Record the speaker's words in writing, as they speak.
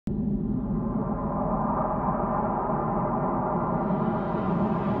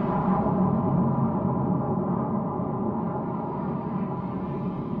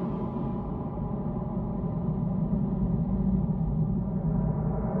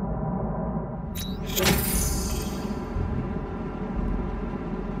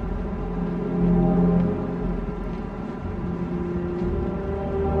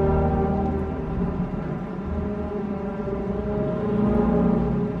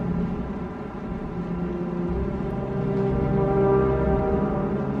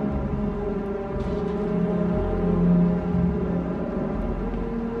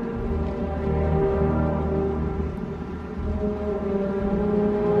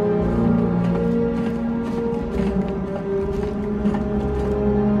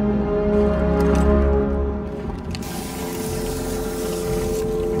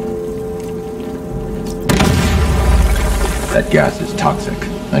gas is toxic.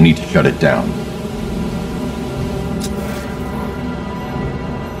 I need to shut it down.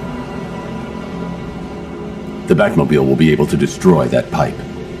 The Batmobile will be able to destroy that pipe.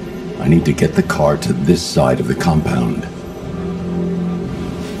 I need to get the car to this side of the compound.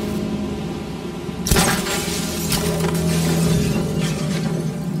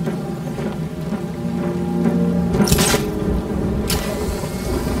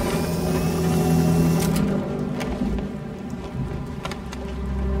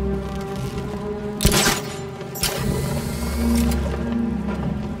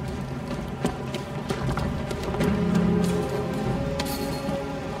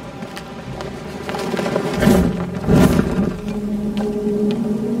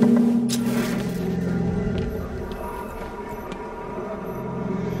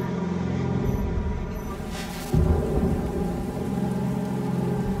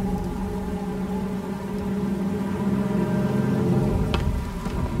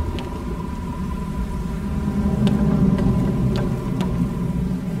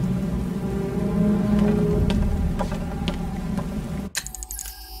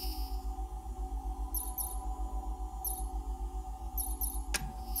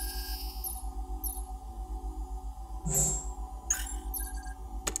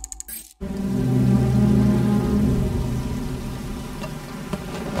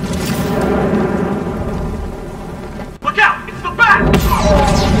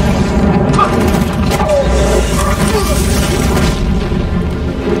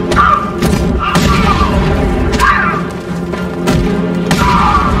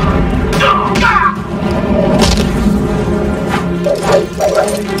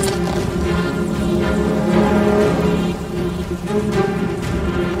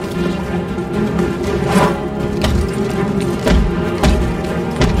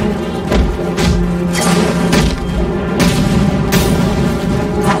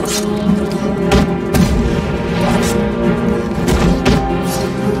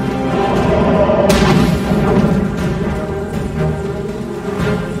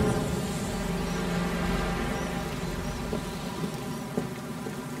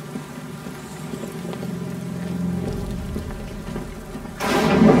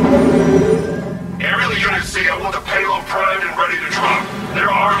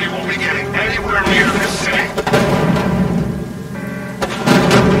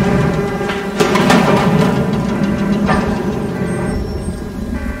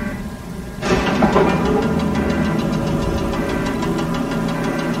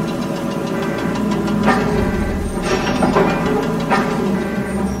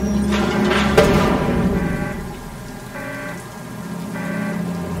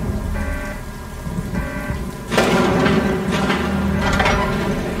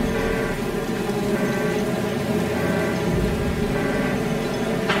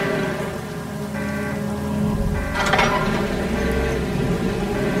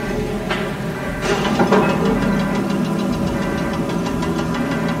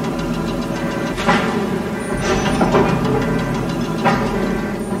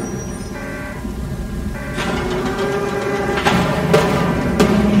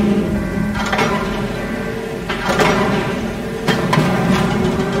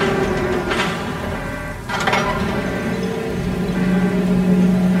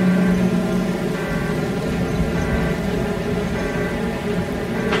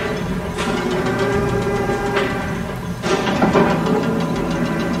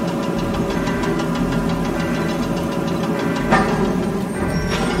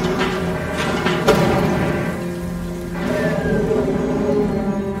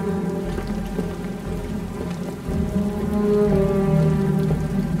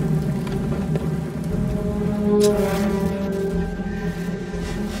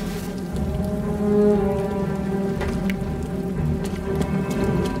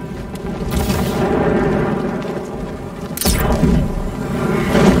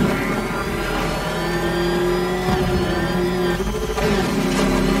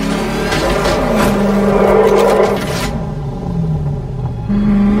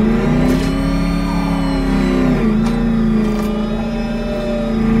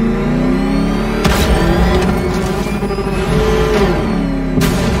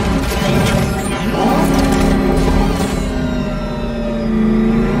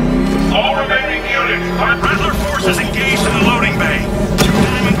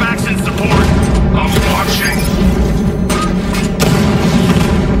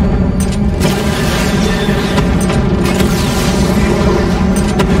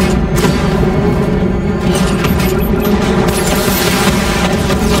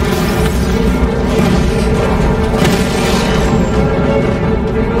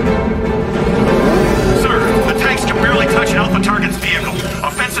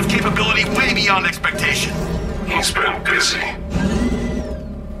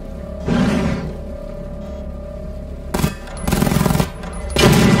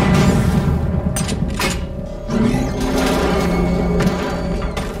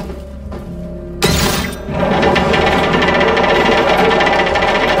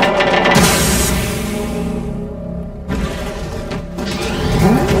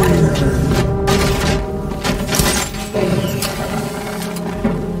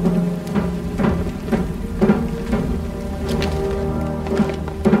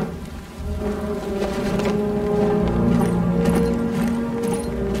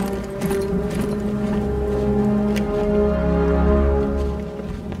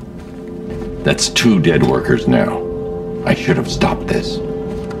 That's 2 dead workers now. I should have stopped this.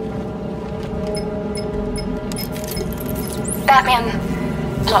 Batman,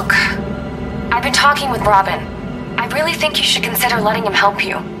 look. I've been talking with Robin. I really think you should consider letting him help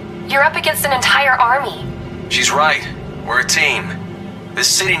you. You're up against an entire army. She's right. We're a team. This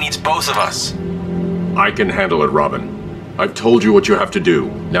city needs both of us. I can handle it, Robin. I've told you what you have to do.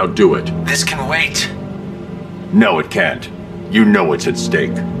 Now do it. This can wait. No, it can't. You know what's at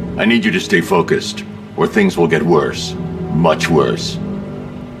stake. I need you to stay focused, or things will get worse. Much worse.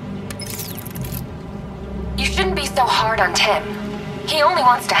 You shouldn't be so hard on Tim. He only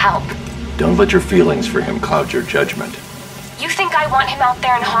wants to help. Don't let your feelings for him cloud your judgment. You think I want him out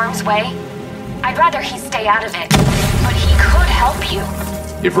there in harm's way? I'd rather he stay out of it. But he could help you.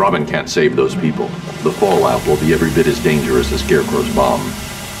 If Robin can't save those people, the fallout will be every bit as dangerous as Scarecrow's bomb.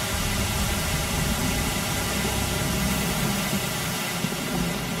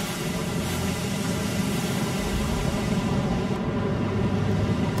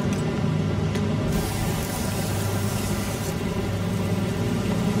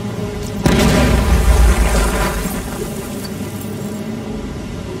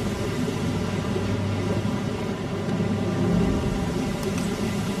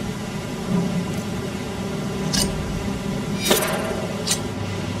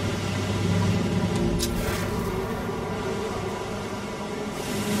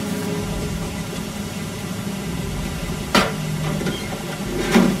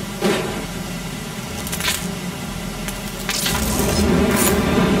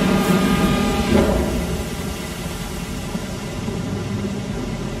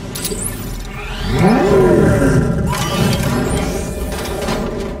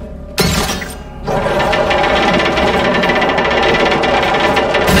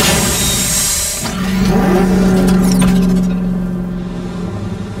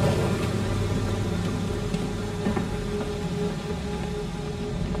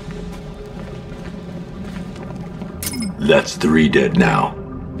 That's 3 dead now.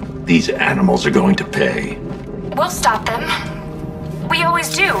 These animals are going to pay. We'll stop them. We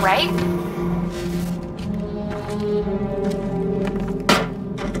always do, right?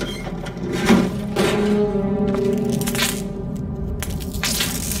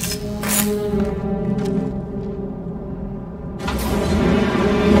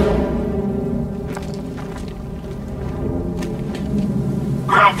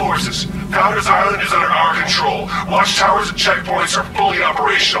 Ground forces, Powder's Island is under our control. Watchtowers and checkpoints are fully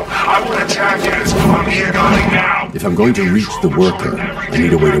operational. I want attack units on Miagani now. If I'm going to reach the worker, I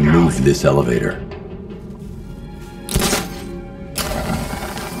need a way to move this elevator.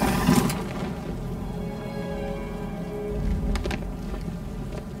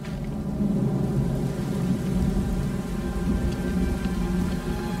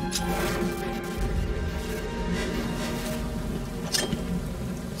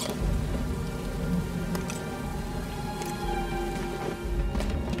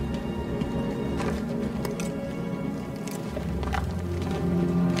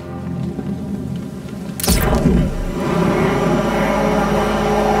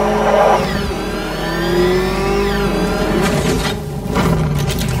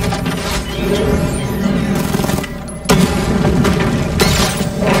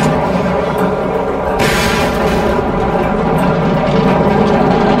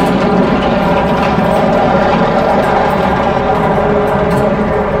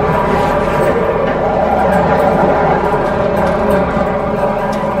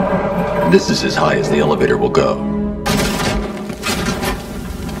 This is as high as the elevator will go.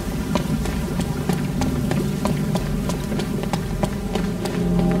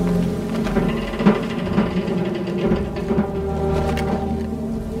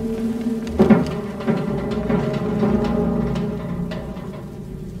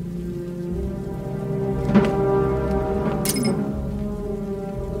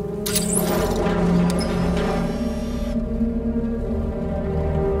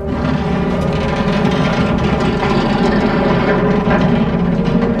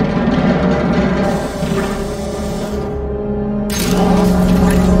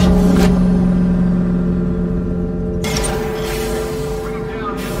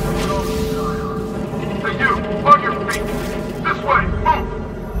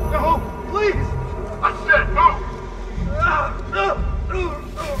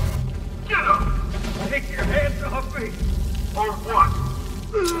 me? Or what?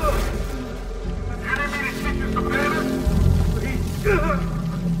 You need me to teach you some manners? Please.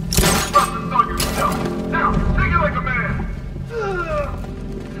 Trust on yourself. Now, take it like a man.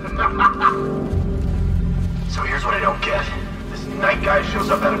 So here's what I don't get. This Knight guy shows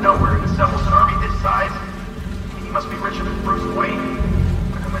up out of nowhere and assembles an army this size. He must be richer than Bruce Wayne.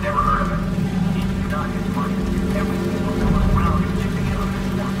 How come I never heard of him? He's not his money. Every single dollar around is just to kill him this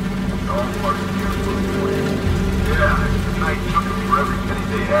one. It's all part of your Bruce Wayne. Yeah, the Knight took him for every penny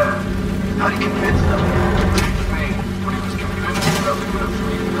they had. How'd he convince them? Me, when he was convinced about the good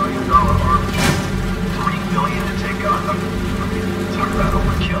 $3 million army. $3 billion to take Gotham? Talk about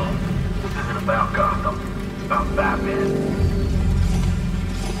overkill. This isn't about Gotham. It's about Batman.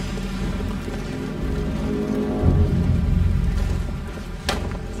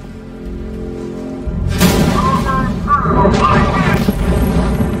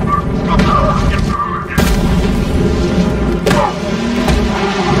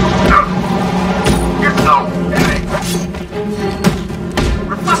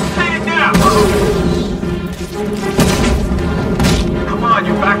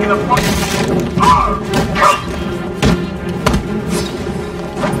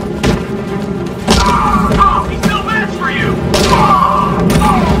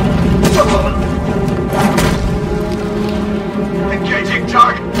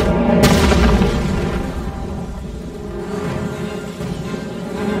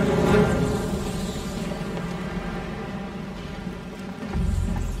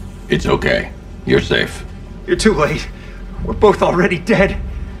 It's okay. You're safe. You're too late. We're both already dead.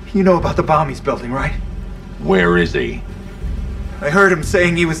 You know about the bomb he's building, right? Where is he? I heard him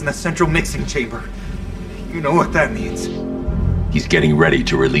saying he was in the central mixing chamber. You know what that means. He's getting ready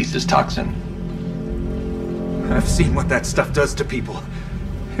to release his toxin. I've seen what that stuff does to people.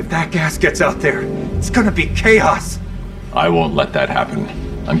 If that gas gets out there, it's gonna be chaos. I won't let that happen.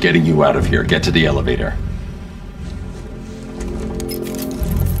 I'm getting you out of here. Get to the elevator.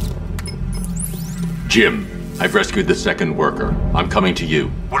 Jim, I've rescued the second worker. I'm coming to you.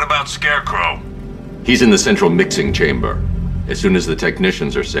 What about Scarecrow? He's in the central mixing chamber. As soon as the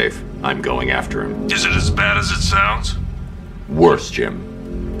technicians are safe, I'm going after him. Is it as bad as it sounds? Worse,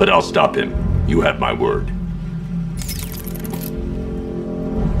 Jim. But I'll stop him. You have my word.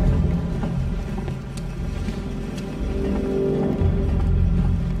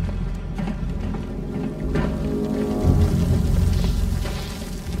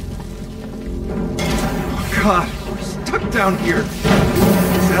 God, we're stuck down here.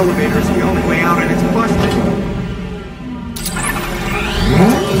 This elevator is the only way out and it's busted.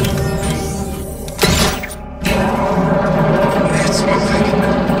 It's moving.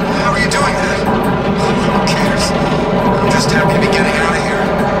 How are you doing that? Who cares? I'm just happy to be getting out of here.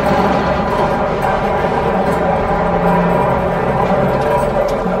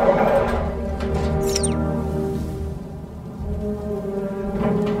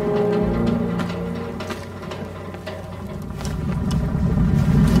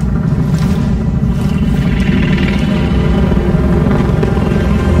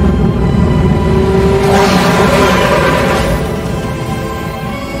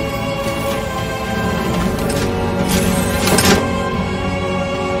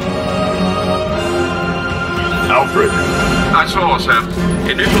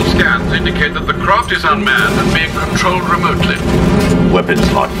 Initial scans indicate that the craft is unmanned and being controlled remotely. Weapons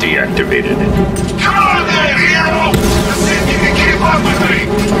lock deactivated. Come on then, hero! Let's see if you can keep up with me!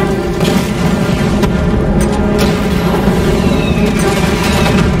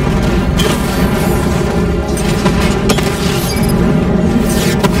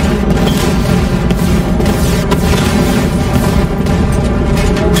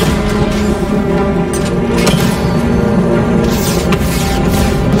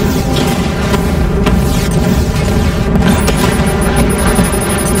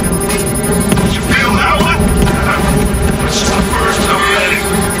 You feel that one?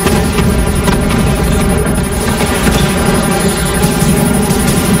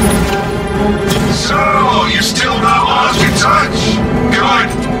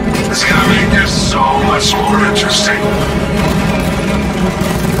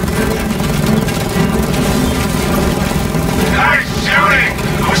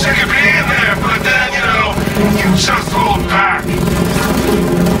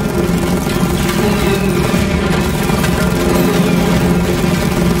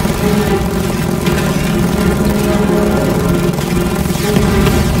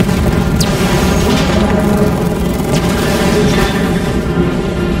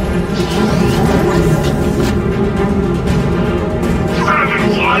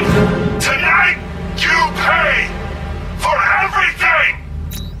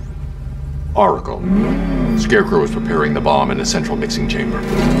 Oracle. Scarecrow is preparing the bomb in a central mixing chamber.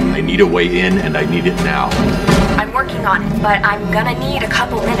 I need a way in, and I need it now. I'm working on it, but I'm gonna need a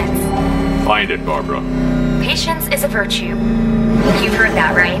couple minutes. Find it, Barbara. Patience is a virtue. You've heard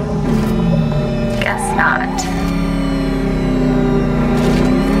that, right? Guess not.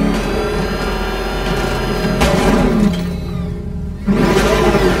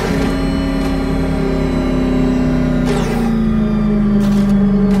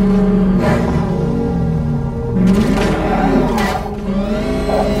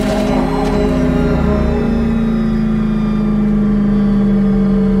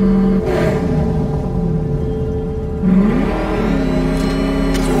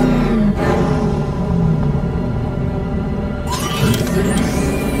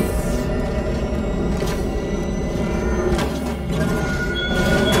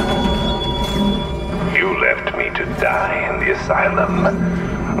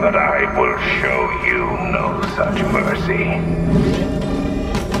 But I will show you no such mercy.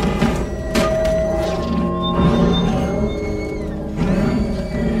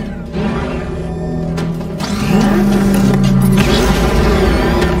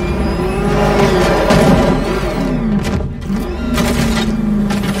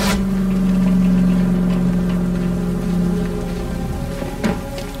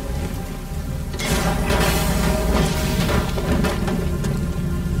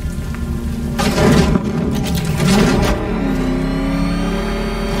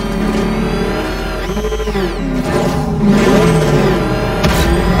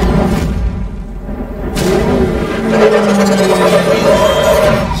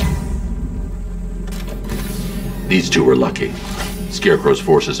 These two were lucky. Scarecrow's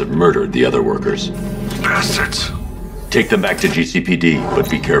forces have murdered the other workers. Bastards. Take them back to GCPD, but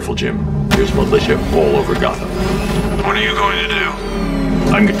be careful, Jim. There's militia all over Gotham. What are you going to do?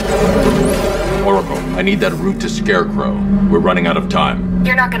 Oracle, I need that route to Scarecrow. We're running out of time.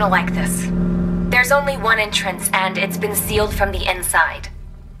 You're not gonna like this. There's only one entrance, and it's been sealed from the inside.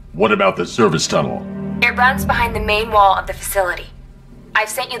 What about the service tunnel? It runs behind the main wall of the facility. I've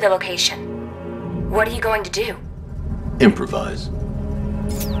sent you the location. What are you going to do? Improvise.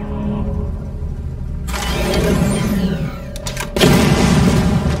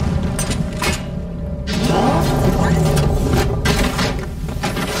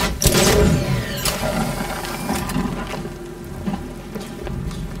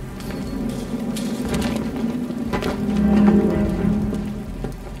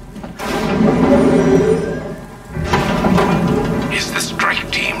 Is the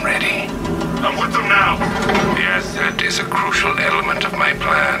strike team ready? I'm with them now. The asset is a crucial element of my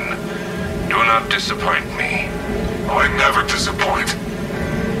plan. Do not disappoint me. I never disappoint.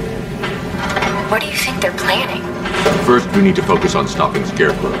 What do you think they're planning? First, we need to focus on stopping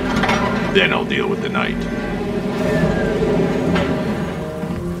Scarecrow. Then I'll deal with the Knight.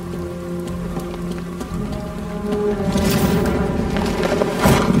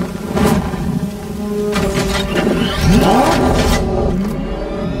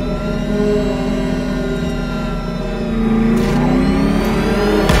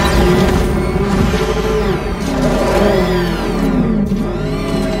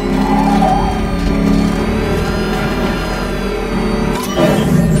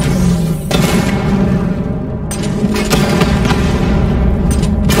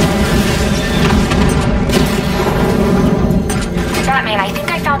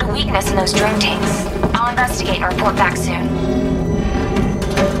 In those drone tanks. I'll investigate and report back soon.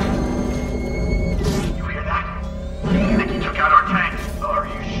 You hear that? You think he took out our tanks? Are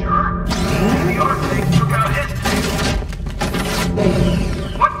you sure? The other tank took out his tank.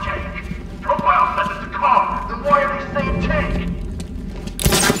 What tank? Profile says it's a car. Then why are they saying tank?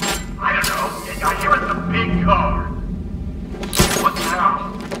 I don't know. I hear it's a big car. What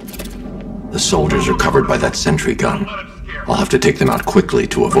now? The soldiers are covered by that sentry gun. I'll have to take them out quickly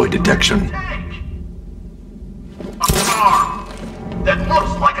to avoid detection. Tank! A car that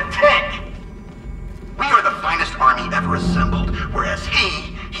looks like a tank! We are the finest army ever assembled, whereas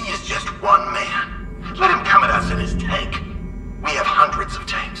he is just one man. Let him come at us in his tank. We have hundreds of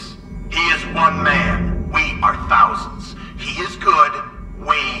tanks. He is one man. We are thousands. He is good.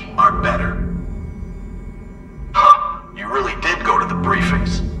 We are better. Huh, you really did go to the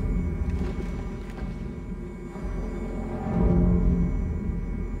briefings.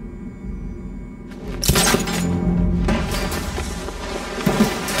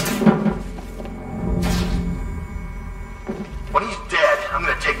 When he's dead, I'm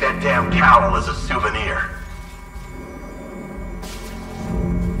gonna take that damn cowl as a souvenir.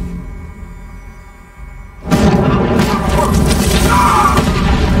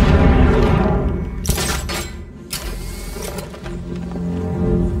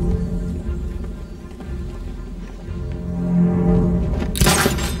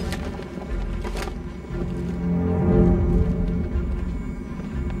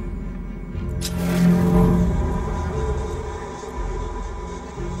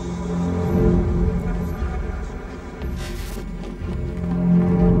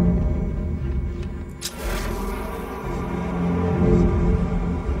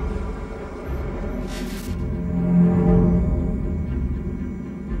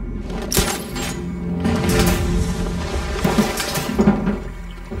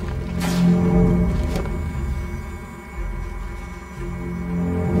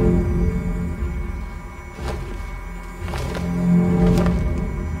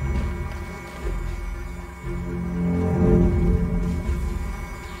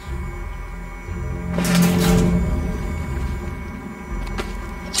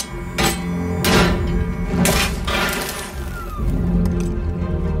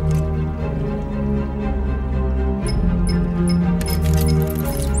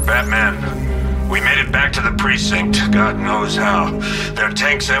 Batman. We made it back to the precinct, God knows how. There are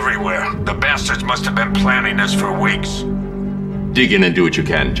tanks everywhere. The bastards must have been planning this for weeks. Dig in and do what you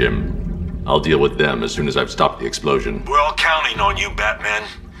can, Jim. I'll deal with them as soon as I've stopped the explosion. We're all counting on you, Batman.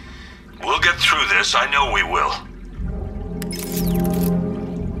 We'll get through this, I know we will.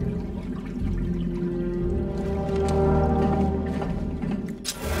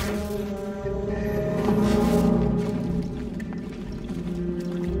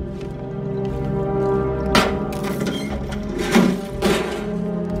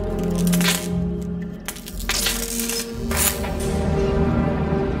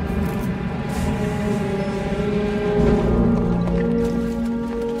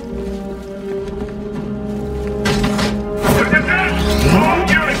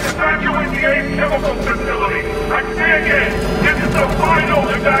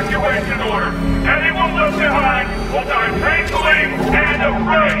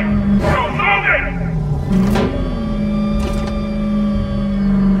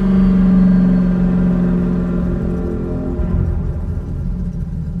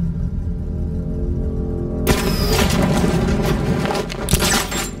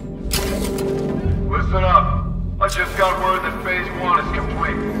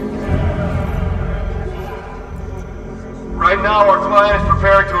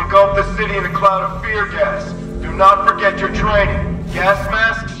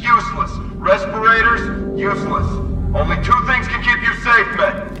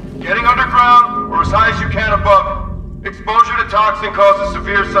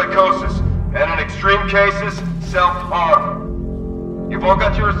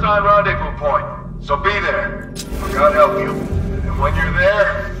 Rendezvous point, so be there. God help you. And when you're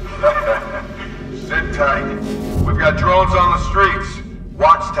there, sit tight. We've got drones on the streets,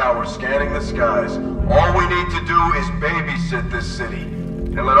 watchtowers scanning the skies. All we need to do is babysit this city,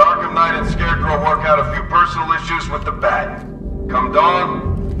 and let Arkham Knight and Scarecrow work out a few personal issues with the Bat. Come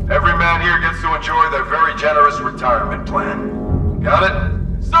dawn, every man here gets to enjoy their very generous retirement plan. Got it?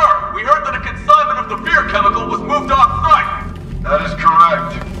 Sir, we heard that a consignment of the fear chemical was moved off-site. That is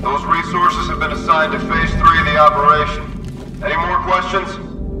correct. Those resources have been assigned to Phase 3 of the operation. Any more questions?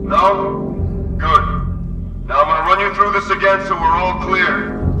 No? Good. Now I'm gonna run you through this again so we're all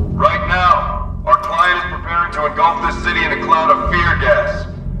clear. Right now, our client is preparing to engulf this city in a cloud of fear gas.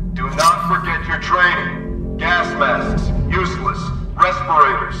 Do not forget your training. Gas masks, useless.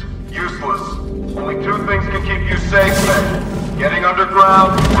 Respirators, useless. Only two things can keep you safe, men. Getting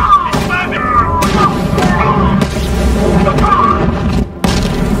underground.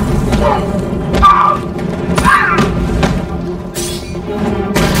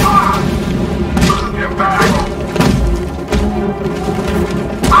 Get back!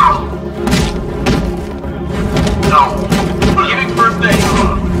 No! Giving first aid!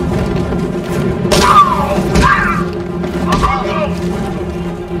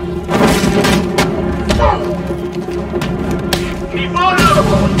 Keep on up!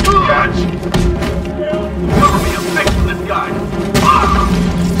 Catch! Cover me, I'm fixing this guy!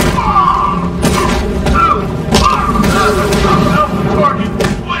 Target!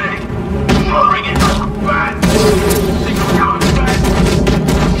 Winning! Bring it! Bat! Single count, Bat!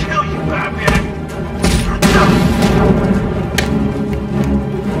 Kill you, Batman!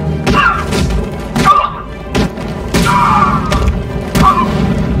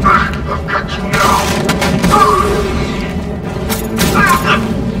 I've got you now!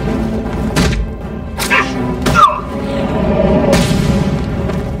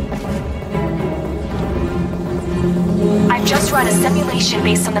 I've just run a simulation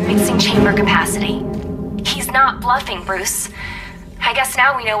based on the mixing chamber capacity. He's not bluffing, Bruce. I guess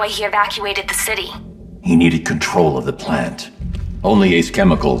now we know why he evacuated the city. He needed control of the plant. Only Ace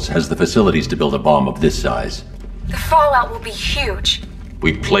Chemicals has the facilities to build a bomb of this size. The fallout will be huge.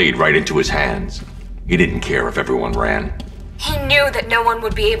 We played right into his hands. He didn't care if everyone ran. He knew that no one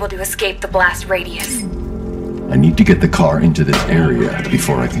would be able to escape the blast radius. I need to get the car into this area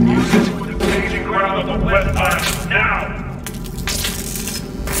before I can use it. Changing ground on the west side, now!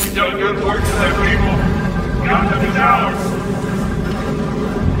 You've done good work today, people. Gotham is ours!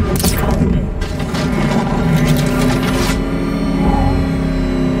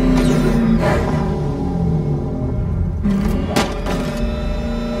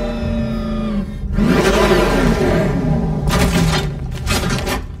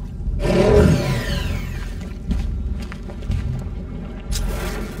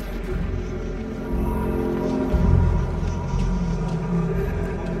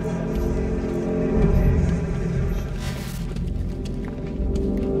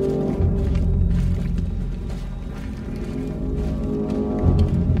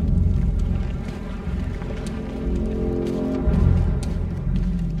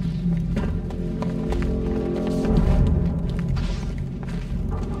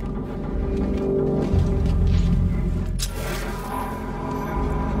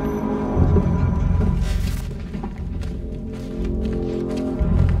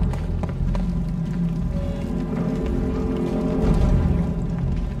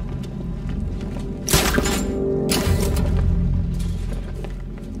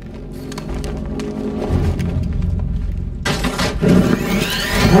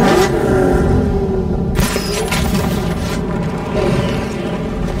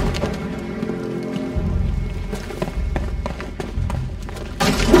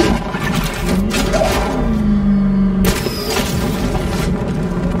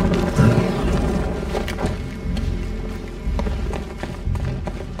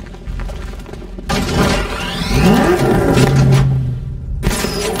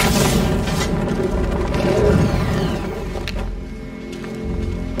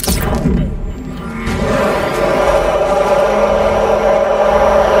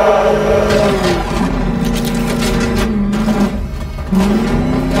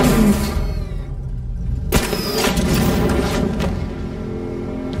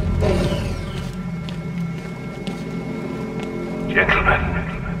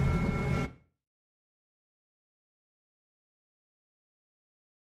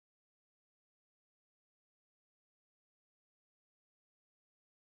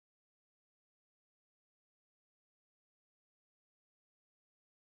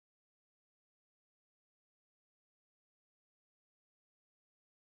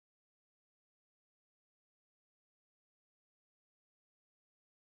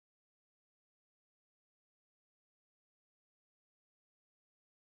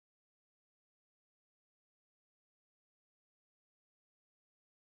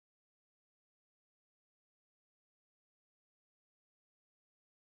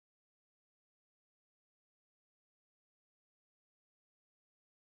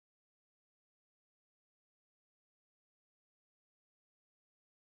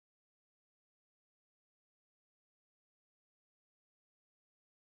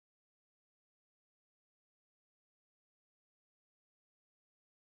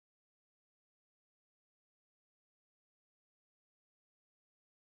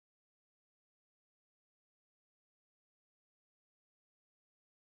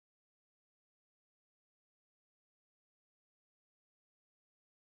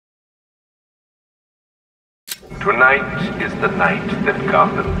 Tonight is the night that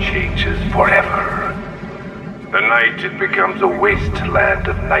Gotham changes forever. The night it becomes a wasteland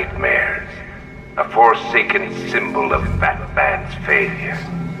of nightmares, a forsaken symbol of Batman's failure,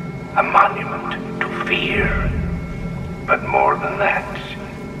 a monument to fear. But more than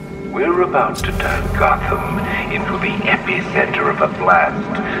that, we're about to turn Gotham into the epicenter of a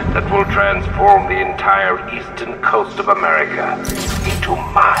blast that will transform the entire eastern coast of America into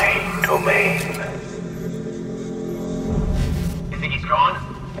my domain.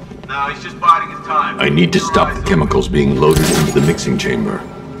 No, he's just biding his time. I need to stop the chemicals being loaded into the mixing chamber.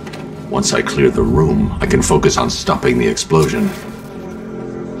 Once I clear the room, I can focus on stopping the explosion.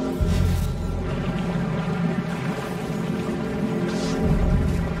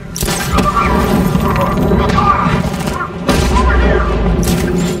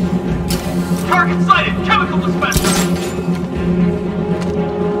 Target sighted! Chemical dispenser!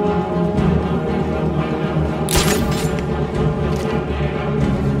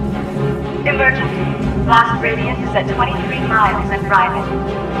 Emergency. Blast radius is at 23 miles and driving.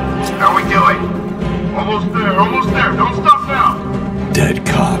 How we doing? Almost there, almost there. Don't stop now. Dead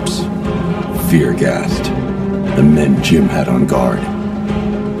cops. Fear-gassed. The men Jim had on guard.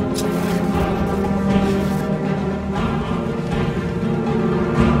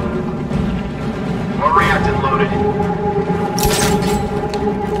 More reactant loaded.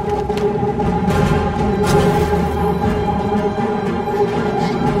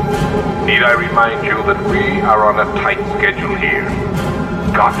 Need I remind you that we are on a tight schedule here?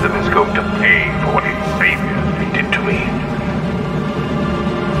 Gotham is going to pay for what its saviors did to me.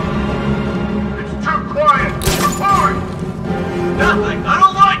 It's too quiet. We're forward. Nothing. I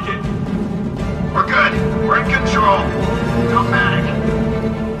don't like it. We're good. We're in control. Don't panic.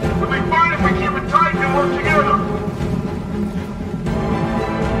 We'll be fine if we keep it tight and work together.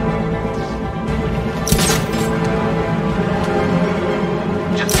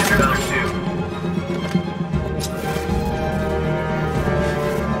 Just hit another two.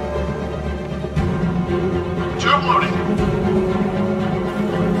 Jump loading.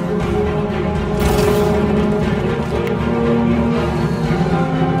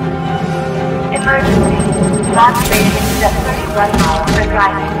 Emergency. Blast radius is at 31 miles and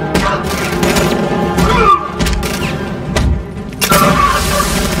driving.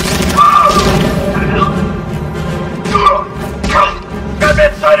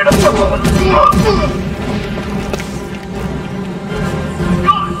 Batman sighted a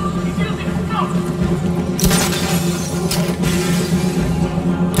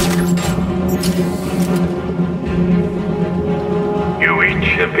You each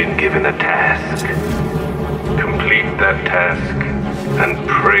have been given a task. Complete that task, and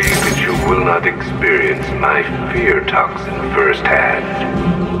pray that you will not experience my fear toxin firsthand.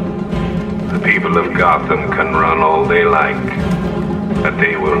 The people of Gotham can run all they like, but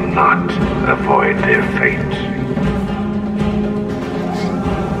they will not avoid their fate.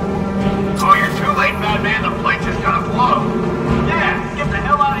 Oh, you're too late, Batman. The plate's just gonna blow. Yeah, get the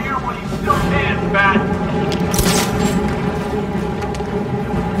hell out of here when you still can, Bat.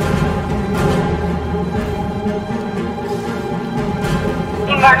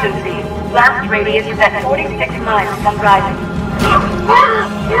 Emergency. Blast radius is at 46 miles and rising.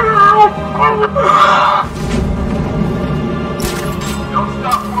 Don't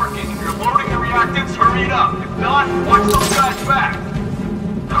stop working. If you're loading the reactants, hurry it up. If not, watch those guys back.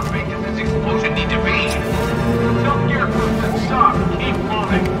 How big does this explosion need to be? Tell Gearproof to stop. Keep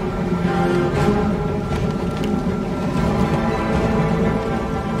moving.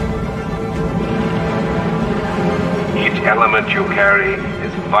 Each element you carry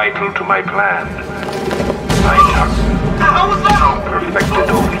is vital to my plan. My toxin. How was that? Perfected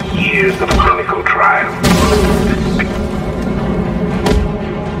over years of clinical trial.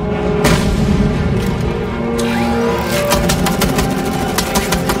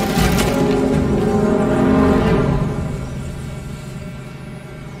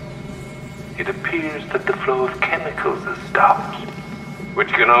 It appears that the flow of chemicals has stopped, which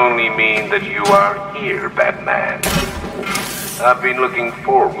can only mean that you are here, Batman. I've been looking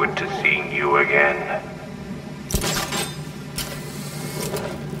forward to seeing you again.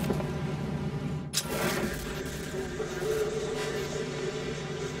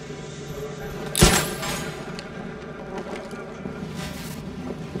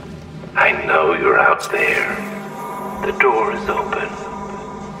 I know you're out there. The door is open.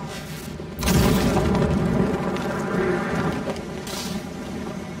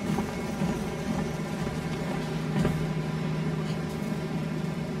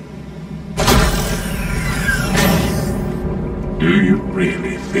 Do you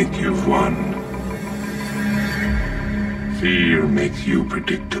really think you've won? Fear makes you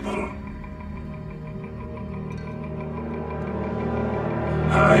predictable.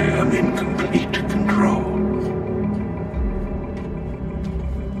 I am in complete control.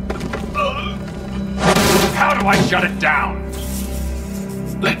 How do I shut it down?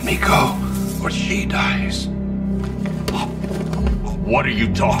 Let me go, or she dies. What are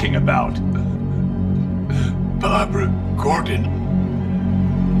you talking about? Barbara Gordon.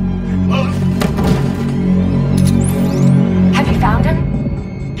 Have you found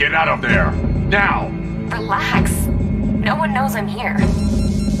him? Get out of there! Now! Relax. No one knows I'm here.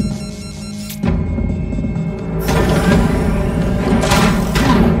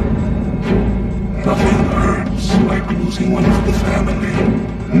 Nothing hurts like losing one of the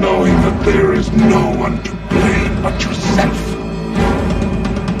family. Knowing that there is no one to blame but yourself.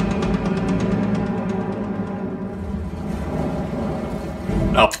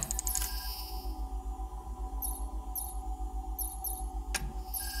 No.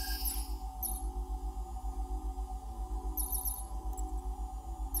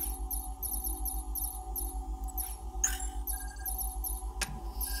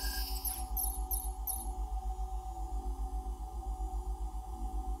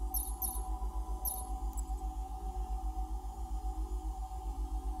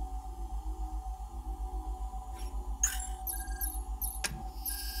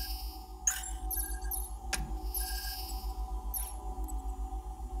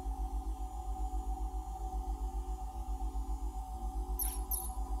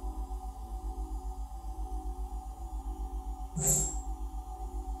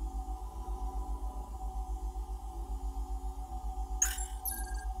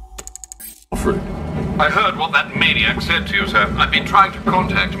 I heard what that maniac said to you, sir. I've been trying to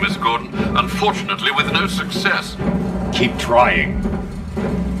contact Miss Gordon, unfortunately with no success. Keep trying.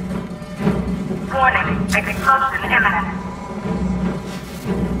 Warning, explosion imminent.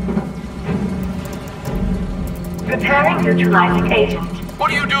 Preparing neutralizing agent.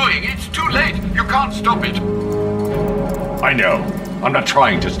 What are you doing? It's too late. You can't stop it. I know. I'm not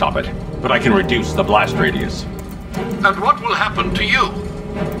trying to stop it, but I can reduce the blast radius. And what will happen to you?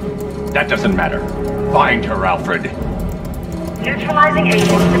 That doesn't matter. Find her, Alfred. Neutralizing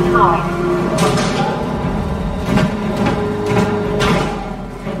agent deployed.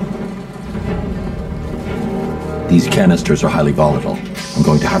 These canisters are highly volatile. I'm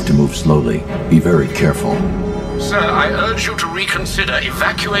going to have to move slowly. Be very careful. Sir, I urge you to reconsider.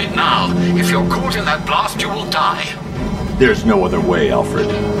 Evacuate now. If you're caught in that blast, you will die. There's no other way, Alfred.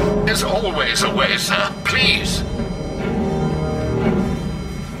 There's always a way, sir. Please.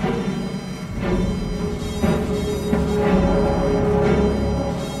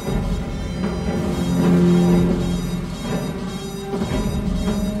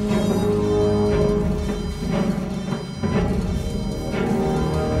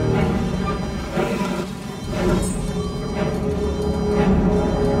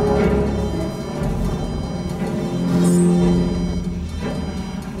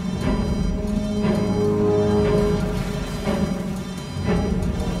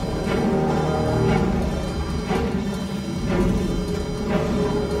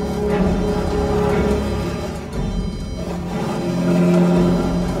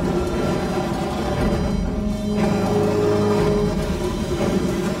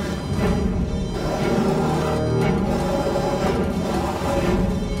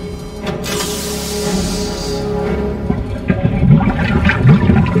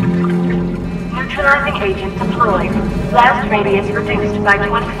 Neutralizing agent deployed. Blast radius reduced by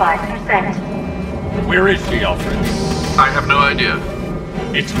 25%. Where is she, Alfred? I have no idea.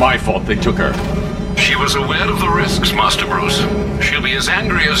 It's my fault they took her. She was aware of the risks, Master Bruce. She'll be as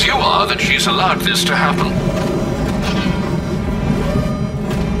angry as you are that she's allowed this to happen.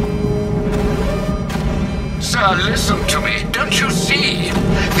 Sir, listen to me. Don't you see?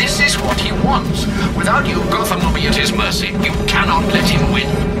 This is what he wants. Without you, Gotham will be at his mercy. You cannot let him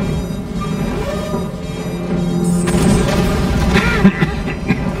win.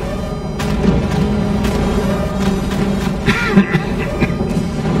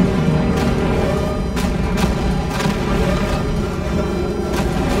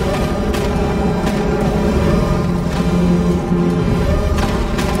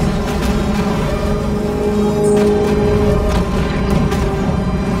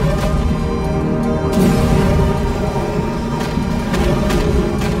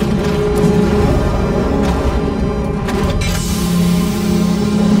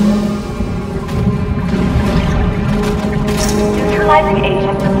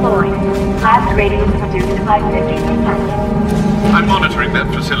 I'm monitoring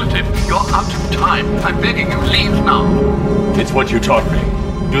that facility. You're out of time. I'm begging you, leave now. It's what you taught me.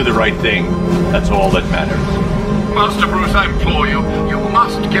 Do the right thing. That's all that matters. Master Bruce, I implore you, you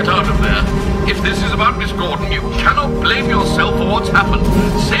must get out of there. If this is about Miss Gordon, you cannot blame yourself for what's happened.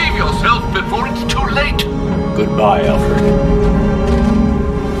 Save yourself before it's too late. Goodbye, Alfred.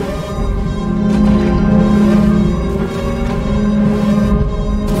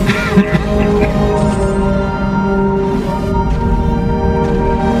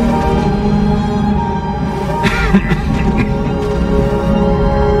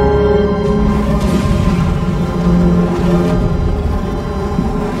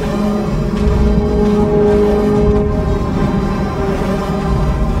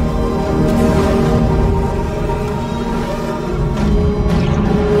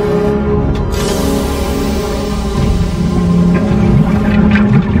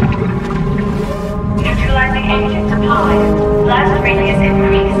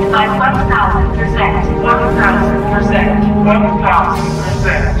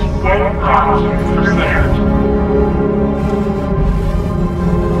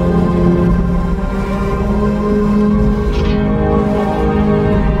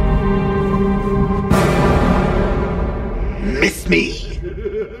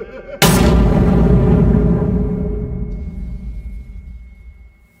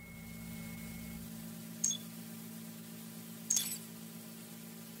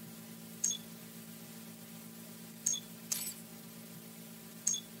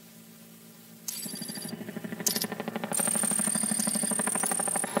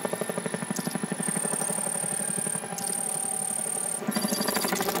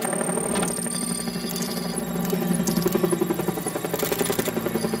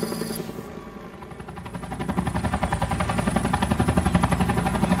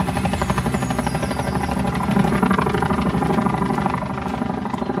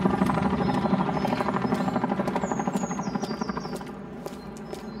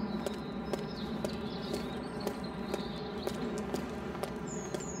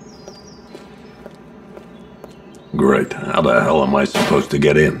 Great. How the hell am I supposed to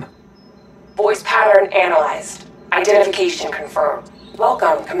get in? Voice pattern analyzed. Identification confirmed.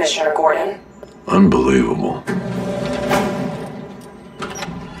 Welcome, Commissioner Gordon. Unbelievable.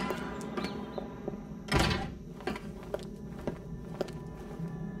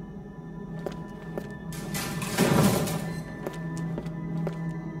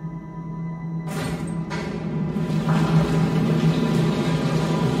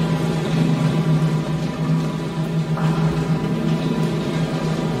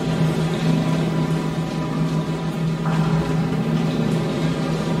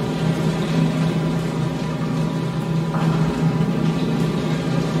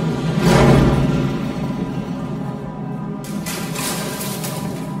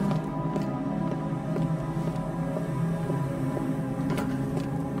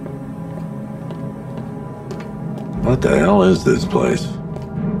 What the hell is this place?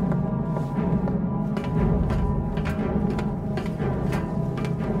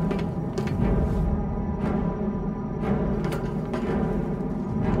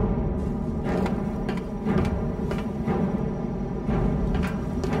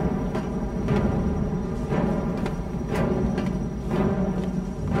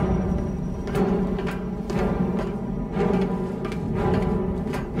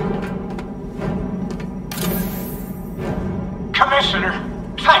 Commissioner,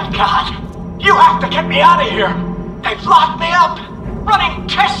 thank God. You have to get me out of here. They've locked me up, running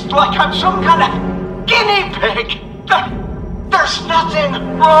tests like I'm some kind of guinea pig! There's nothing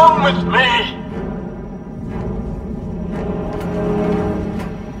wrong with me!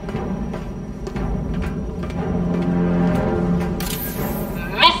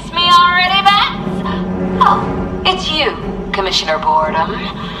 Miss me already, Bats? Oh, it's you, Commissioner Boredom.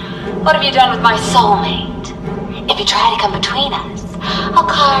 What have you done with my soulmate? If you try to come between us, I'll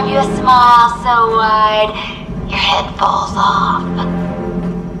carve you a smile so wide your head falls off.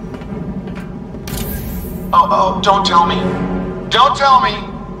 Oh, don't tell me. Don't tell me.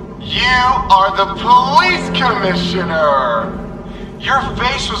 You are the police commissioner. Your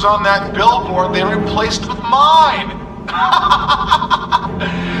face was on that billboard they replaced with mine.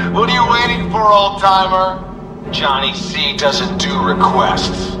 What are you waiting for, old-timer? Johnny C doesn't do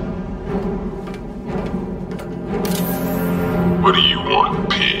requests. What do you want,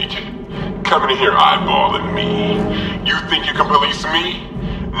 pig? Coming in here eyeballing me. You think you can police me?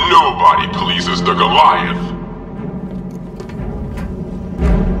 Nobody polices the Goliath.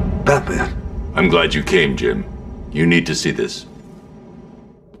 Batman. I'm glad you came, Jim. You need to see this.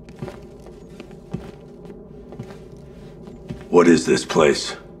 What is this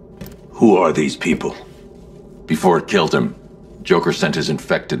place? Who are these people? Before it killed him, Joker sent his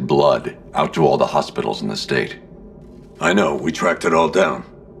infected blood out to all the hospitals in the state. I know, we tracked it all down.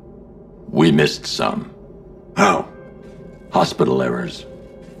 We missed some. How? Hospital errors.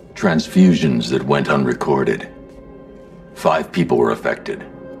 Transfusions that went unrecorded. 5 people were affected.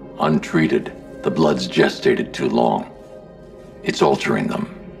 Untreated, the blood's gestated too long. It's altering them.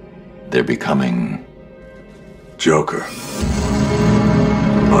 They're becoming... Joker.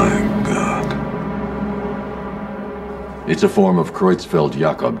 My God. It's a form of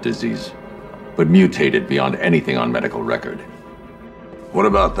Creutzfeldt-Jakob disease, but mutated beyond anything on medical record. What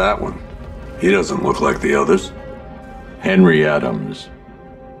about that one? He doesn't look like the others. Henry Adams.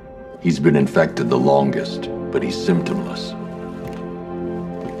 He's been infected the longest, but he's symptomless.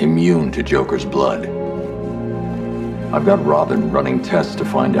 Immune to Joker's blood. I've got Robin running tests to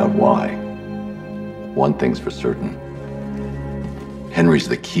find out why. One thing's for certain. Henry's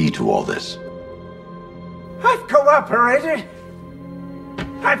the key to all this. I've cooperated.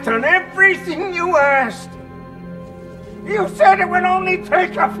 I've done everything you asked. You said it would only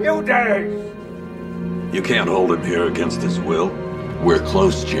take a few days. You can't hold him here against his will. We're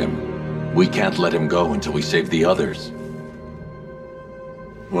close, Jim. We can't let him go until we save the others.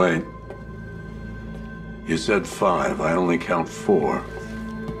 Wait. You said 5. I only count 4.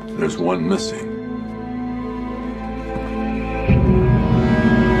 There's one missing.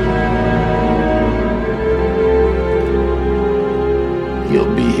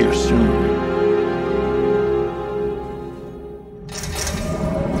 He'll be here soon.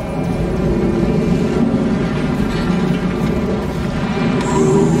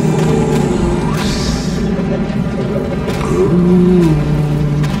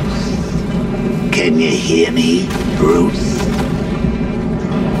 Can you hear me, Bruce?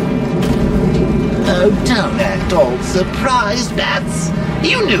 Oh, don't act all surprised, Bats.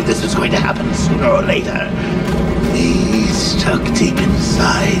 You knew this was going to happen sooner or later. He's stuck deep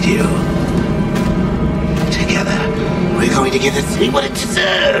inside you. Together, we're going to give the city what it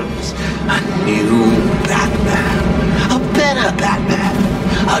deserves. A new Batman. A better Batman.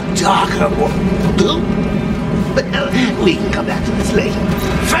 A darker one. Well, we can come back to this later.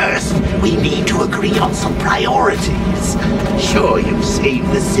 First, we need to agree on some priorities. Sure, you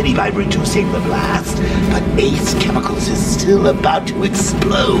saved the city by reducing the blast, but Ace Chemicals is still about to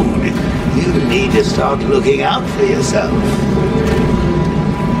explode. You need to start looking out for yourself.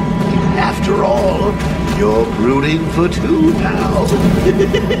 After all, you're brooding for 2 now.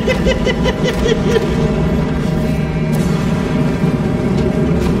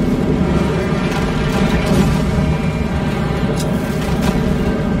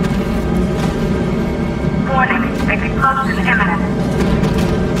 Explosion imminent.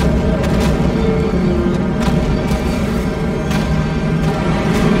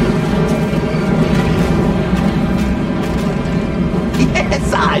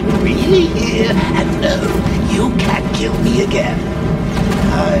 Yes, I'm really here, and no, you can't kill me again.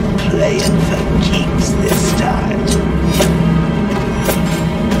 I'm playing for keeps this time.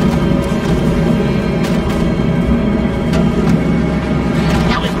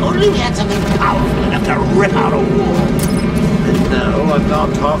 Now, if only we had something powerful enough to rip out a wall. And no, I'm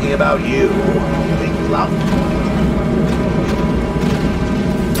not talking about you, big lump.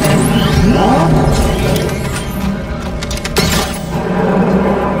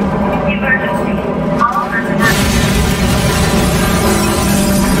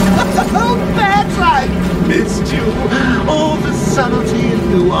 Oh, Batarang! Missed you! All the subtlety and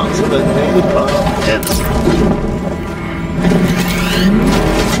nuance of a napalm.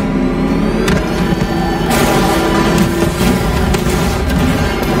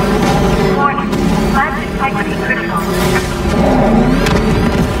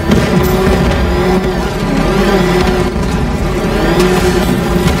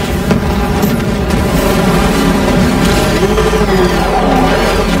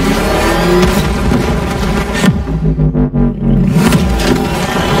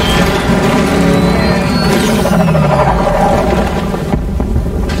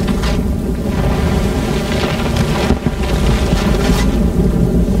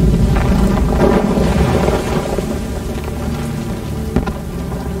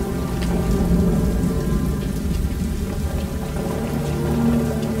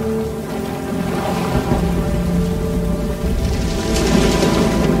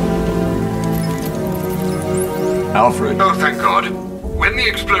 Alfred. Oh, thank God. When the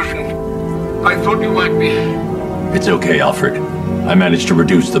explosion... I thought you might be... It's okay, Alfred. I managed to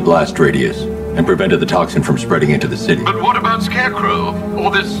reduce the blast radius and prevented the toxin from spreading into the city. But what about Scarecrow?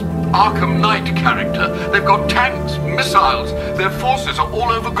 Or this Arkham Knight character? They've got tanks, missiles. Their forces are all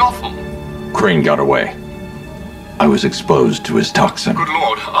over Gotham. Crane got away. I was exposed to his toxin. Good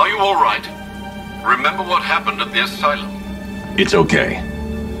Lord, are you all right? Remember what happened at the asylum? It's okay.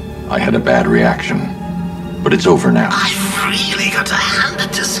 I had a bad reaction, but it's over now. I've really got to hand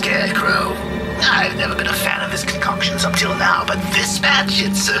it to Scarecrow. I've never been a fan of his concoctions up till now, but this match,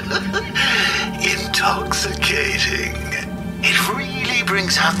 it's intoxicating. It really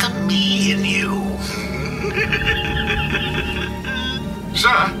brings out the me in you.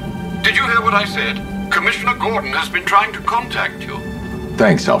 Sir, did you hear what I said? Commissioner Gordon has been trying to contact you.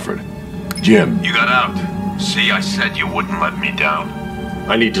 Thanks, Alfred. Jim. You got out. See, I said you wouldn't let me down.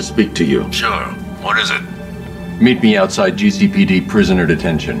 I need to speak to you. Sure. What is it? Meet me outside GCPD prisoner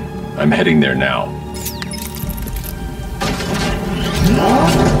detention. I'm heading there now.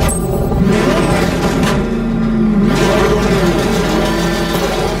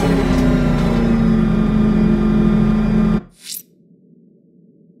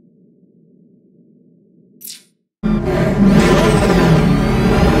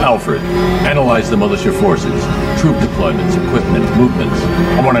 Alfred, analyze the militia forces, troop deployments, equipment, movements.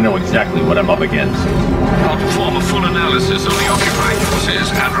 I want to know exactly what I'm up against. I'll perform a full analysis of the occupied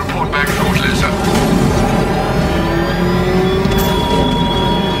forces and report back shortly, sir.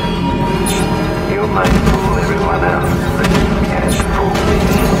 You might fool everyone else, but you can't fool me.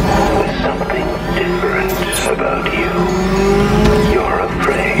 There's something different about you. You're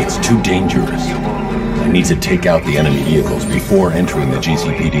afraid. It's too dangerous. I need to take out the enemy vehicles before entering the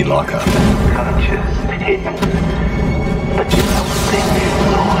GCPD lockup. Conscious, hidden. But something is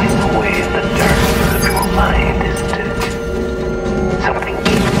gnawing away at the darkness of your mind, isn't it? Something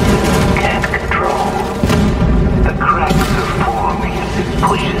you can't control. The cracks are forming as it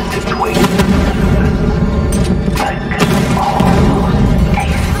pushes its way to the surface. I can almost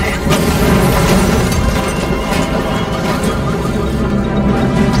taste it.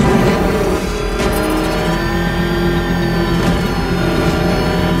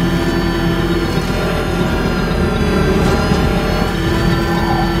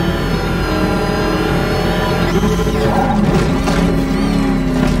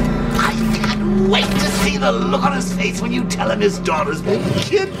 The look on his face when you tell him his daughter's been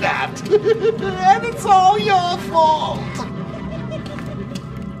kidnapped. And it's all your fault.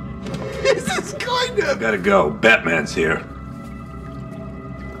 This is kind of... Gotta go. Batman's here.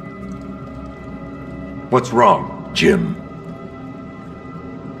 What's wrong? Jim.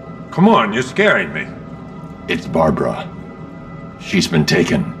 Come on, you're scaring me. It's Barbara. She's been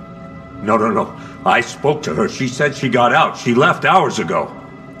taken. No. I spoke to her. She said she got out. She left hours ago.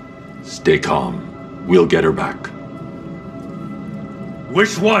 Stay calm. We'll get her back.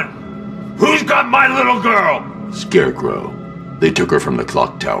 Which one? Who's got my little girl? Scarecrow. They took her from the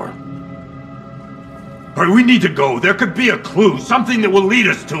clock tower. All right, we need to go. There could be a clue, something that will lead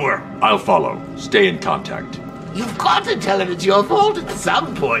us to her. I'll follow. Stay in contact. You've got to tell him it's your fault at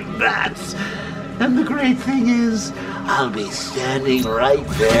some point, Bats. And the great thing is, I'll be standing right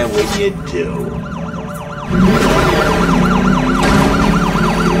there when you do.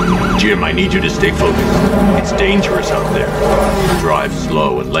 Jim, I need you to stay focused. It's dangerous out there. Drive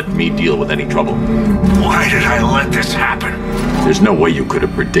slow and let me deal with any trouble. Why did I let this happen? There's no way you could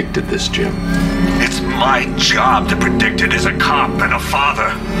have predicted this, Jim. It's my job to predict it as a cop and a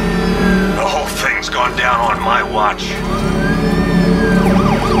father. The whole thing's gone down on my watch.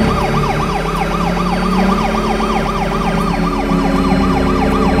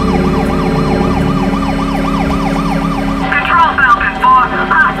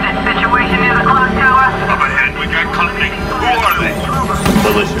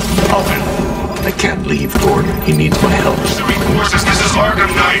 I can't leave Gordon. He needs my help. Forces, this is Arkham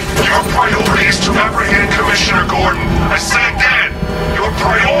Knight. Your priority is to apprehend Commissioner Gordon. I say again, your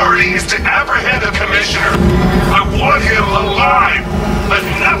priority is to apprehend the Commissioner. I want him alive. Let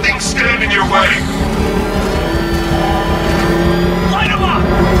nothing stand in your way. Light him up!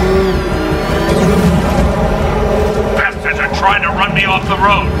 Bastards are trying to run me off the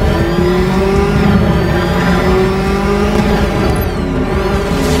road.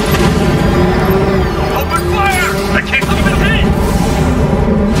 I can't even see!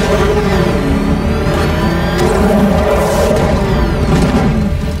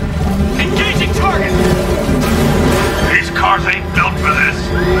 Engaging target! These cars ain't built for this.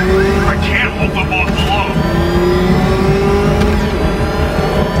 I can't hold them both alone.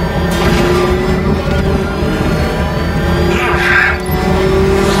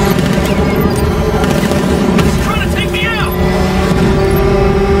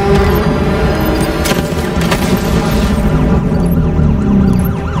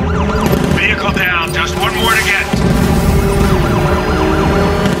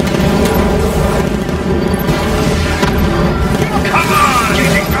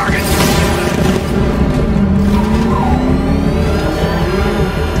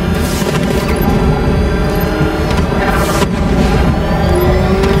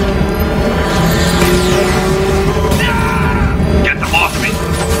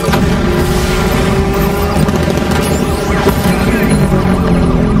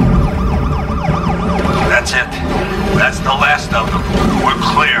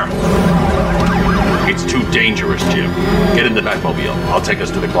 take us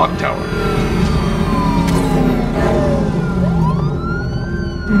to the clock tower.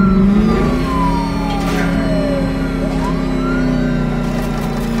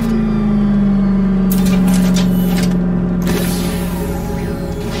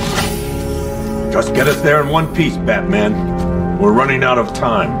 Just get us there in one piece, Batman. We're running out of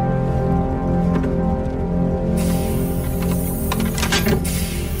time.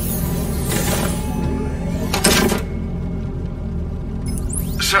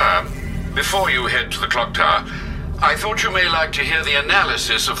 Sir, before you head to the clock tower, I thought you may like to hear the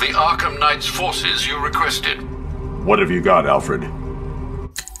analysis of the Arkham Knight's forces you requested. What have you got, Alfred?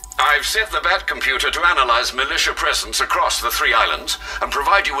 I've set the Bat computer to analyze militia presence across the 3 islands and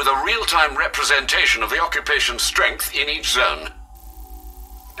provide you with a real-time representation of the occupation's strength in each zone.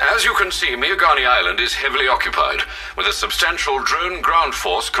 As you can see, Miagani Island is heavily occupied, with a substantial drone ground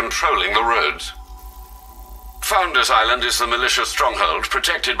force controlling the roads. Founders Island is the militia stronghold,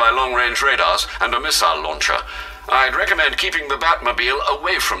 protected by long-range radars and a missile launcher. I'd recommend keeping the Batmobile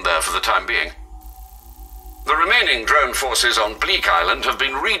away from there for the time being. The remaining drone forces on Bleak Island have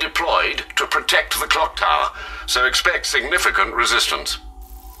been redeployed to protect the clock tower, so expect significant resistance.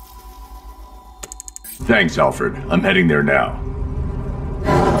 Thanks, Alfred. I'm heading there now.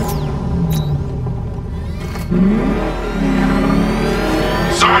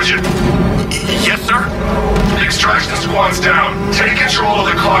 Sergeant! Yes, sir? The extraction squad's down. Take control of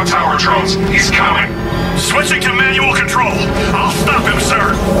the clock tower drones. He's coming. Switching to manual control. I'll stop him,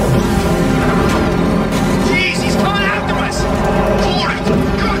 sir. Jeez, he's coming after us! Hold it!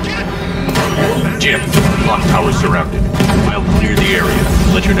 Go, kid! Jim, clock tower's surrounded. I'll clear the area.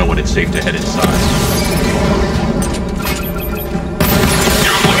 Let you know when it's safe to head inside.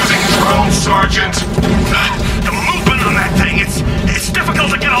 You're losing drones, Sergeant! The movement on that thing, it's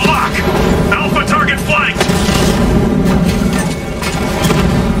difficult to get a lock! Alpha target flanked!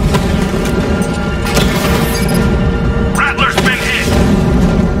 Rattler's been hit!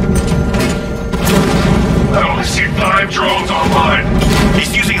 I only see 5 drones online.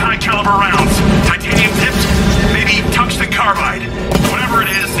 He's using high-caliber rounds. Titanium tipped? Maybe tungsten carbide. Whatever it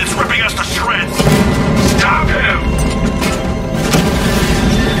is, it's ripping us to shreds. Stop him!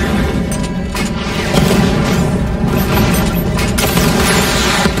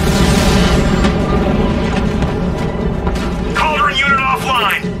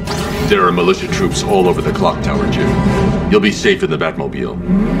 There are militia troops all over the clock tower, Jim. You'll be safe in the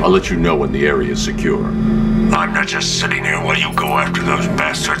Batmobile. I'll let you know when the area is secure. I'm not just sitting here while you go after those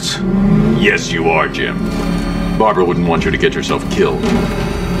bastards. Yes, you are, Jim. Barbara wouldn't want you to get yourself killed.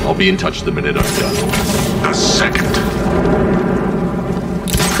 I'll be in touch the minute I'm done. A second.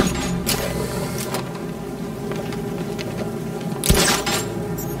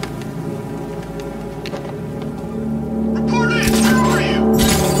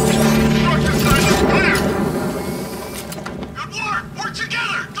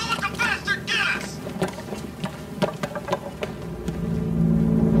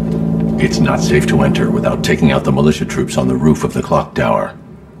 It's not safe to enter without taking out the militia troops on the roof of the clock tower.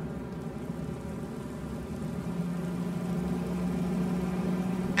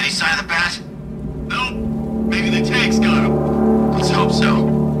 Any sign of the Bat? Nope. Maybe the tank's got him. Let's hope so.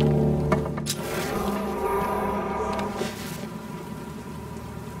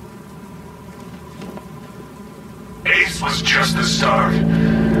 Ace was just the start.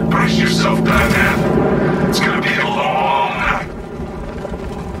 Brace yourself, Batman. It's gonna be a long night.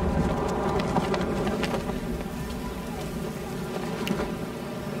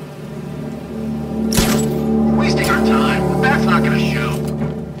 Wasting our time. The Bat's not gonna show.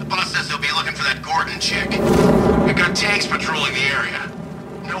 The boss says he'll be looking for that Gordon chick. We've got tanks patrolling the area.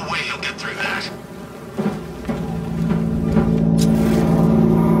 No way he'll get through that.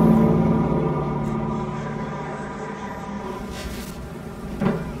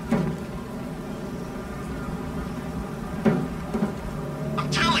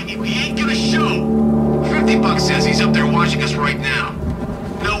 He ain't gonna show. $50 says he's up there watching us right now.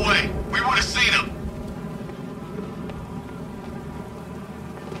 No way. We would have seen him.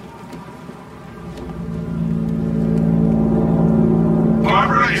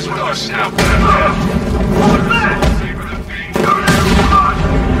 Barbara is with us now, Batman. What's that?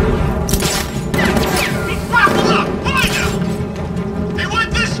 He's grappled up! Find him! He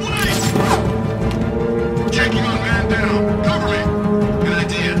went this way! Checking on man down. Cover me. Good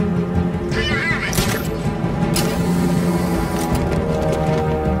idea. Do you hear me?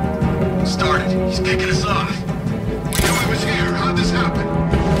 Started. He's kicking us off. We knew he was here. How'd this happen?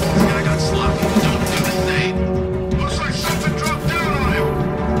 This guy got sloppy. Don't do the same. Looks like something dropped down on him.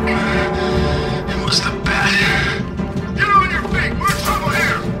 It was the Bat. Get on your feet. We're trouble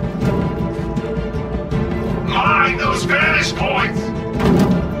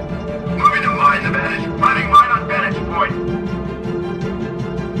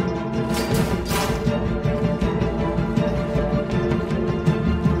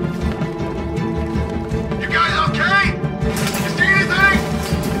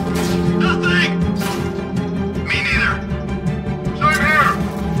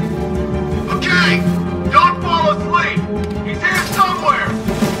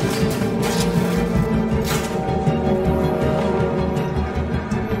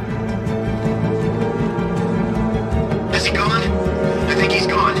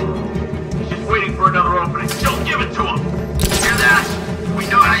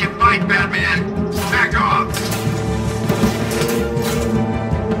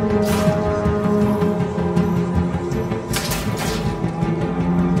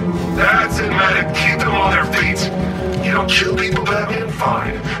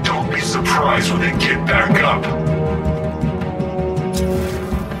prize when they get back up.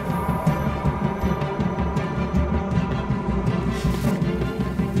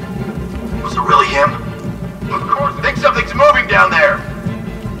 Was it really him? Of course, I think something's moving down there.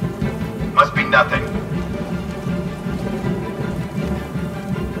 Must be nothing.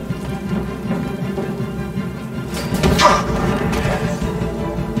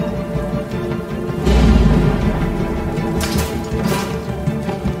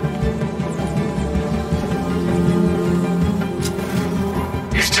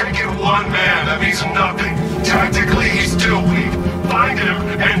 He's taken one man, that means nothing. Tactically, he's still weak. Find him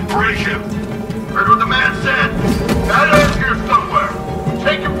and break him. Heard what the man said. Batarang's here somewhere.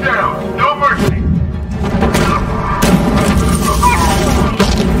 Take him down. No mercy.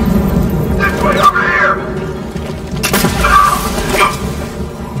 This way, over here.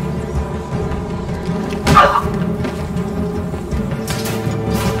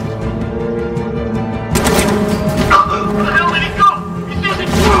 Where the hell did he go? He's using...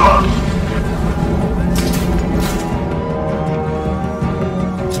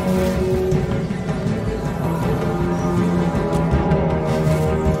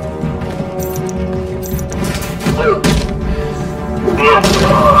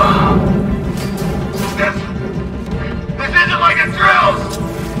 This isn't like a drill!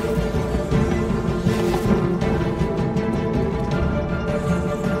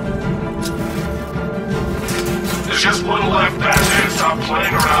 There's just one left, Batman. Stop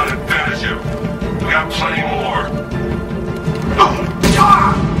playing around and finish him. We got plenty more.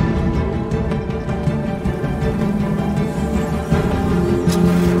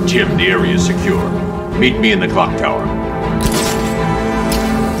 Jim, the area is secure. Meet me in the clock tower.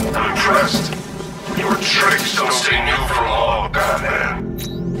 I'm impressed. Your tricks don't stay new for long, Batman.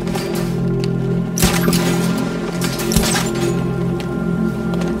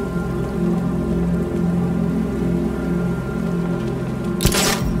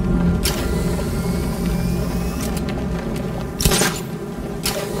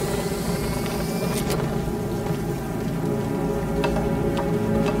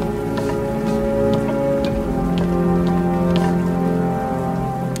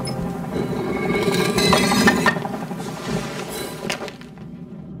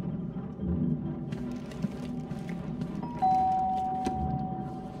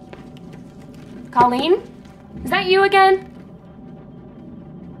 Colleen? Is that you again?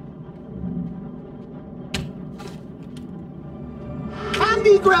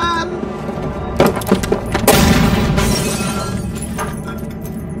 Candy Grab!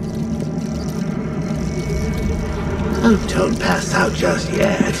 Oh, don't pass out just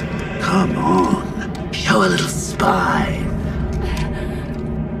yet. Come on. Show a little spine.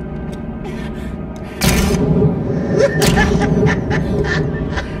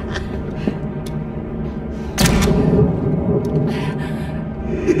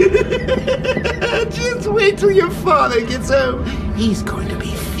 Just wait till your father gets home. He's going to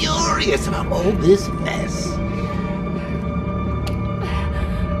be furious about all this mess.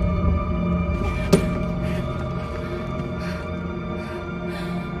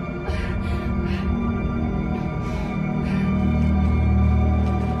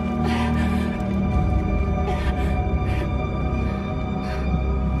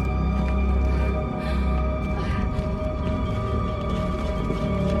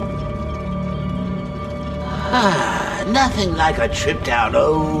 Nothing like a trip down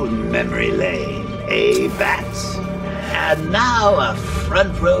old memory lane, eh, Bats? And now a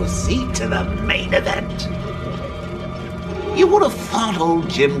front row seat to the main event. You would have thought old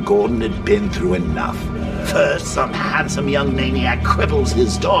Jim Gordon had been through enough. First, some handsome young maniac cripples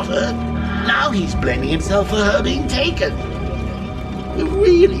his daughter. Now he's blaming himself for her being taken. You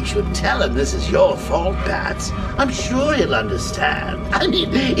really should tell him this is your fault, Bats. I'm sure he'll understand. I mean,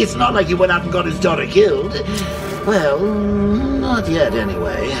 it's not like you went out and got his daughter killed. Well, not yet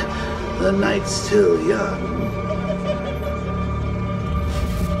anyway. The night's still young.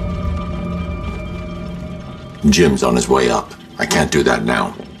 Jim's on his way up. I can't do that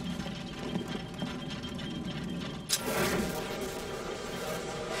now.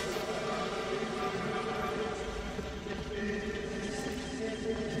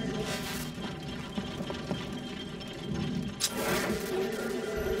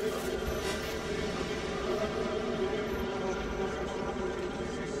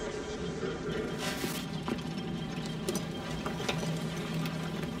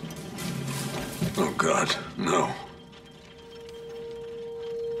 Oh, God, no.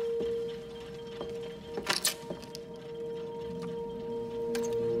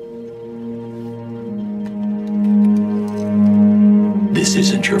 This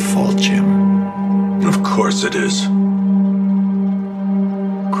isn't your fault, Jim. Of course it is.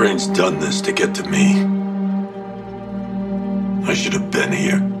 Crane's done this to get to me. I should have been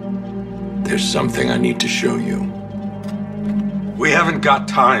here. There's something I need to show you. We haven't got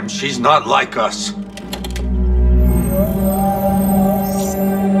time. She's not like us.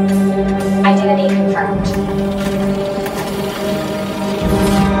 Identity confirmed.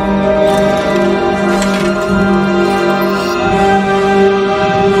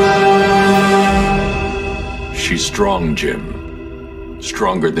 She's strong, Jim.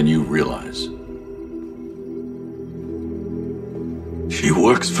 Stronger than you realize. She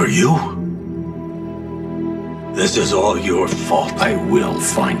works for you? This is all your fault. I will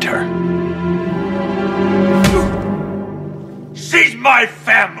find her. She's my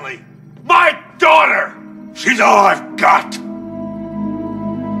family! My daughter! She's all I've got!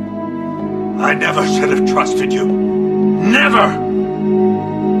 I never should have trusted you. Never!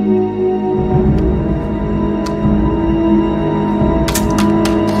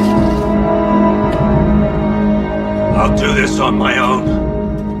 I'll do this on my own.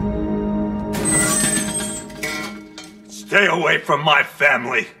 Stay away from my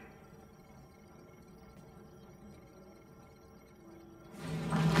family.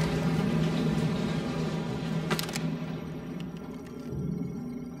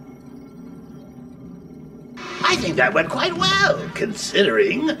 I think that went quite well,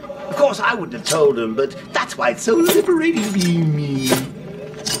 considering. Of course, I wouldn't have told him, but that's why it's so liberating being me.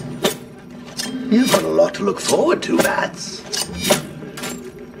 You've got a lot to look forward to, Bats.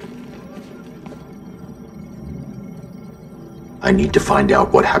 I need to find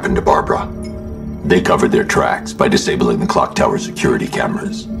out what happened to Barbara. They covered their tracks by disabling the clock tower security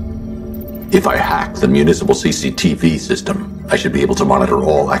cameras. If I hack the municipal CCTV system, I should be able to monitor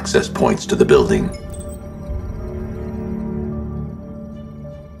all access points to the building.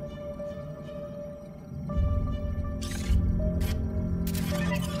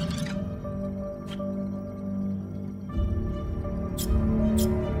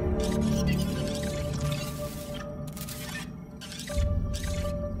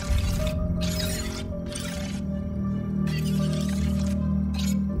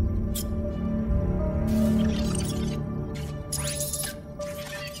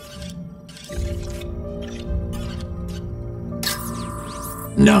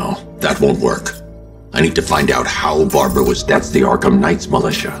 No, that won't work. I need to find out how Barbara was... That's the Arkham Knight's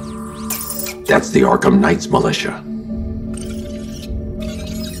militia. That's the Arkham Knight's militia.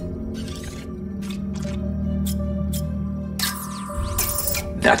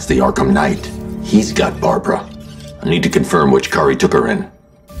 That's the Arkham Knight. He's got Barbara. I need to confirm which car he took her in.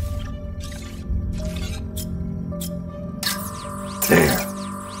 There.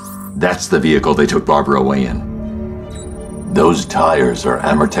 That's the vehicle they took Barbara away in. Those tires are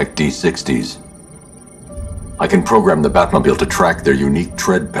Amertech D60s. I can program the Batmobile to track their unique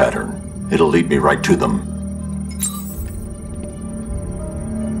tread pattern. It'll lead me right to them.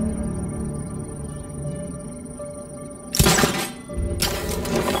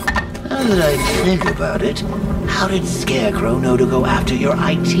 Now that I think about it, how did Scarecrow know to go after your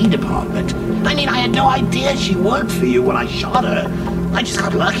IT department? I mean, I had no idea she worked for you when I shot her. I just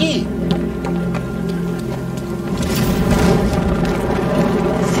got lucky.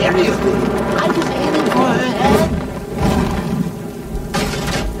 Seriously, I was aiming for her head.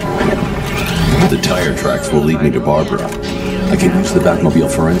 The tire tracks will lead me to Barbara. I can use the Batmobile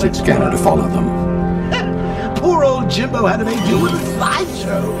forensic scanner to follow them. Poor old Jimbo had to make do with a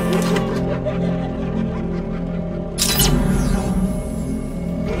slideshow.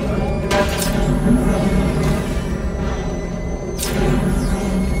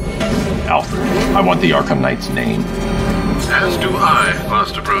 Alfred, I want the Arkham Knight's name. As do I,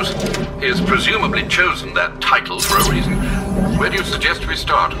 Master Bruce. He has presumably chosen that title for a reason. Where do you suggest we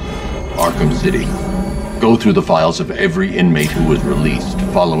start? Arkham City. Go through the files of every inmate who was released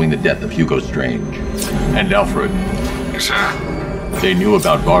following the death of Hugo Strange. And Alfred. Yes, sir. They knew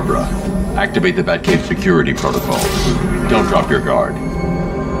about Barbara. Activate the Batcave security protocols. Don't drop your guard.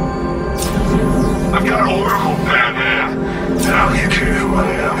 I've got Oracle, Batman. And I don't care who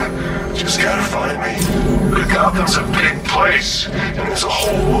I am. Just gotta find me. Gotham's a big place, and there's a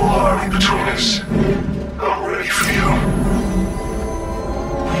whole army between us. I'm ready for you.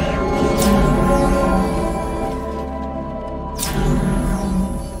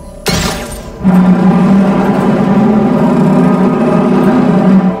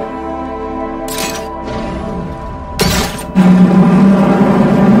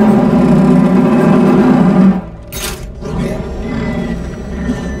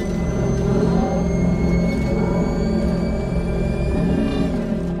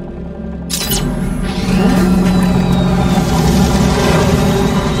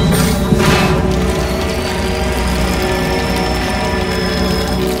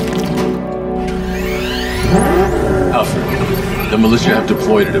 militia have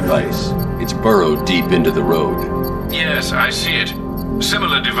deployed a device. It's burrowed deep into the road. Yes, I see it.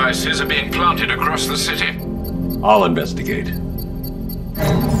 Similar devices are being planted across the city. I'll investigate. Coming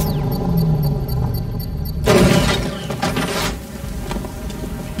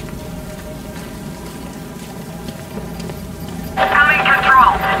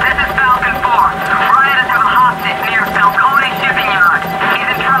control. This is Falcon 4. Rioters have a hostage near Falcone shipping yard. He's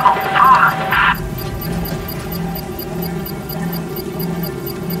in trouble.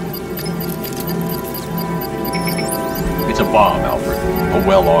 It's a bomb, Alfred. A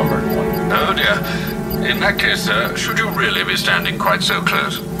well-armored one. Oh dear. In that case, sir, should you really be standing quite so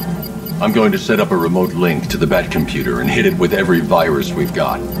close? I'm going to set up a remote link to the Bat computer and hit it with every virus we've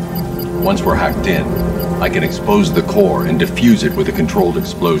got. Once we're hacked in, I can expose the core and defuse it with a controlled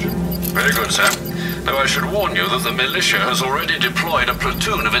explosion. Very good, sir. Though I should warn you that the militia has already deployed a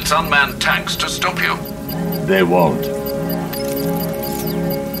platoon of its unmanned tanks to stop you. They won't.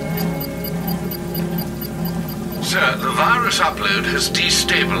 Sir, the virus upload has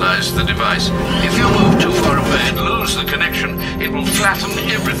destabilized the device. If you move too far away and lose the connection, it will flatten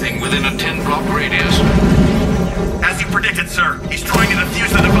everything within a 10-block radius. As you predicted, sir, he's trying to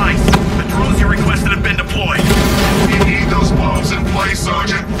defuse the device. The drones you requested have been deployed. You need those bombs in place,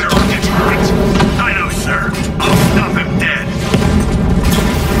 Sergeant. They're a deterrent. I know, sir. I'll stop him dead.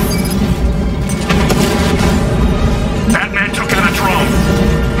 Batman took out a drone.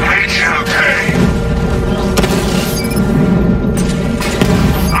 Make him pay.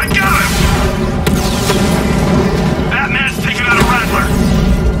 I got him! Batman's taken out a rattler.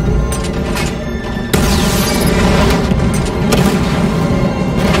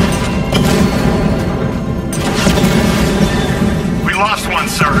 We lost one,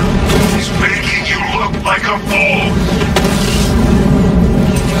 sir. He's making you look like a fool.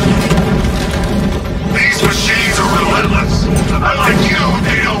 These machines are relentless. Unlike you,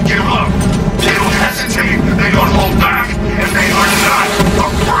 they don't give up. They don't hesitate. They don't hold back. And they are not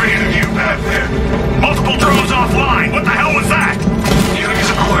afraid of you, Batman. Multiple drones offline. What the hell was that? The enemies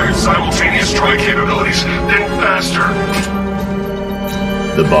acquired simultaneous strike capabilities. Then faster.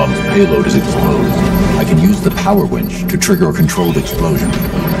 The bomb's payload is exposed. I can use the power winch to trigger a controlled explosion.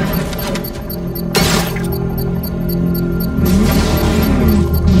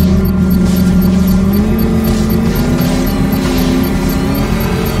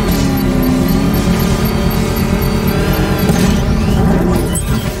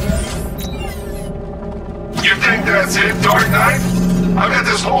 You think that's it, Dark Knight? I've got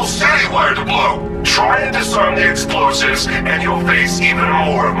this whole city wired to blow. Try and disarm the explosives, and you'll face even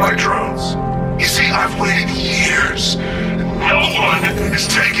more of my drones. You see, I've waited years. No one is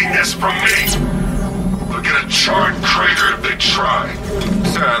taking this from me. They'll get a charred crater if they try.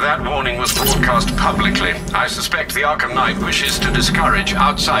 Sir, that warning was broadcast publicly. I suspect the Arkham Knight wishes to discourage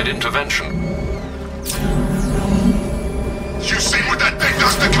outside intervention. You see what that thing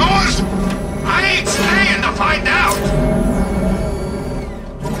does to cars? I ain't staying to find out.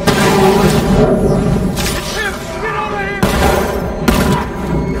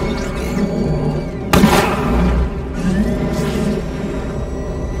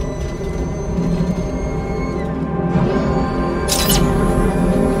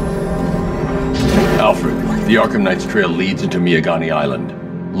 Alfred, the Arkham Knight's trail leads into Miyagani Island.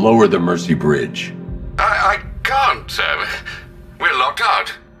 Lower the Mercy Bridge. I can't, sir. We're locked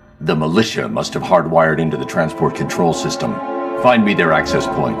out. The militia must have hardwired into the transport control system. Find me their access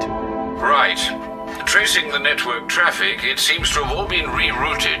point. Right. Tracing the network traffic, it seems to have all been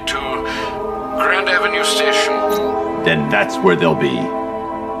rerouted to Grand Avenue Station. Then that's where they'll be.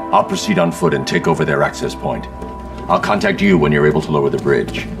 I'll proceed on foot and take over their access point. I'll contact you when you're able to lower the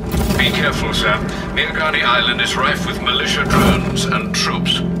bridge. Be careful, sir. Miyagani Island is rife with militia drones and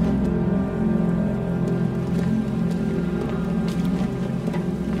troops.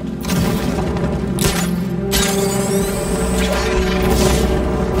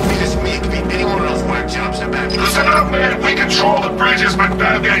 Listen up, man. We control the bridges, but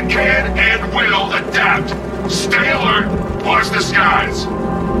Batman can and will adapt. Stay alert. Watch the skies.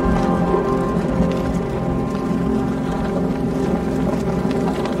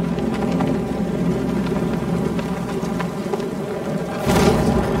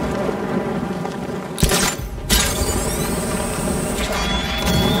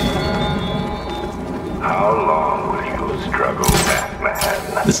 How long will you struggle,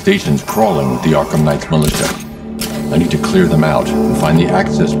 Batman? The station's crawling with the Arkham Knight's militia. I need to clear them out and find the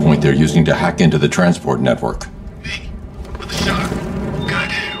access point they're using to hack into the transport network. With the shutter.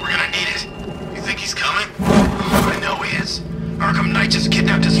 Good. We're gonna need it. You think he's coming? I know he is. Arkham Knight just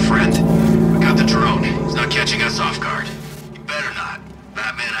kidnapped his friend. We got the drone. He's not catching us off guard. You better not.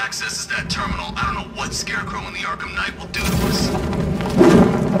 Batman accesses that terminal, I don't know what Scarecrow and the Arkham Knight will do to us.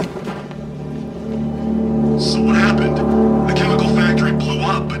 So what happened? The chemical factory blew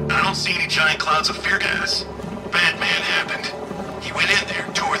up, but I don't see any giant clouds of fear gas. Batman happened. He went in there,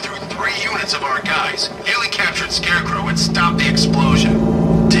 tore through 3 units of our guys, nearly captured Scarecrow, and stopped the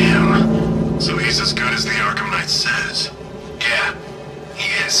explosion. Damn. So he's as good as the Arkham Knight says. Yeah, he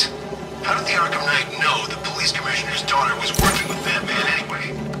is. How did the Arkham Knight know the police commissioner's daughter was working with Batman anyway?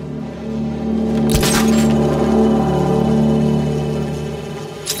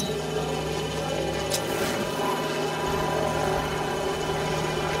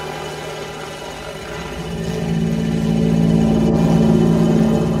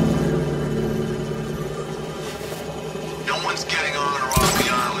 No one's getting on or off the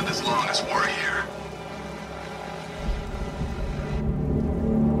island as long as we're here.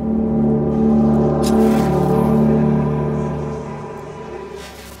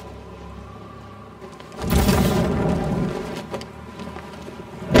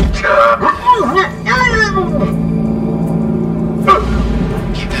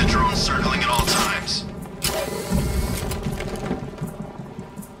 Keep that drone circling at all times.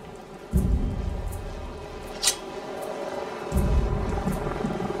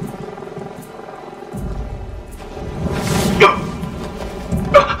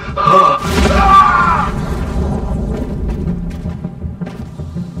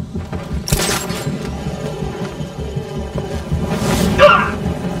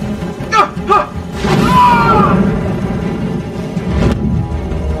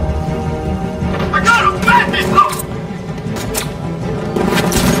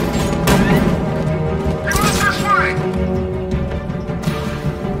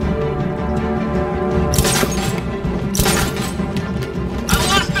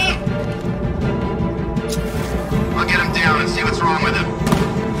 I'll get him down and see what's wrong with him.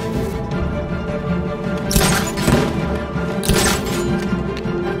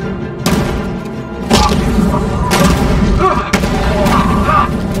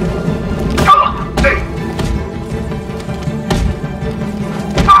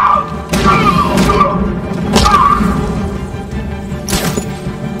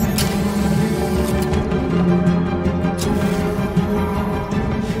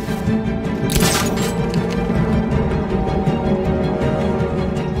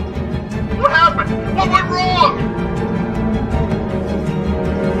 What happened? What went wrong?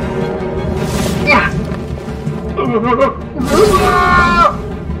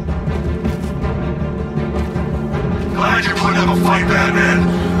 Glad you're putting up a fight, Batman.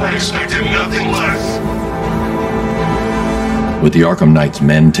 I expected nothing less. With the Arkham Knight's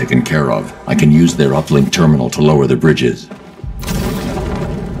men taken care of, I can use their uplink terminal to lower the bridges.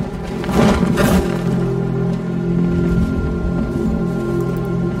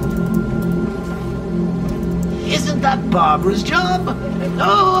 Isn't that Barbara's job?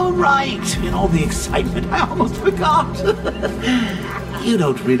 Oh, right. In all the excitement, I almost forgot. You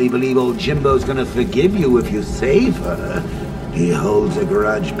don't really believe old Jimbo's gonna forgive you if you save her. He holds a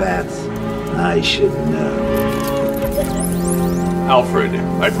grudge, Bats. I should know. Alfred,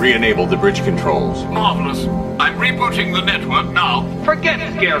 I've re-enabled the bridge controls. Marvelous. I'm rebooting the network now. Forget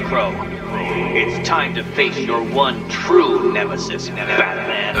Scarecrow. It's time to face your one true nemesis,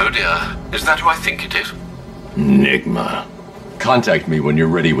 Batman. Oh dear. Is that who I think it is? Enigma. Contact me when you're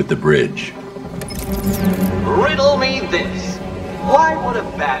ready with the bridge. Riddle me this. Why would a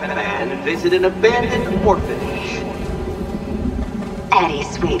Batman visit an abandoned orphanage? Eddie,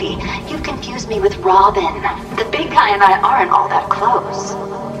 sweetie, you've confused me with Robin. The big guy and I aren't all that close.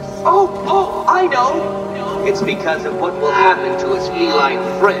 Oh, I know. It's because of what will happen to his feline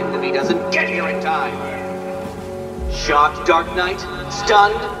friend if he doesn't get here in time. Shocked, Dark Knight?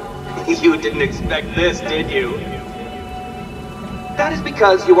 Stunned? You didn't expect this, did you? That is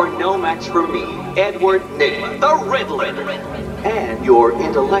because you are no match for me, Edward Nigma, the Riddler, and your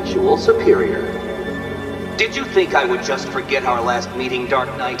intellectual superior. Did you think I would just forget our last meeting, Dark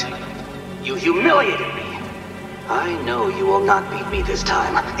Knight? You humiliated me. I know you will not beat me this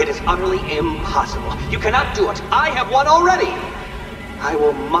time. It is utterly impossible. You cannot do it. I have won already. I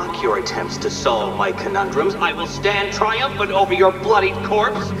will mock your attempts to solve my conundrums. I will stand triumphant over your bloodied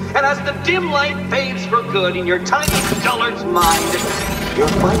corpse. And as the dim light fades for good in your tiny dullard's mind, your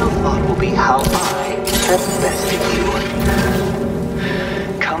final thought will be how I have bested you.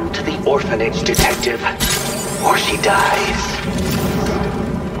 Come to the orphanage, detective, or she dies.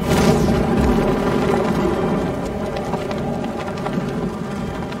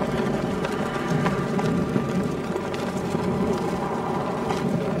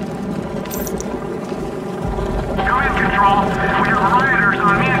 Come in, Control. We have rioters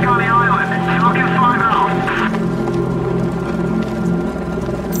on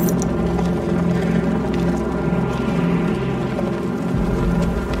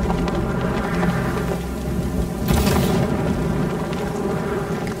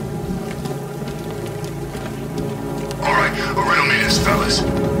this, fellas.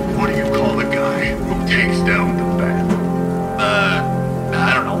 What do you call the guy who takes down the Bat?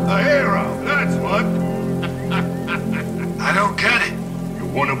 I don't know. A hero, that's what. I don't get it. You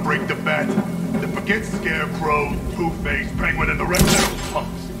wanna break the Bat? Then forget Scarecrow, Two-Face, Penguin, and the rest of those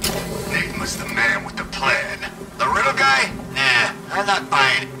punks. Enigma's the man with the plan. The riddle guy? Nah, I'm not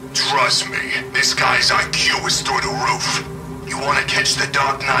buying it. Trust me, this guy's IQ is through the roof. You want to catch the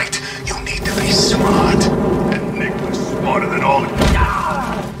Dark Knight, you need to be smart. And Enigma's smarter than all of you.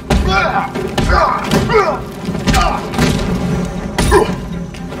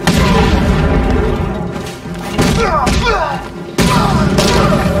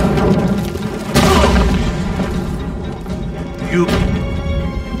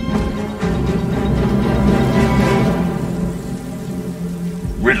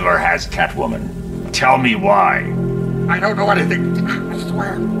 Riddler has Catwoman. Tell me why. I don't know anything. I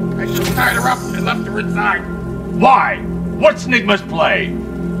swear. I just tied her up and left her inside. Why? What's Nigma's play?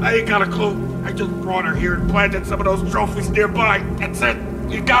 I ain't got a clue. I just brought her here and planted some of those trophies nearby. That's it.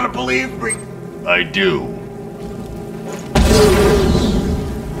 You gotta believe me. I do.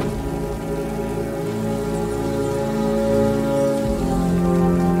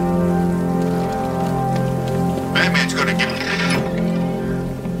 Batman's gonna get...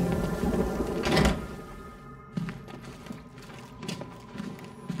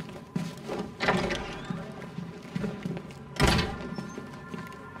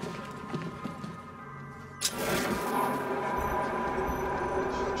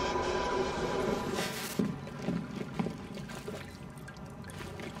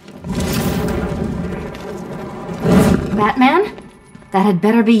 Batman? That had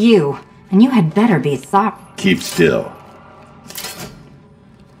better be you. And you had better be sorry. Keep still.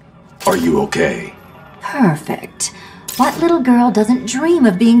 Are you okay? Perfect. What little girl doesn't dream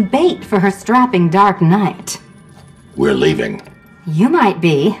of being bait for her strapping Dark Knight? We're leaving. You might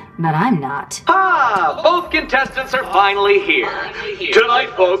be, but I'm not. Ah, both contestants are finally here. Tonight,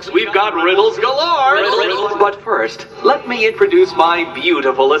 folks, we've got riddles galore. But first, let me introduce my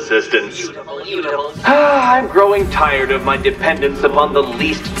beautiful assistants. I'm growing tired of my dependence upon the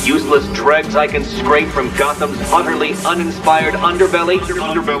least useless dregs I can scrape from Gotham's utterly uninspired underbelly.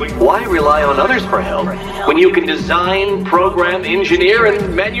 Why rely on others for help when you can design, program, engineer,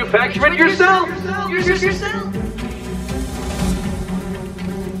 and manufacture it yourself?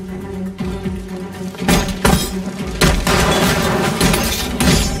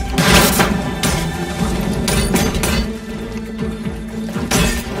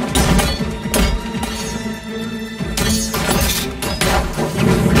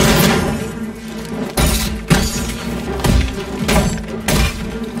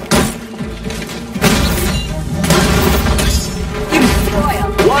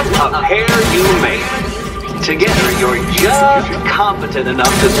 A pair you make. Together, you're just competent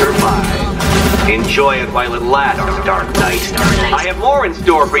enough to survive. Enjoy it while it lasts, Dark Knight. I have more in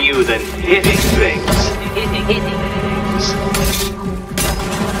store for you than hitting things.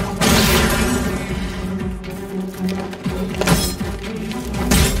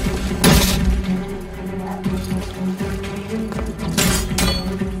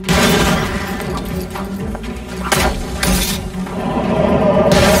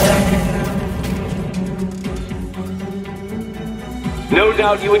 No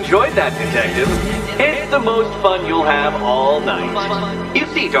doubt you enjoyed that, Detective. It's the most fun you'll have all night. You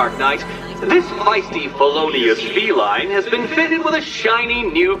see, Dark Knight, this feisty, felonious feline has been fitted with a shiny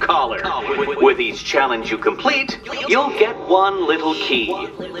new collar. With each challenge you complete, you'll get one little key.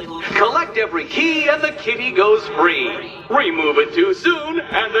 Collect every key and the kitty goes free. Remove it too soon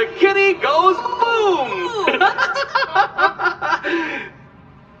and the kitty goes boom!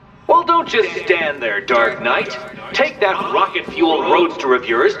 Well, don't just stand there, Dark Knight. Take that rocket-fueled roadster of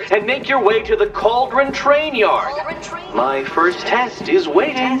yours and make your way to the Cauldron Train Yard. My first test is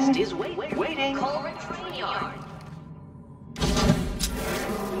waiting.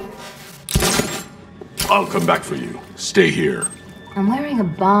 I'll come back for you. Stay here. I'm wearing a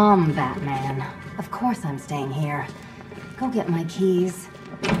bomb, Batman. Of course I'm staying here. Go get my keys.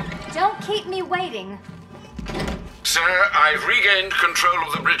 Don't keep me waiting. Sir, I've regained control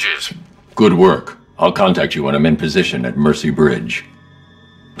of the bridges. Good work. I'll contact you when I'm in position at Mercy Bridge.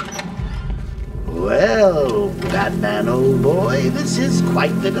 Well, Batman, old boy, this is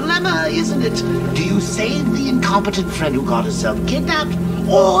quite the dilemma, isn't it? Do you save the incompetent friend who got herself kidnapped,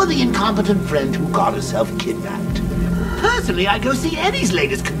 or the incompetent friend who got herself kidnapped? Personally, I'd go see Eddie's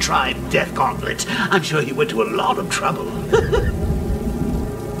latest contrived death gauntlet. I'm sure he went to a lot of trouble.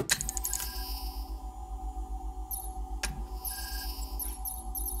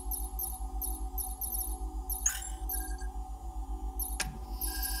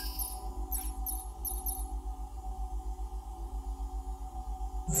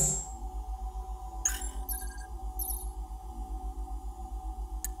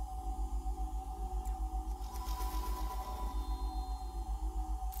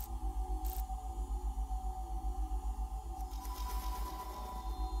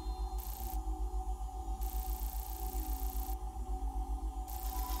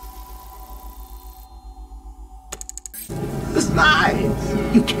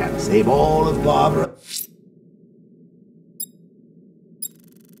 Besides, you can't save all of Barbara.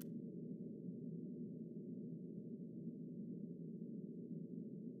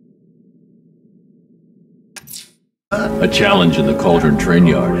 A challenge in the Cauldron train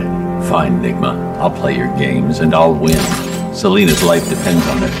yard. Fine, Enigma. I'll play your games and I'll win. Selena's life depends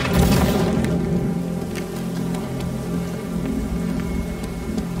on it.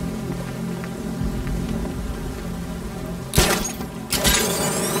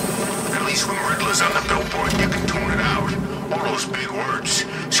 At least when Riddler's on the billboard, you can tune it out. All those big words.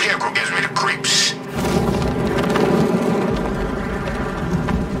 Scarecrow gives me the creeps.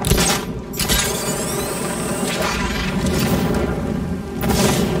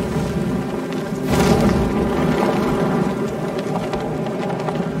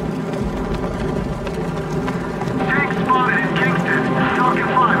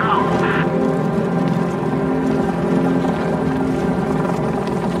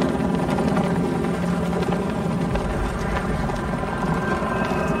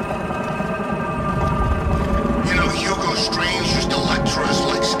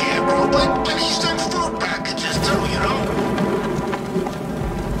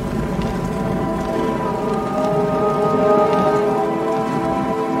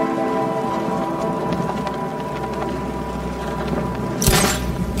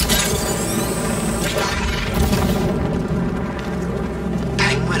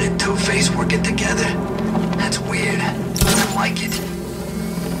 Working together? That's weird. I don't like it.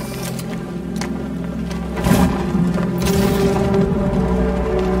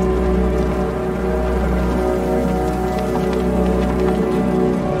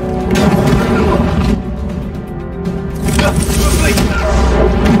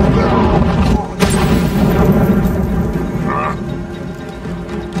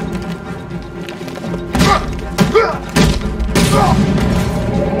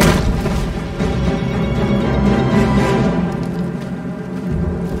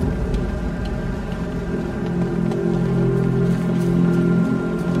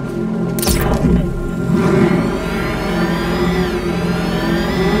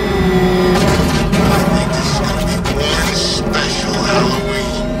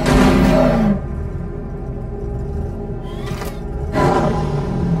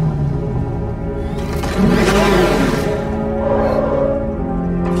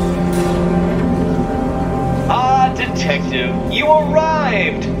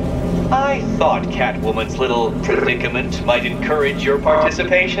 Catwoman's little predicament might encourage your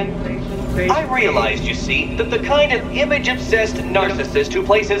participation. I realized, you see, that the kind of image-obsessed narcissist who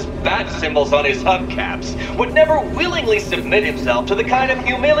places bat symbols on his hubcaps would never willingly submit himself to the kind of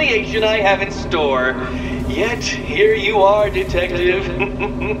humiliation I have in store. Yet, here you are, Detective.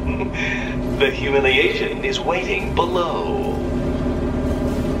 The humiliation is waiting below.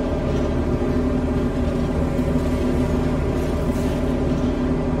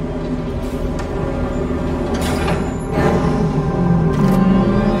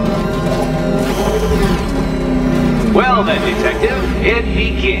 Well then, Detective, it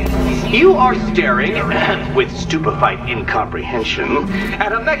begins. You are staring, with stupefied incomprehension,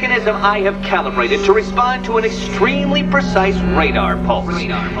 at a mechanism I have calibrated to respond to an extremely precise radar pulse.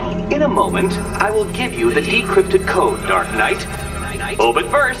 In a moment, I will give you the decrypted code, Dark Knight. Oh, but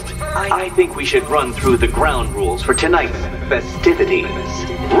first, I think we should run through the ground rules for tonight's festivities.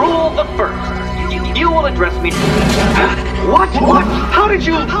 Rule the first. You will address me. What? How did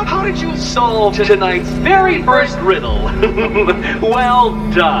you solve tonight's very first riddle? Well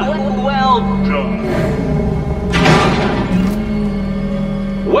done. Well done.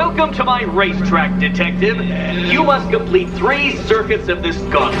 Welcome to my racetrack, Detective. You must complete 3 circuits of this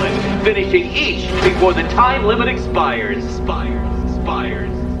gauntlet, finishing each before the time limit expires.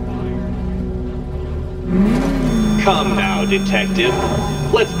 Come now, Detective.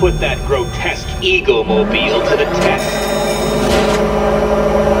 Let's put that grotesque ego-mobile to the test.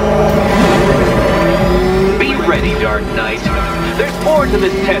 Be ready, Dark Knight. There's more to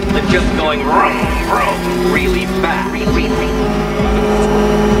this test than just going vroom, vroom, really fast.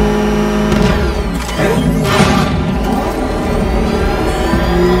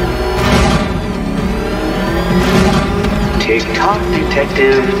 Tick-tock,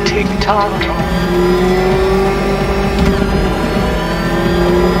 Detective, tick-tock.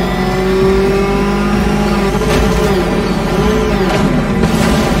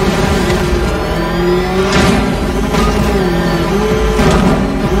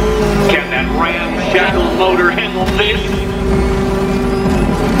 Can that ramshackle motor handle this?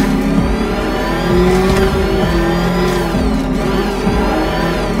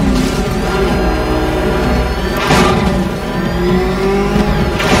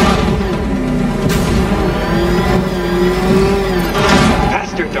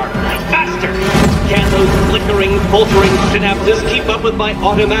 up with my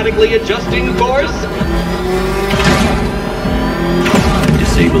automatically adjusting course? I'm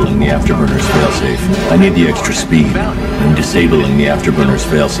disabling the afterburner's failsafe. I need the extra speed. I'm disabling the afterburner's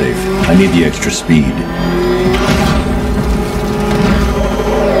failsafe. I need the extra speed.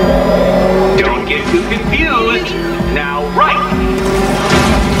 Don't get too confused. Now, right.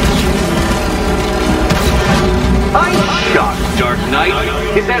 I'm shocked, Dark Knight.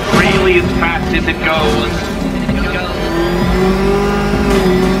 Is that really as fast as it goes?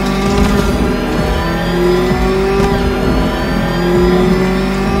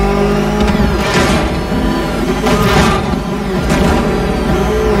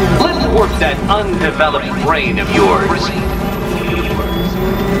 Let's work that undeveloped brain of yours.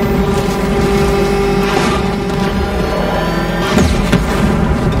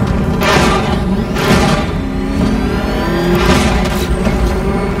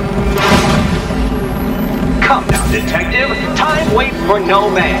 Come now, detective. Time waits for no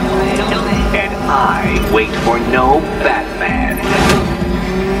man. And I wait for no Batman.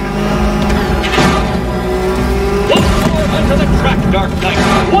 Once more onto the track, Dark Knight.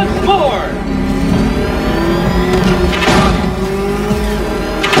 Once more!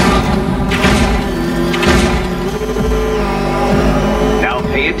 Now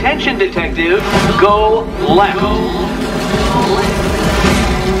pay attention, detective. Go left.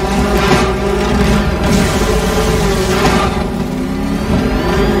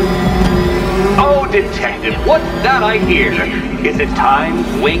 Oh, detective, what's that I hear? Is it time's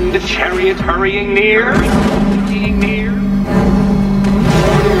winged chariot hurrying near?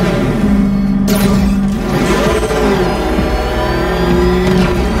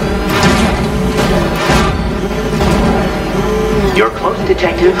 You're close,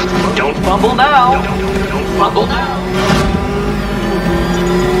 detective. Don't fumble now. Don't fumble now.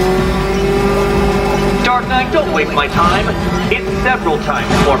 Dark Knight, don't waste my time. It's several times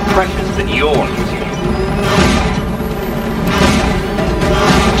more precious than yours.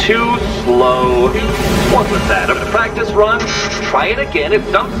 Too slow. What was that, a practice run? Try it again at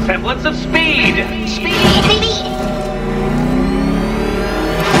some semblance of speed. Speed, baby!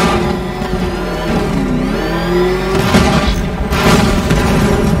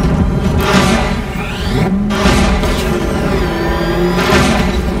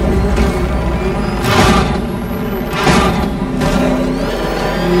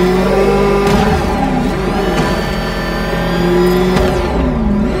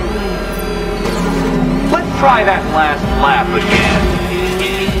 Try that last lap again.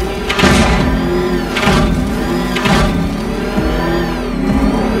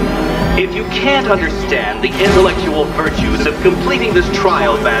 If you can't understand the intellectual virtues of completing this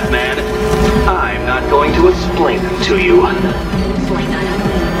trial, Batman, I'm not going to explain them to you.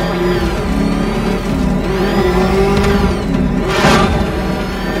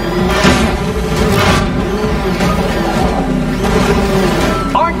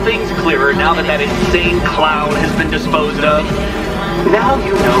 Aren't things clearer now that that insane clown has been disposed of? Now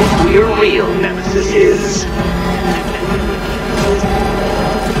you know who your real nemesis is.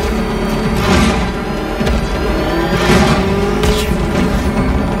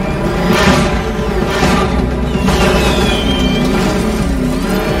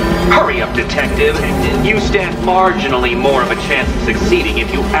 Hurry up, detective. You stand marginally more of a chance of succeeding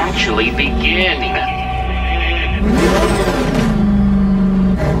if you actually begin.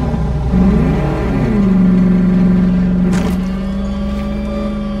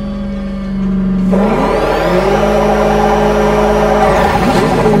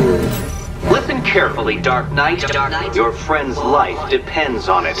 Carefully, Dark Knight. Your friend's life depends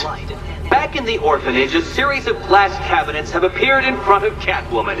on it. Back in the orphanage, a series of glass cabinets have appeared in front of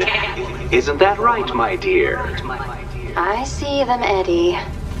Catwoman. Isn't that right, my dear? I see them, Eddie.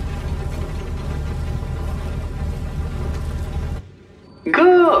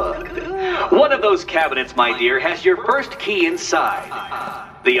 Good. One of those cabinets, my dear, has your first key inside.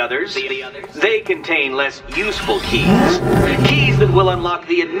 The others, they contain less useful keys. Keys that will unlock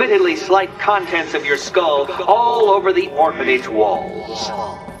the admittedly slight contents of your skull all over the orphanage walls.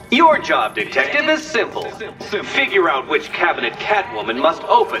 Your job, detective, is simple. Figure out which cabinet Catwoman must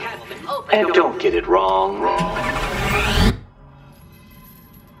open. And don't get it wrong.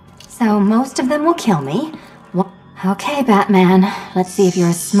 So most of them will kill me. Okay, Batman. Let's see if you're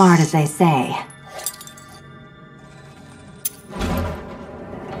as smart as they say.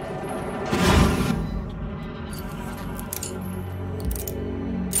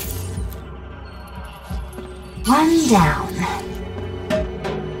 One down.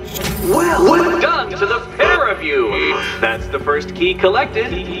 Well done to the pair of you. That's the first key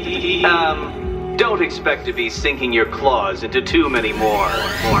collected. Don't expect to be sinking your claws into too many more.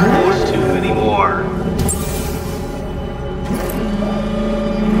 Almost too many more.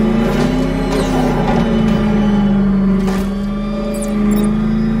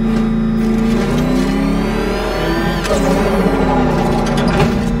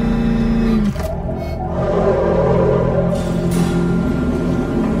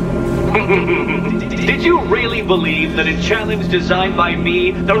 Did you really believe that a challenge designed by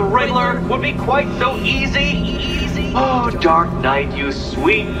me, the Riddler, would be quite so easy? Oh, Dark Knight, you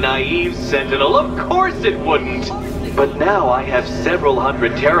sweet, naive sentinel, of course it wouldn't! But now I have several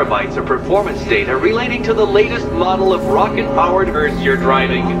hundred terabytes of performance data relating to the latest model of rocket-powered hearse you're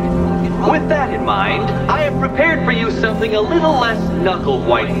driving. With that in mind, I have prepared for you something a little less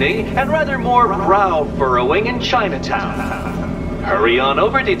knuckle-whitening and rather more brow-furrowing in Chinatown. Hurry on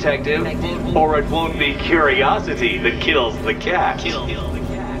over, detective, or it won't be curiosity that kills the cat.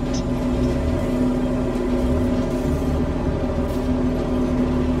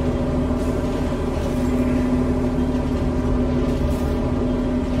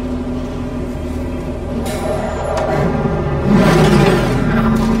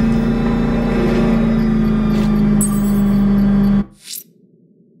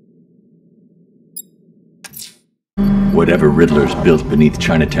 Whatever Riddler's built beneath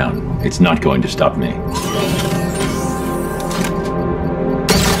Chinatown, it's not going to stop me.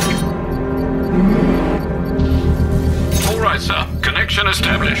 All right, sir. Connection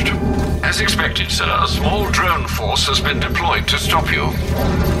established. As expected, sir, a small drone force has been deployed to stop you.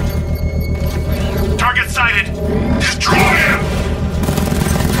 Target sighted! Destroy him!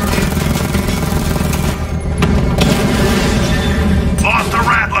 Lost the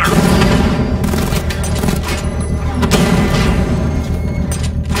Rattler!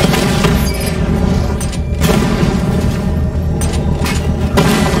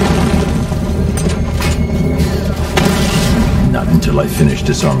 Not until I finish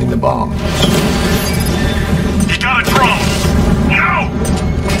disarming the bomb. He got a drone! No!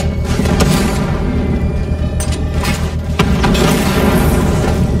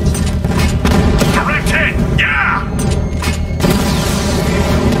 Direct hit! Yeah!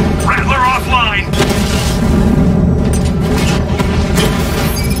 Rattler offline!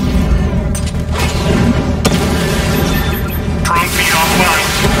 Drone feed offline!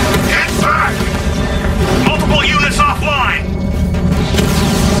 Get back! Multiple units offline!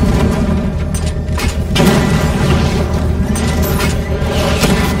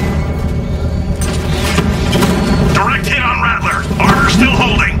 Direct hit on Rattler. Armor still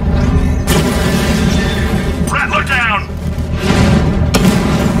holding. Rattler down.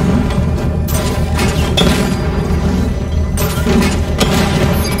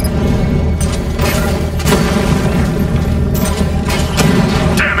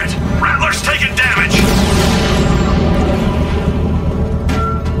 Damn it! Rattler's taking damage.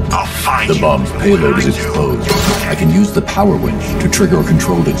 I'll find you. The bomb's payload is exposed. I can use the power winch to trigger a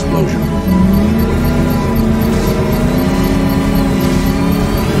controlled explosion.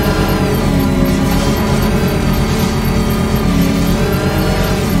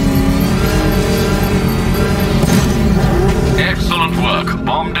 Excellent work.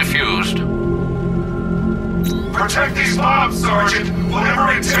 Bomb defused. Protect these bombs, Sergeant.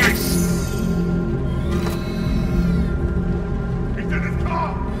 Whatever it takes. He's in his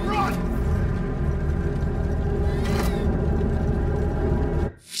car. Run!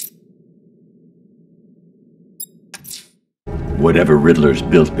 Whatever Riddler's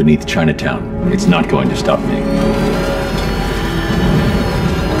built beneath Chinatown, it's not going to stop me.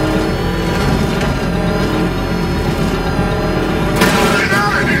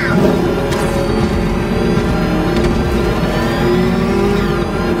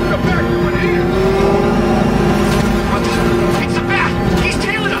 It's a bat! He's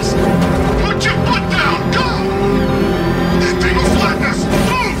tailing us! Put your foot down! Go! This thing will flatten us!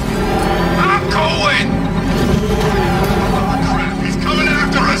 Move! I'm going! Oh, crap! He's coming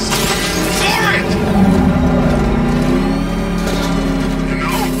after us! For it! You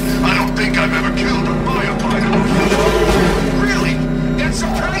know, I don't think I've ever killed a firefighter before. Really? That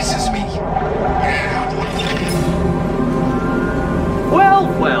surprises me! Yeah.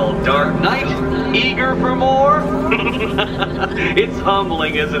 Well, Dark Knight, eager for more? It's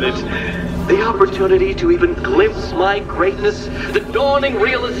humbling, isn't it? The opportunity to even glimpse my greatness, the dawning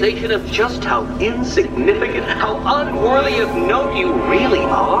realization of just how insignificant, how unworthy of note you really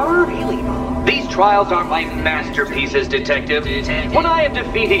are. These trials are my masterpieces, Detective. When I have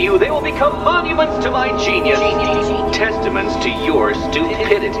defeated you, they will become monuments to my genius, testaments to your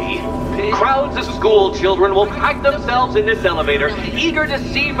stupidity. Crowds of school children will pack themselves in this elevator, eager to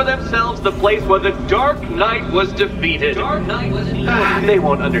see for themselves the place where the Dark Knight was defeated. They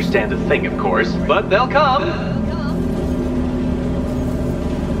won't understand a thing, of course, but they'll come.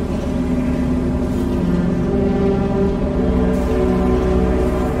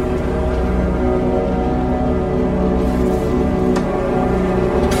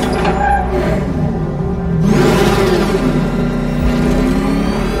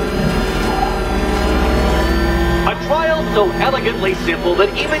 So elegantly simple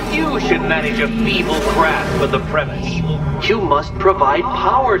that even you should manage a feeble grasp of the premise. You must provide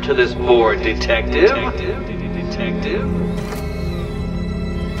power to this board, Detective.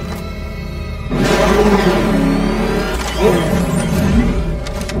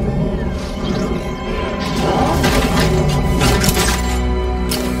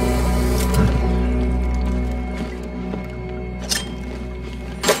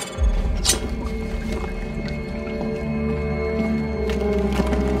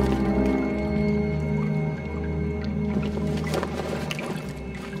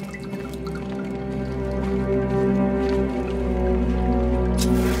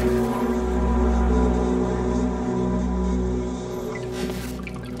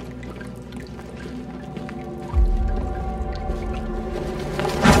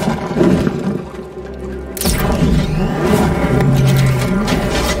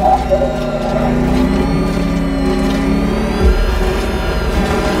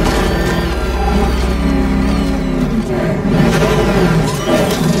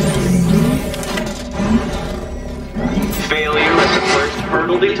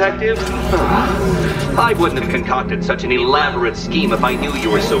 Detective? I wouldn't have concocted such an elaborate scheme if I knew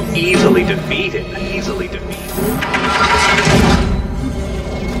you were so easily defeated.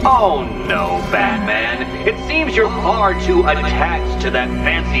 Oh no, Batman. It seems you're far too attached to that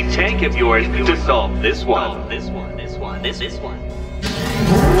fancy tank of yours to solve this one. This one.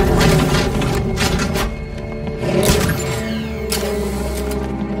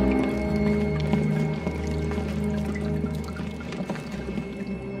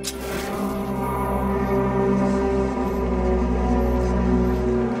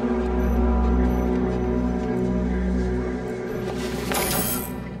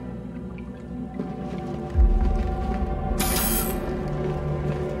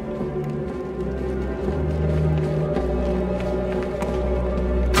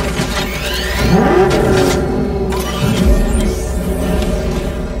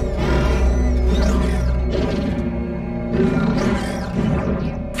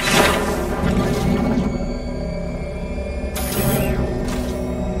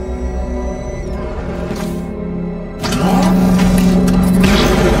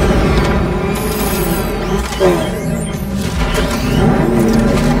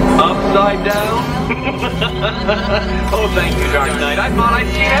 Upside down? Oh, thank you, Dark Knight. I thought I'd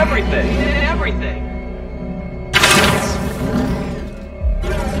seen everything.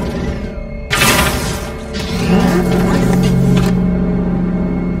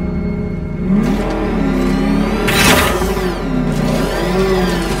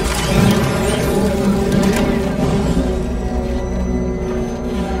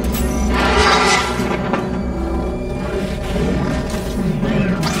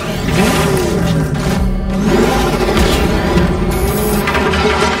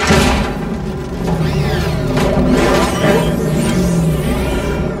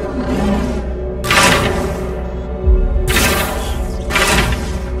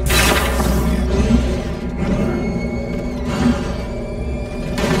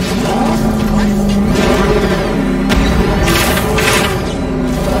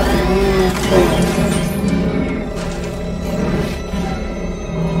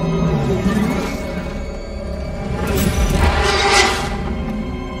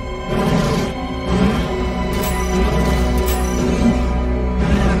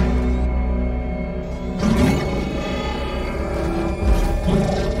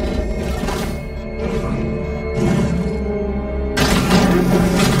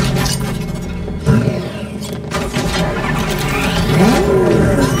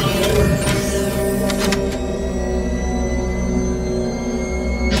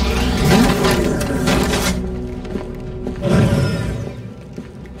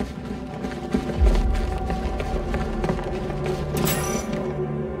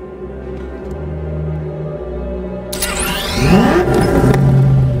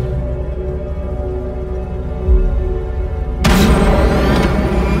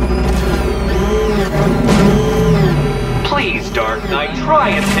 Try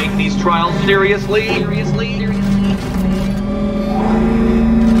and take these trials seriously.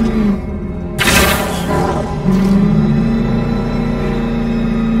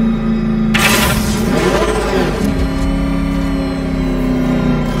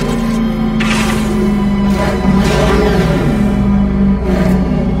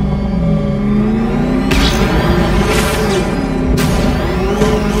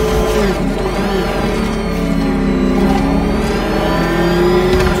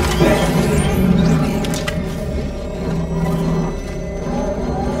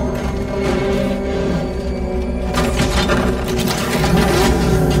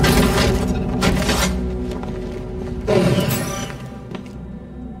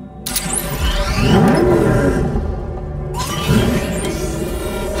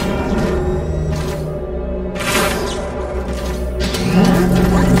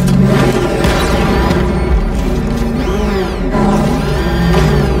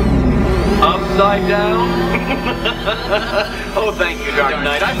 upside down? Oh, thank you, Dark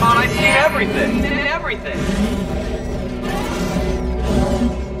Knight. I thought I'd seen everything. Everything.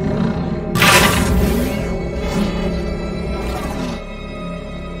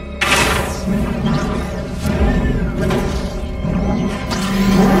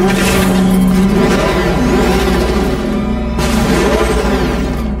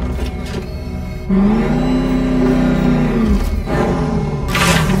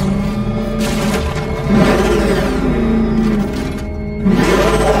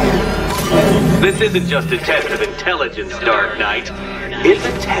 This isn't just a test of intelligence, Dark Knight. It's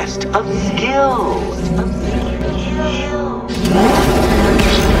a test of skill.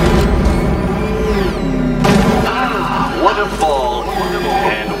 Ah, what a fall,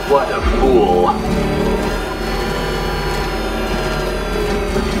 and what a fool.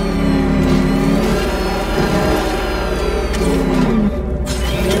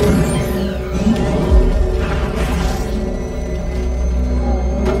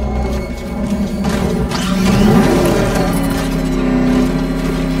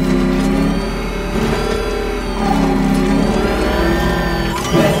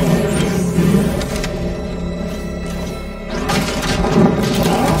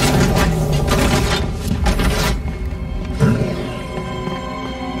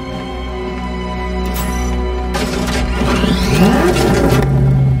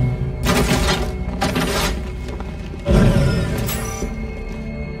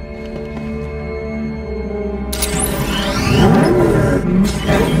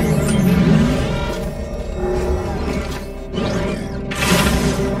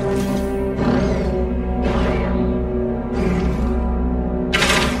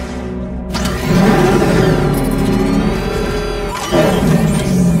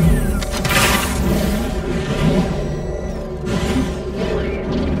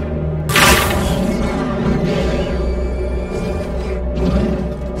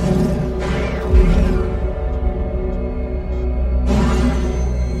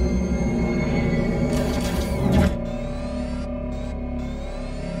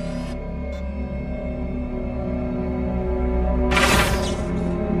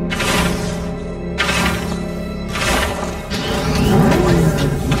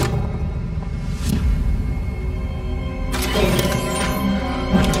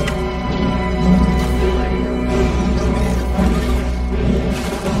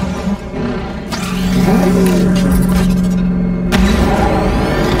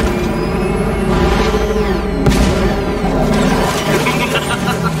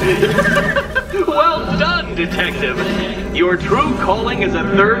 Detective. Your true calling as a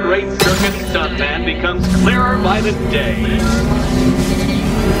third-rate circus stuntman becomes clearer by the day.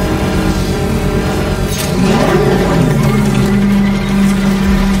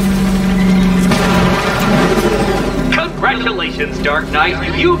 Congratulations, Dark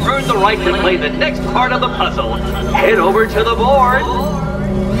Knight. You've earned the right to play the next part of the puzzle. Head over to the board.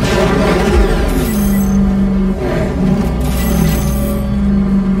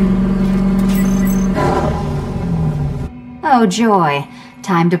 Oh joy,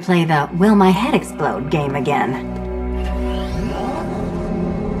 time to play the Will My Head Explode game again.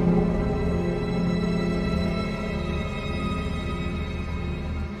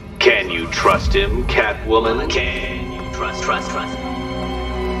 Can you trust him, Catwoman? Can you trust?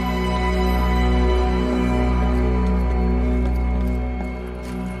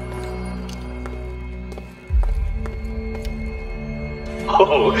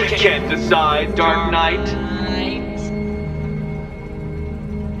 Oh, can't decide, Dark Knight.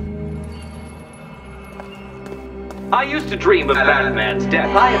 I used to dream of Batman's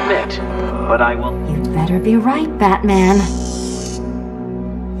death, I admit, but I will... You'd better be right, Batman.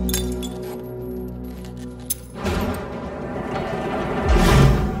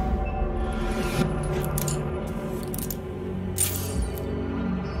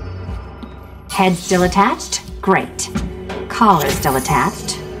 Head still attached? Great. Collar still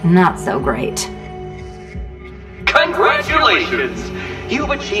attached? Not so great. Congratulations!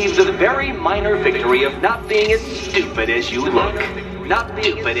 You've achieved the very minor victory of not being as stupid as you look.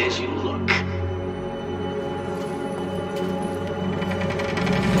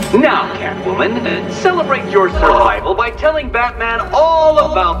 Now, Catwoman, celebrate your survival by telling Batman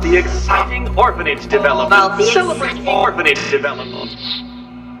all about the exciting orphanage development. Celebrate orphanage development.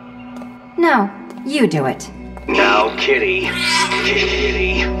 No, you do it. Now, Kitty.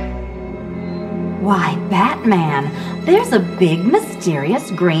 Why, Batman, there's a big, mysterious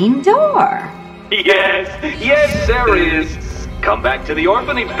green door. Yes, there is. Come back to the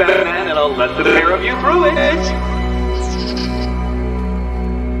orphanage, Batman, and I'll let the pair of you through it.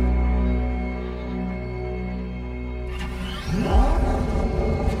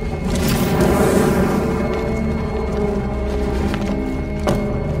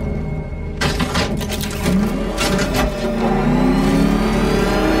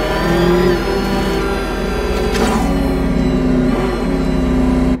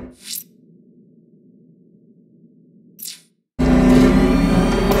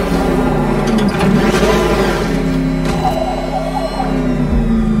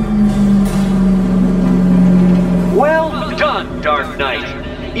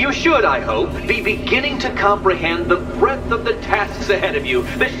 should, I hope, be beginning to comprehend the breadth of the tasks ahead of you,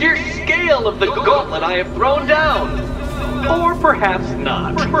 the sheer scale of the gauntlet I have thrown down. Or perhaps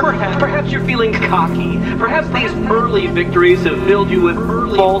not. Perhaps you're feeling cocky. Perhaps these early victories have filled you with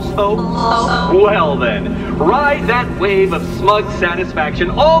false hope. Well then, ride that wave of smug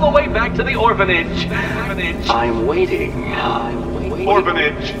satisfaction all the way back to the orphanage. I'm waiting.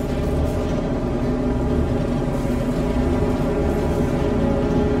 Orphanage.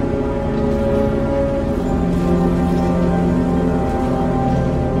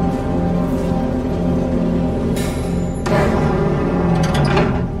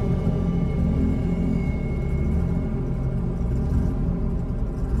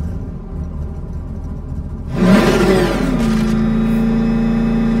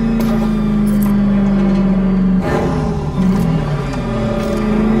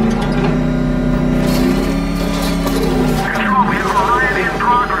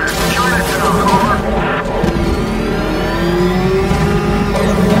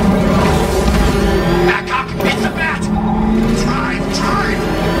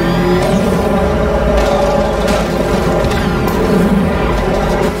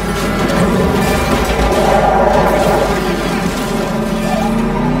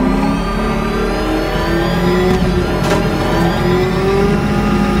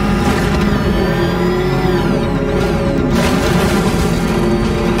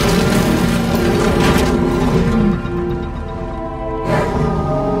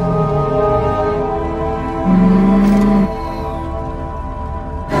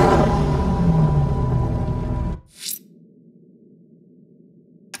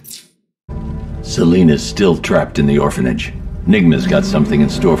 Selena's still trapped in the orphanage. Nigma's got something in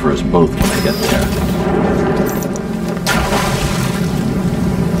store for us both when I get there.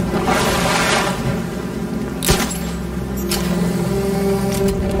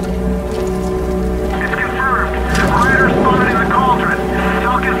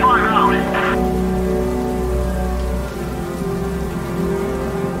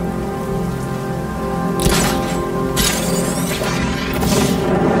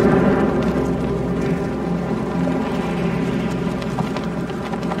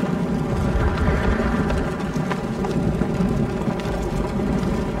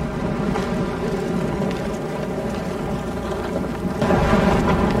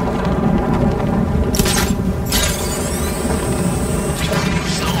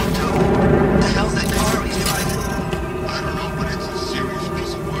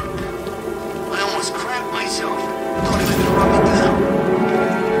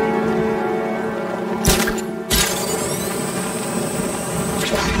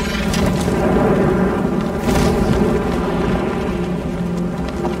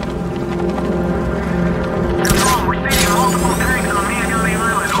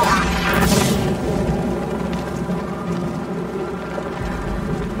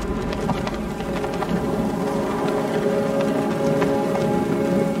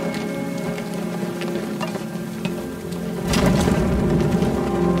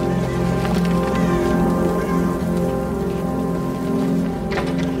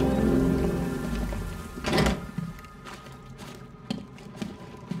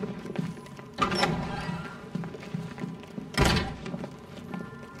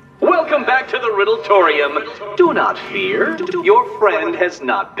 Welcome back to the Riddletorium. Do not fear. Your friend has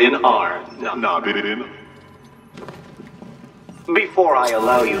not been armed. Before I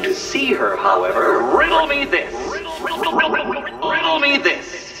allow you to see her, however, riddle me this. Riddle me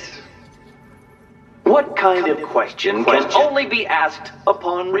this. What kind of question can only be asked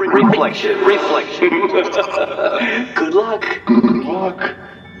upon reflection? Good luck. Good luck.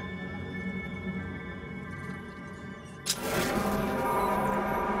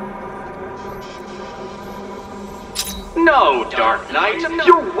 No, Dark Knight,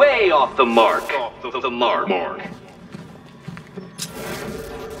 you're way off the mark.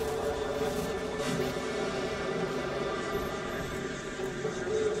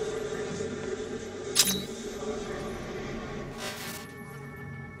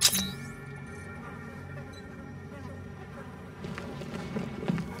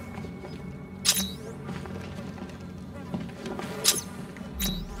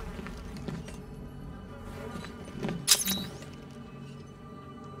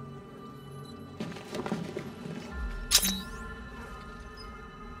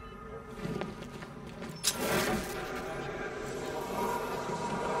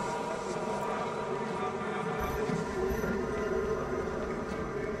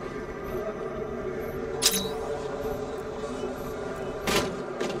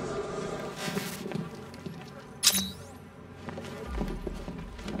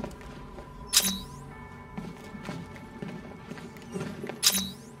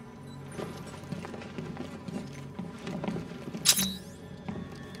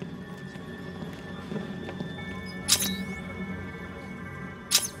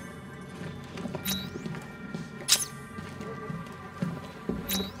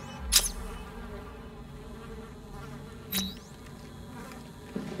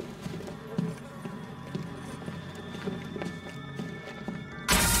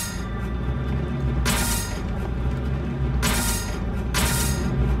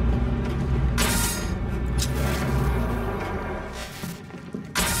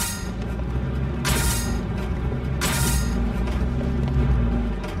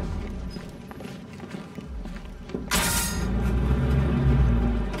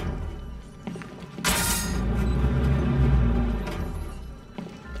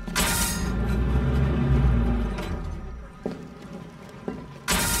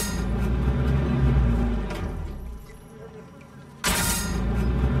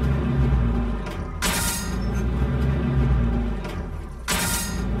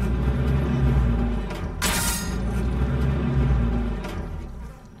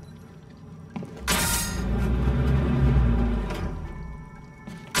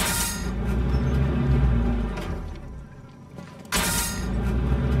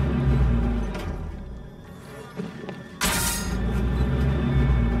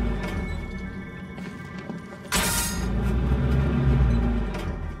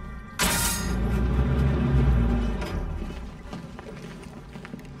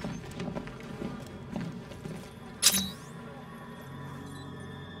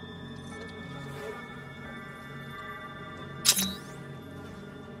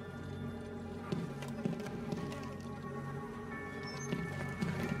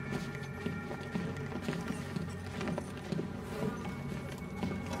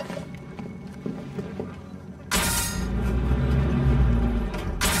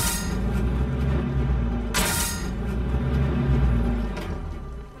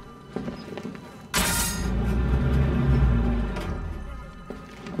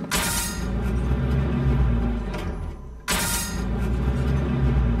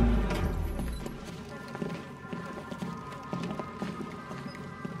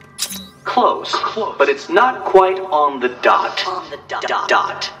 Close, but it's not quite on the dot.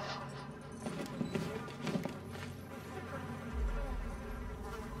 Dot.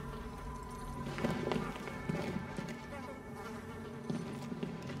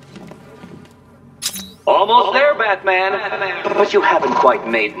 Almost there, Batman. But you haven't quite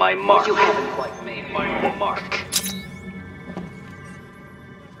made my mark.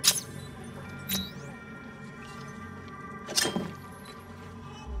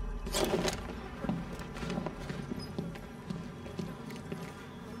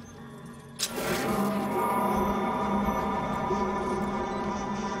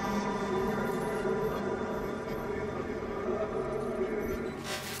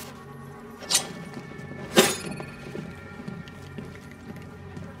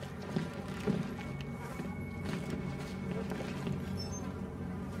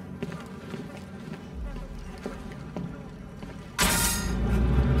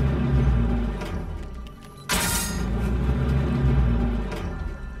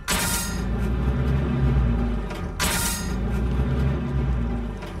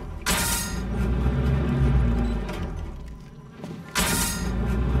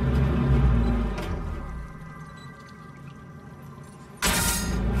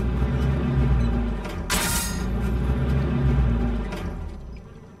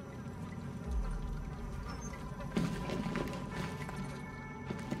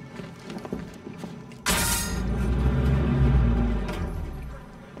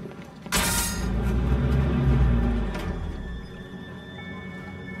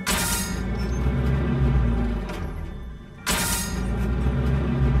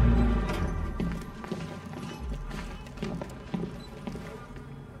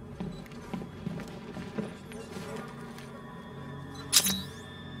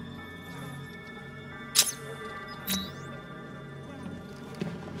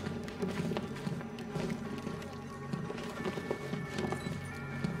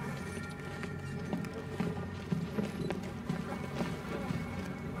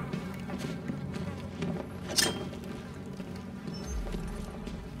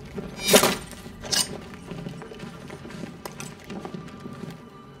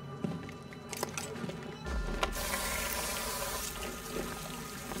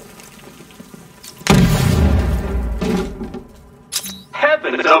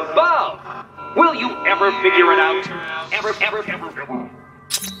 Heavens above! Will you ever figure it out? Ever.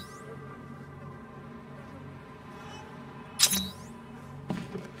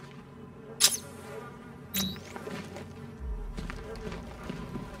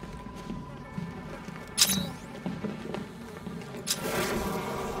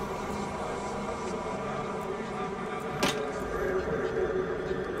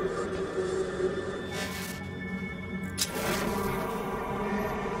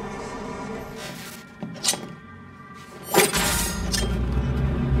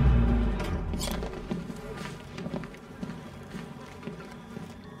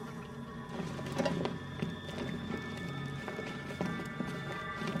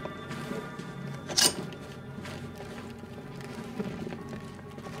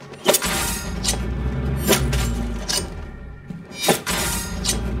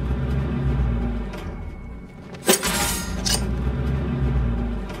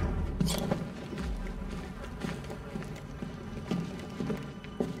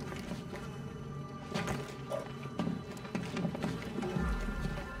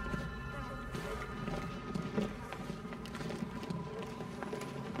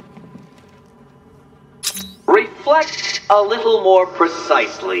 Reflect a little more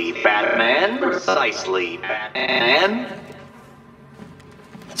precisely, Batman. Precisely, Batman.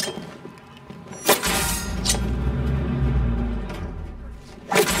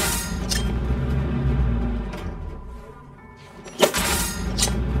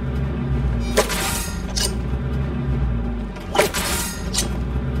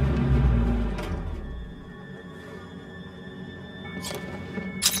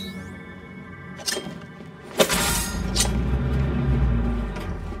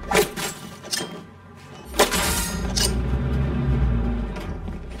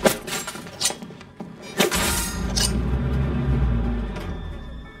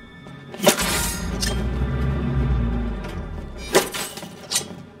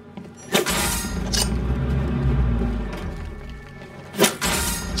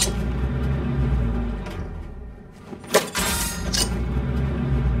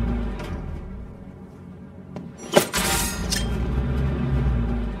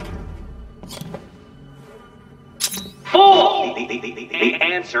 The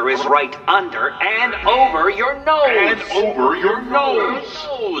answer is right under and over your nose. And over your nose.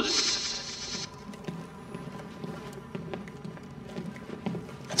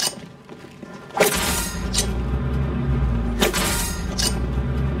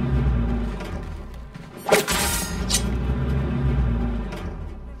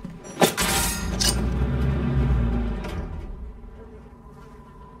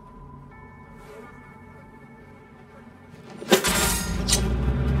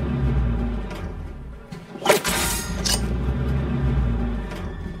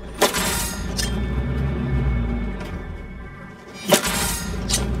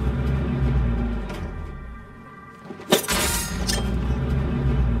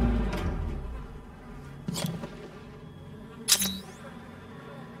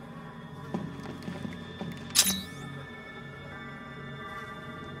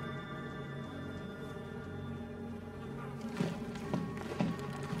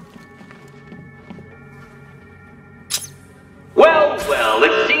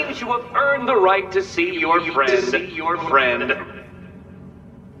 you have earned the right to see your friend.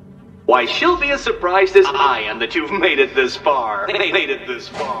 Why, she'll be as surprised as I am that you've made it this far.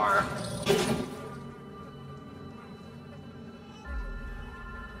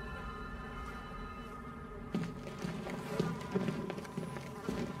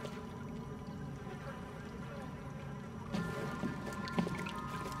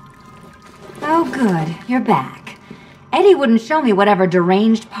 Oh, good. You're back. Eddie wouldn't show me whatever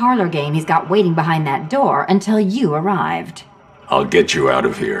deranged parlor game he's got waiting behind that door until you arrived. I'll get you out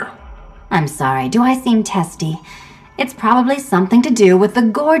of here. I'm sorry, do I seem testy? It's probably something to do with the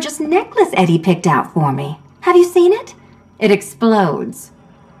gorgeous necklace Eddie picked out for me. Have you seen it? It explodes.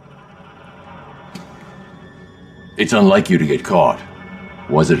 It's unlike you to get caught.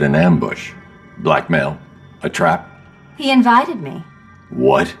 Was it an ambush? Blackmail? A trap? He invited me.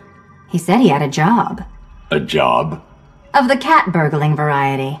 What? He said he had a job. A job? Of the cat burgling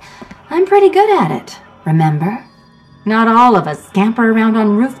variety. I'm pretty good at it, remember? Not all of us scamper around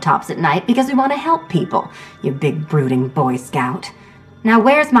on rooftops at night because we want to help people, you big brooding Boy Scout. Now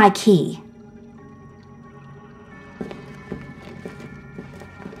where's my key?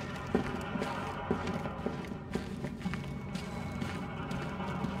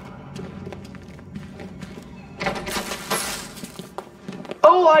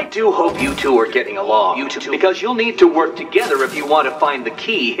 Oh, I do hope you two are getting along, because you'll need to work together if you want to find the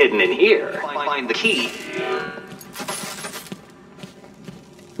key hidden in here. Find the key.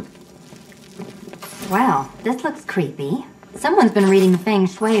 Well, this looks creepy. Someone's been reading Feng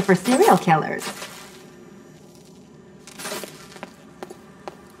Shui for serial killers.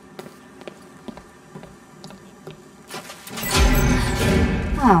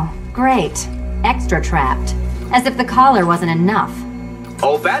 Oh, great. Extra trapped. As if the collar wasn't enough.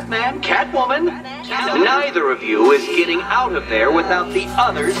 Oh, Batman, Catwoman, neither of you is getting out of there without the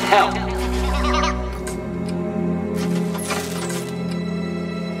other's help.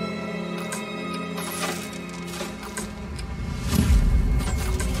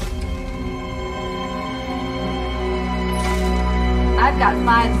 I've got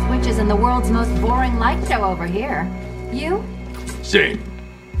 5 switches in the world's most boring light show over here. You? Same.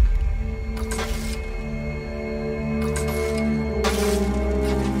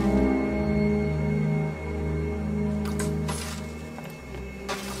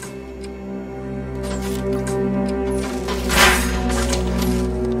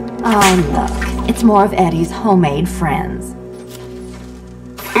 Oh, look. It's more of Eddie's homemade friends.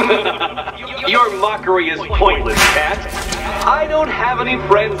 Your mockery is pointless, Cat. I don't have any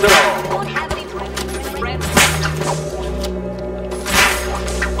friends at all.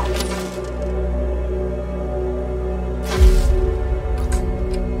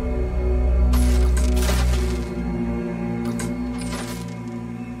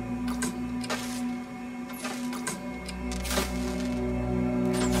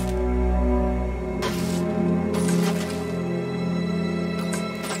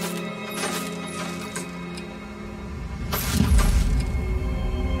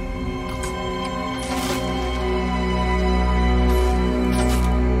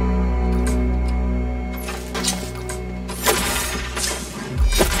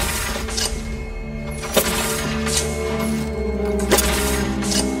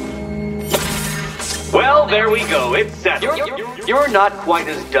 There we go, it's settled. You're not quite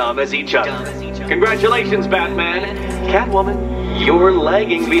as dumb as each other. Congratulations, Batman. Catwoman, you're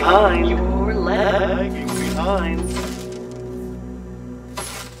lagging behind.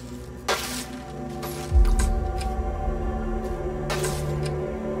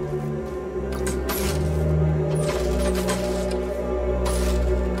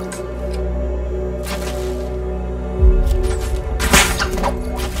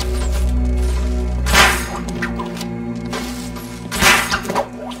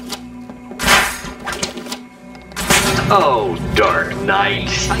 Oh, Dark Knight.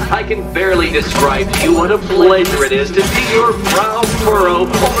 I can barely describe to you what a pleasure it is to see your brow furrow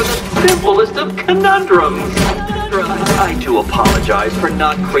over the simplest of conundrums. I too apologize for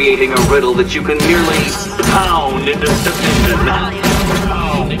not creating a riddle that you can merely pound into submission.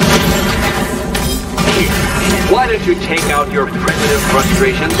 Why don't you take out your primitive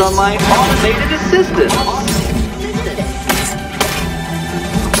frustrations on my automated assistant?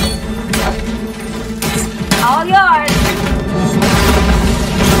 All yours.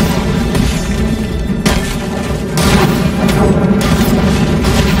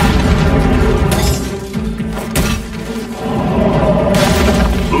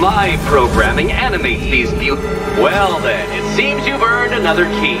 My programming animates these Well then, it seems you've earned another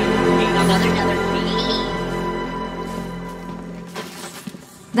key.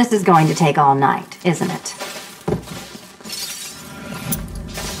 This is going to take all night, isn't it?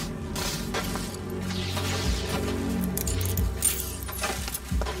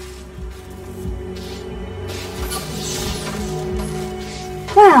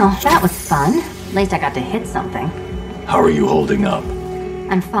 Well, that was fun. At least I got to hit something. How are you holding up?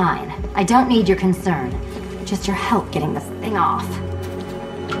 I'm fine. I don't need your concern. Just your help getting this thing off.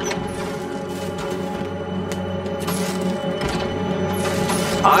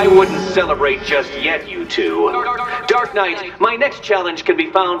 I wouldn't celebrate just yet, you two. Dark Knight, my next challenge can be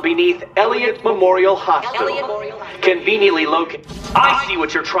found beneath Elliott Memorial Hospital. Conveniently located. I see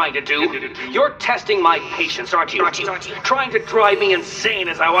what you're trying to do. You're testing my patience, aren't you? Trying to drive me insane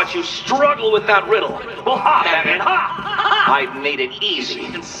as I watch you struggle with that riddle. Well, ha, Batman, ha! I've made it easy.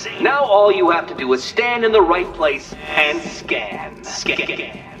 Now all you have to do is stand in the right place and scan.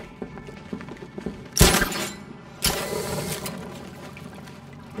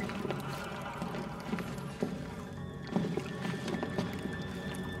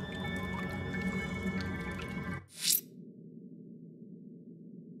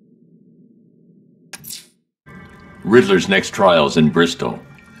 Riddler's next trial's in Bristol.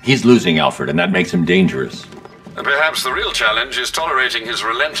 He's losing Alfred, and that makes him dangerous. And perhaps the real challenge is tolerating his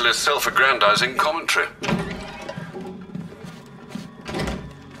relentless self-aggrandizing commentary.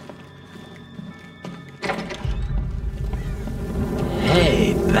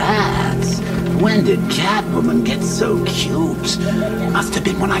 Hey, Bats. When did Catwoman get so cute? Must have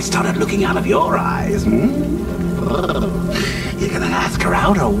been when I started looking out of your eyes, hmm? You gonna ask her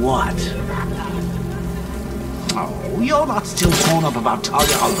out or what? Oh, you're not still torn up about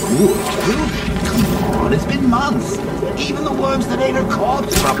Talia al Ghul, are you? Come on, it's been months. Even the worms that ate her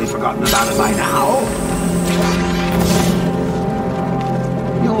corpse have probably forgotten about it by now.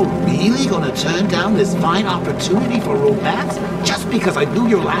 You're really gonna turn down this fine opportunity for romance just because I blew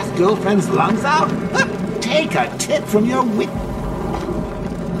your last girlfriend's lungs out? Take a tip from your wit.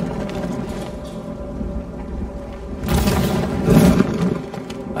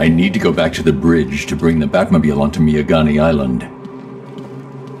 I need to go back to the bridge to bring the Batmobile onto Miyagani Island.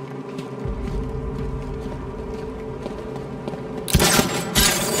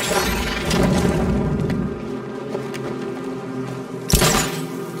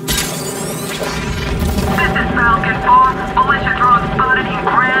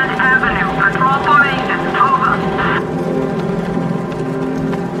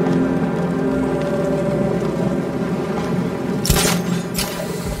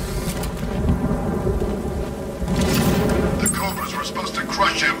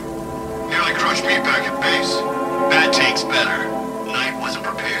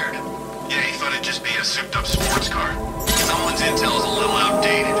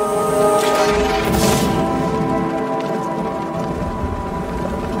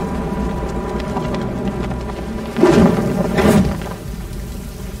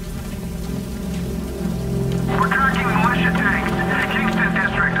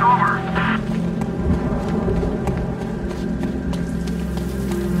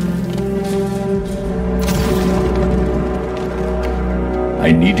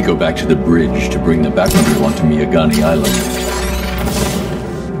 I need to go back to the bridge to bring the Batmobile onto Miyagani Island.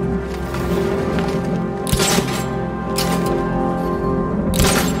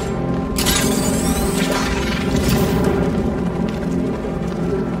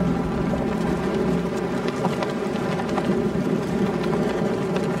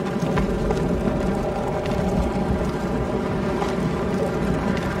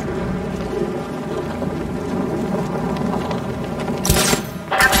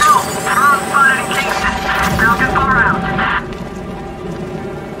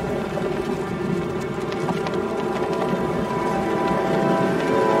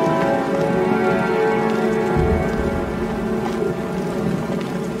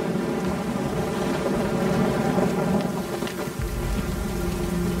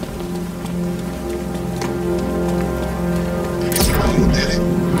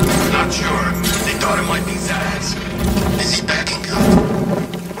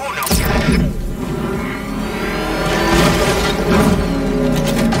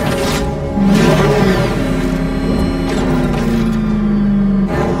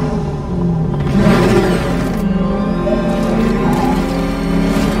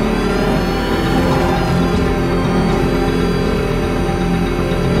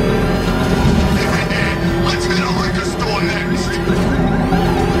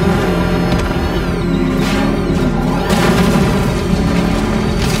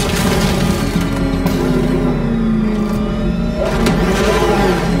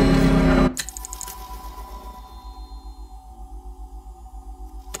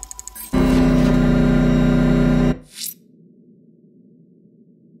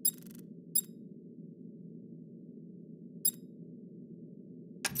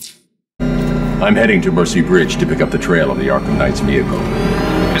 I'm heading to Mercy Bridge to pick up the trail of the Arkham Knight's vehicle.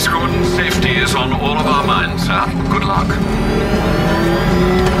 Miss Gordon's safety is on all of our minds, sir. Good luck.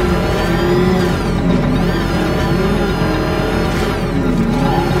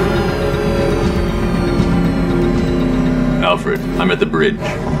 Alfred, I'm at the bridge.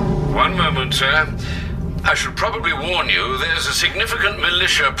 One moment, sir. I should probably warn you, there's a significant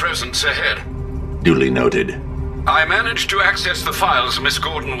militia presence ahead. Duly noted. I managed to access the files Miss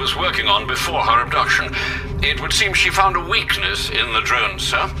Gordon was working on before her abduction. It would seem she found a weakness in the drones,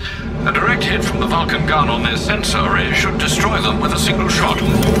 sir. A direct hit from the Vulcan gun on their sensor array should destroy them with a single shot.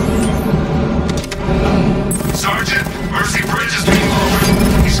 Sergeant, Mercy Bridge is being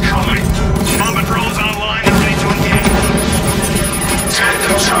lowered. He's coming. Bomb patrol's online and ready to engage.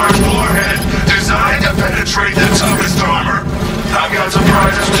 Tandem charge warhead, designed to penetrate the toughest armor. I've got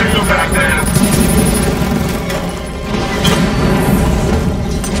surprises too back then.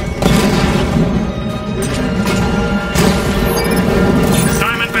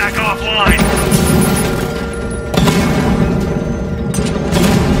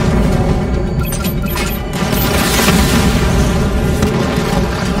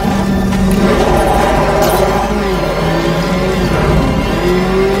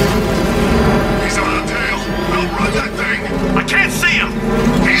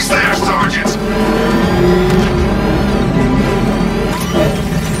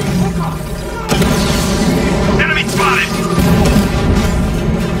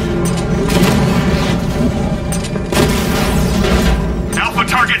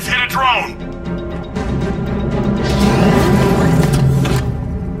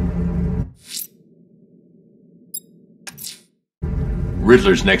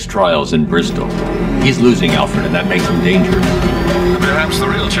 Riddler's next trial's in Bristol. He's losing Alfred, and that makes him dangerous. Perhaps the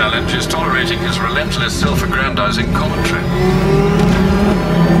real challenge is tolerating his relentless self-aggrandizing commentary.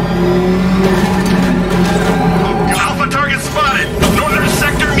 Alpha target spotted! Northern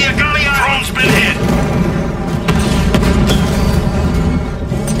sector, Miyagani Island! Drone's been hit!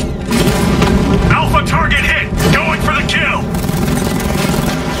 Alpha target hit! Going for the kill!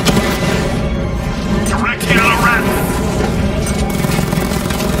 Direct hit on a rat!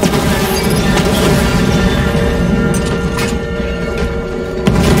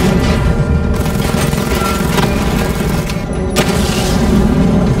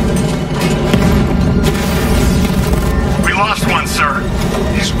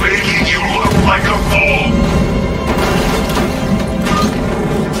 He's making you look like a fool!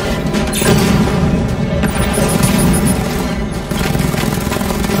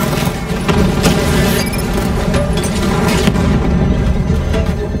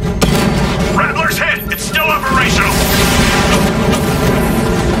 Rattler's hit! It's still operational!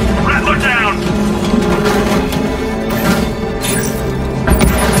 Rattler down!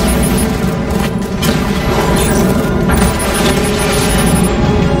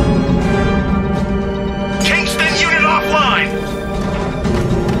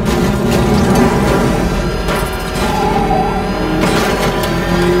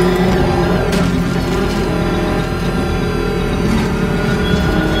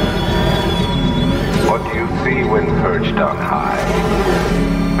 On high.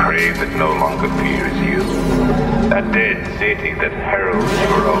 Prey that no longer fears you. A dead city that heralds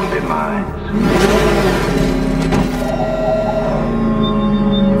your own demise.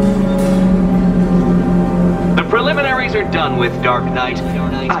 The preliminaries are done with, Dark Knight.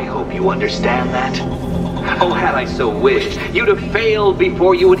 I hope you understand that. Oh, had I so wished, you'd have failed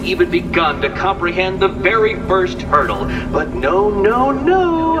before you had even begun to comprehend the very first hurdle. But no, no,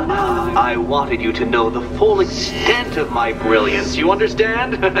 no. I wanted you to know the full extent of my brilliance, you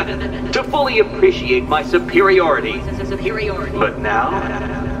understand? To fully appreciate my superiority. But now,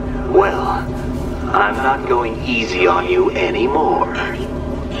 well, I'm not going easy on you anymore.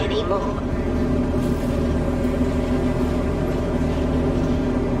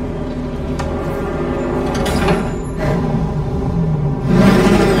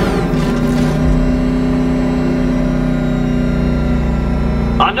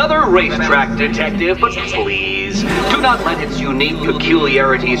 Another racetrack detective, but please, do not let its unique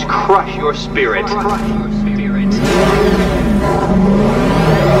peculiarities crush your spirit. Well,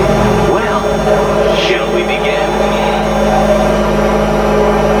 shall we begin?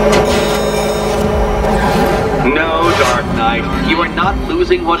 No, Dark Knight, you are not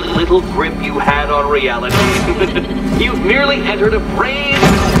losing what little grip you had on reality. You've merely entered a brave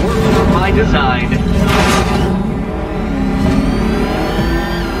world of my design.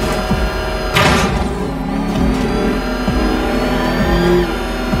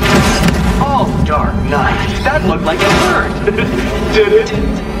 Oh, Dark Knight, that looked like it hurt. Did it?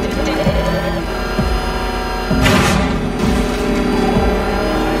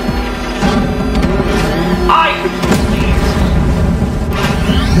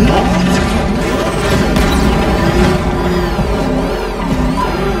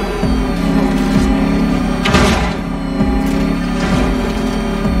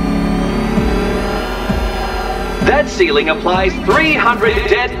 That ceiling applies 300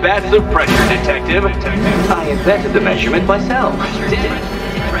 dead bats of pressure, Detective. I invented the measurement myself.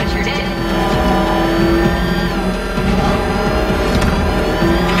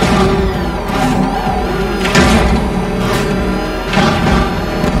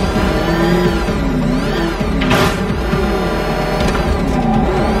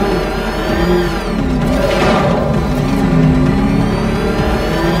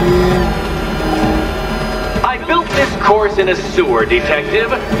 Course in a sewer,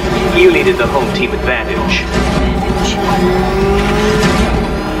 Detective. You needed the home team advantage.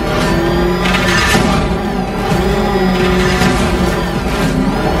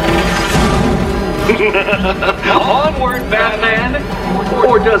 Onward, Batman!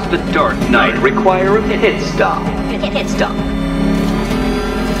 Or does the Dark Knight require a pit stop? Pit stop.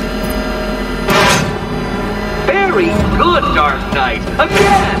 Very good, Dark Knight!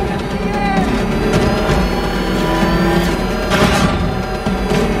 Again!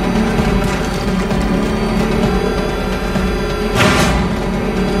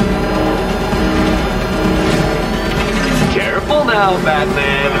 Now,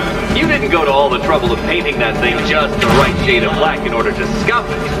 Batman, you didn't go to all the trouble of painting that thing just the right shade of black in order to scuff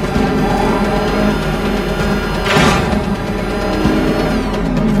it.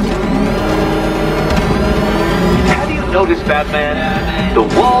 Have you noticed, Batman? The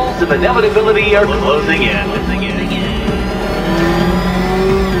walls of inevitability are closing in.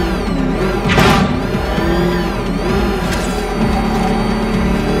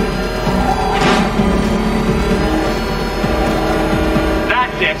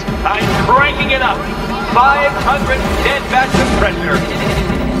 I'm cranking it up. 500 dead bats of pressure.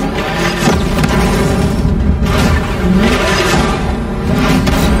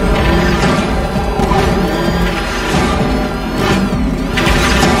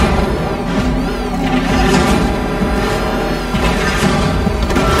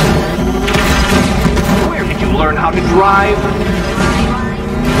 Where did you learn how to drive?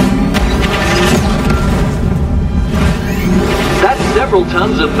 That's several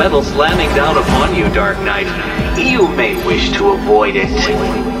tons of metal slamming down upon you, Dark Knight. You may wish to avoid it.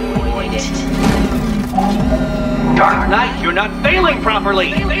 Dark Knight, you're not failing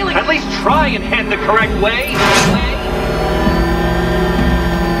properly! At least try and head the correct way!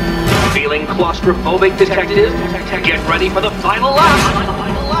 Feeling claustrophobic, Detective? Get ready for the final lap!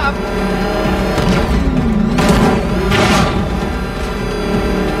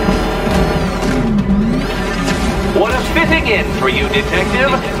 What a fitting in for you,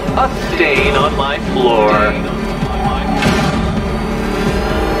 Detective. A stain on my floor.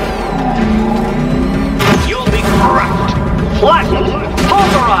 You'll be cracked, flattened,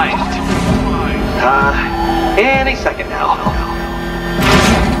 pulverized. Any second now.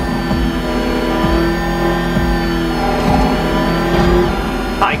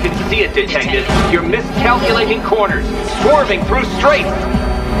 I can see it, Detective. You're miscalculating corners, swerving through straights.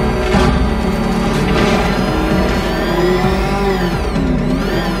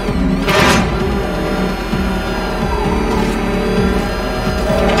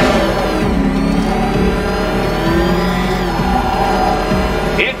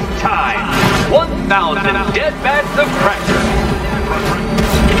 It's time. 1,000 dead bats of pressure.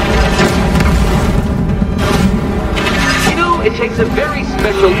 You know, it takes a very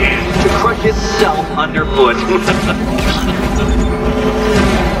special ant to crush itself underfoot.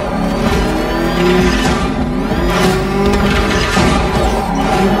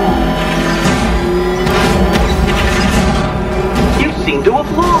 You seem to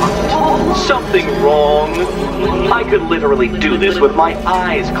have lost. Something wrong. I could literally do this with my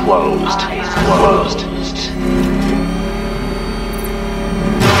eyes closed.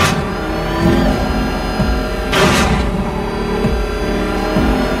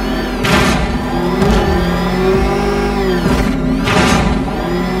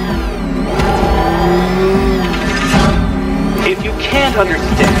 If you can't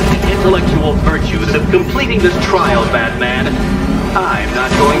understand the intellectual virtues of completing this trial, Batman, I'm not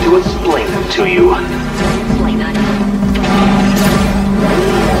going to explain them to you.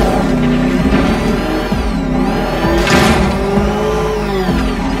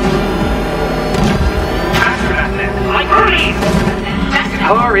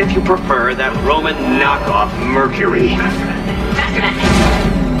 Or if you prefer, that Roman knockoff Mercury.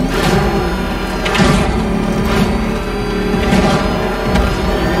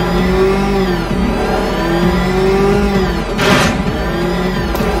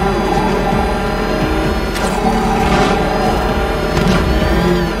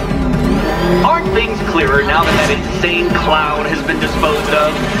 Aren't things clearer now that that insane clown has been disposed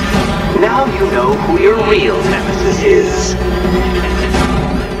of? Now you know who your real nemesis is.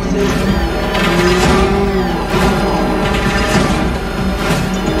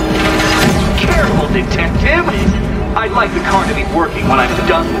 Careful, detective! I'd like the car to be working when I'm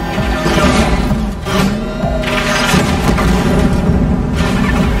done with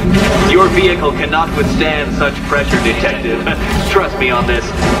you. Your vehicle cannot withstand such pressure, detective. Trust me on this.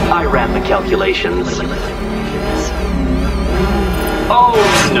 I ran the calculations. Oh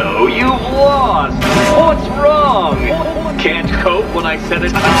no, you've lost! What's wrong? Can't cope when I set a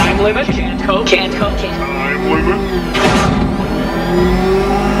time limit? Can't cope? Can't cope? Time limit?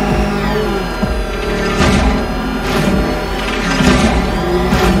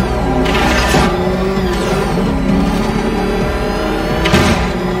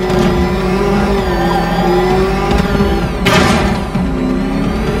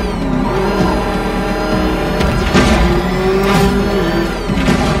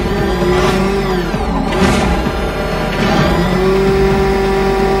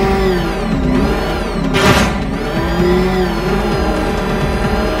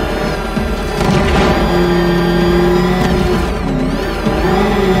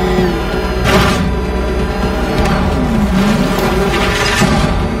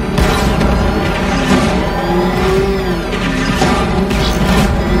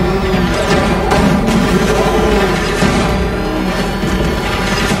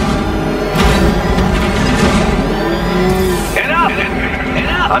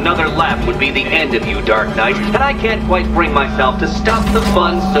 Another lap would be the end of you, Dark Knight, and I can't quite bring myself to stop the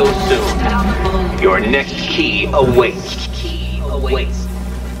fun so soon. Your next key awaits.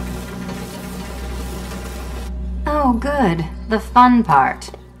 Oh, good. The fun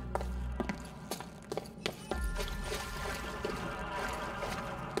part.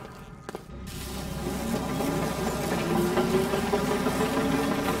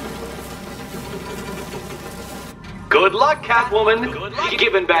 Good luck, Catwoman.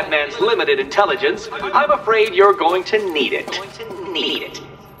 Given Batman's limited intelligence, I'm afraid you're going to need it.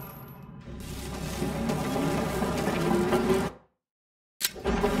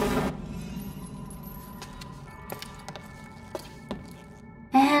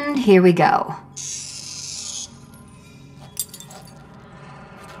 And here we go.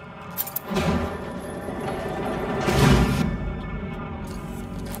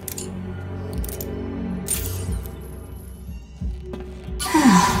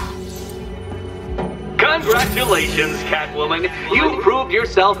 Congratulations, Catwoman. You proved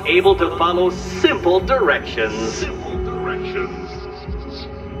yourself able to follow simple directions.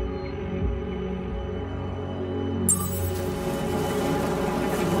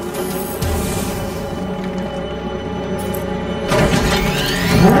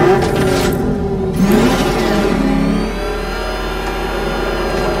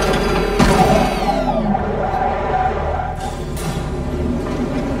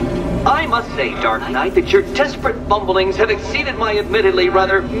 I must say, Dark Knight, that your desperate fumblings have exceeded my admittedly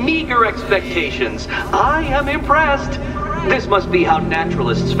rather meager expectations. I am impressed. This must be how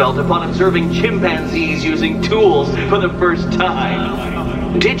naturalists felt upon observing chimpanzees using tools for the first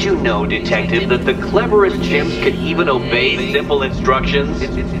time. Did you know, Detective, that the cleverest chimps can even obey simple instructions?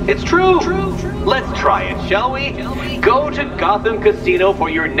 It's true. Let's try it, shall we? Go to Gotham Casino for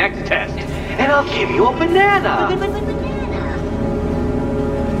your next test, and I'll give you a banana.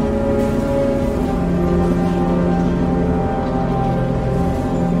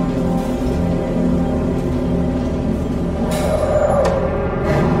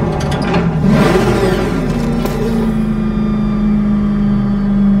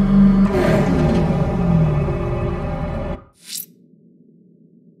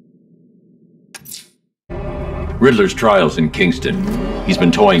 Riddler's trial's in Kingston. He's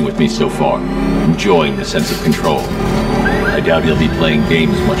been toying with me so far, enjoying the sense of control. I doubt he'll be playing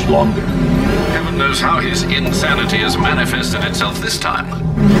games much longer. Heaven knows how his insanity has manifested itself this time.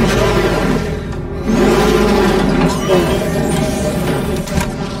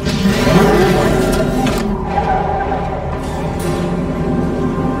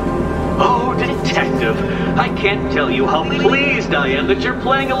 Oh, Detective, I can't tell you how pleased I am that you're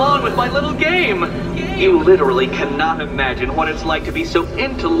playing along with my little game. You literally cannot imagine what it's like to be so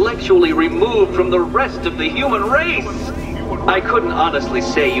intellectually removed from the rest of the human race. I couldn't honestly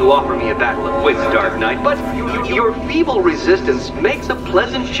say you offer me a battle of wits, Dark Knight, but your feeble resistance makes a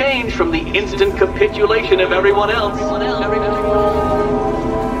pleasant change from the instant capitulation of everyone else.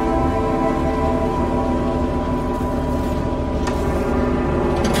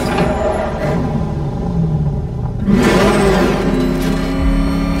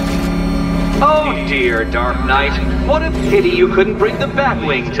 Oh dear, Dark Knight. What a pity you couldn't bring the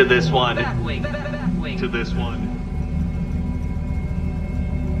Batwing to this one. To this one.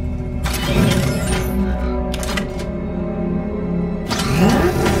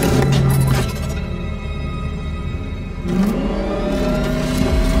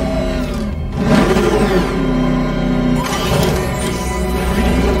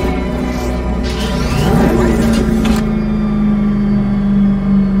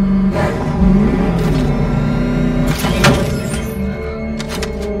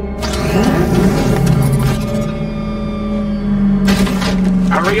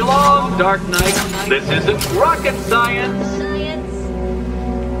 Hurry along, Dark Knight. This isn't rocket science.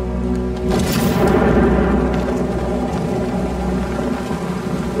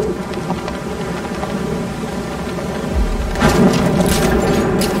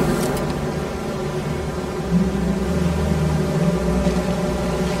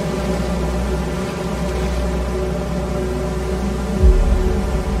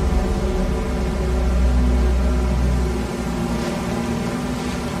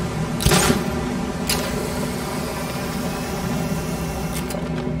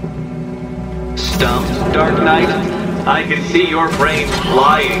 Stumped, Dark Knight? I can see your brain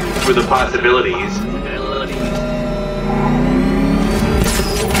flying through the possibilities.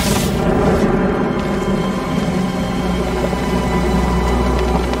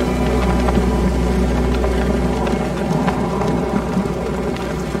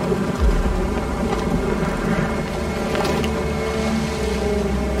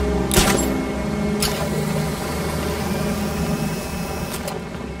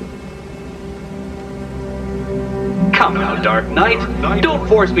 Come now, Dark Knight. Don't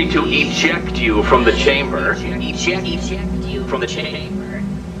force me to eject you from the chamber. Eject you from the chamber.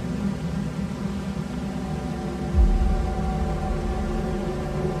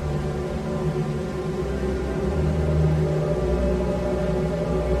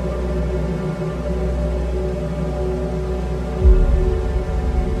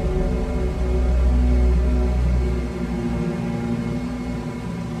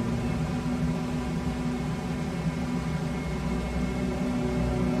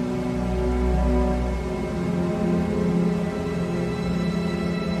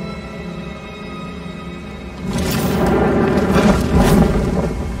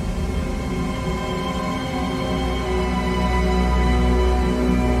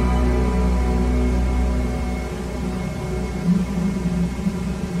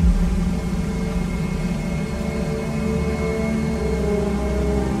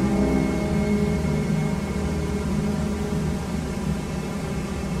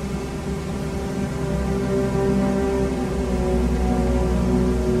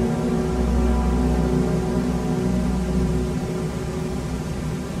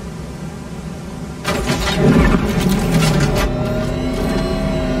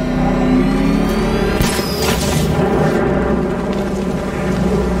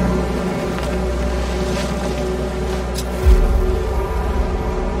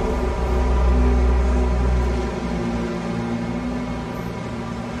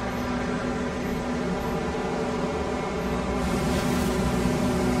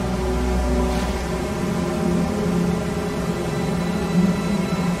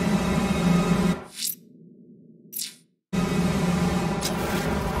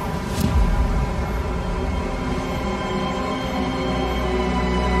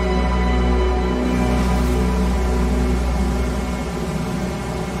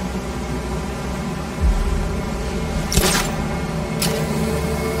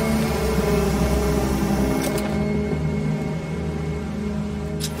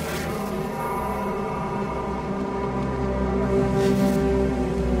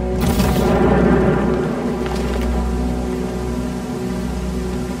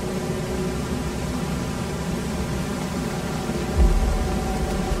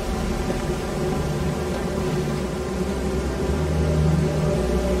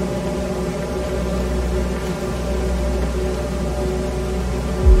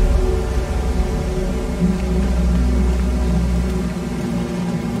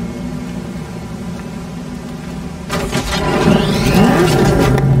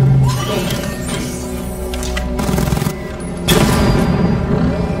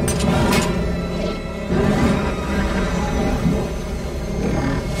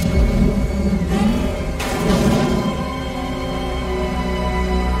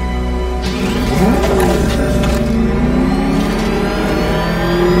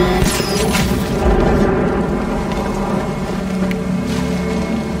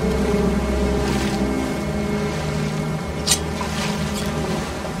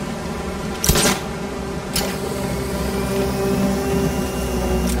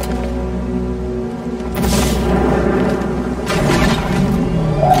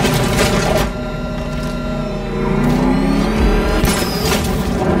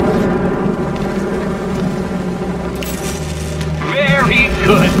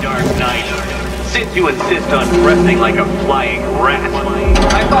 Good, Dark Knight. Since you insist on dressing like a flying rat,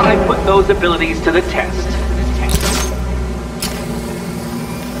 I thought I'd put those abilities to the test.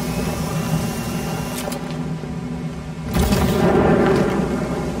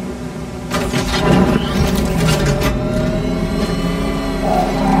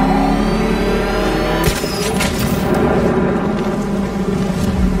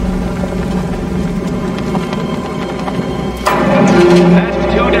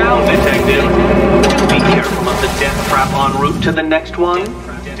 To the next one.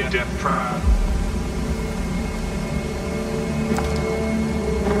 Death trap.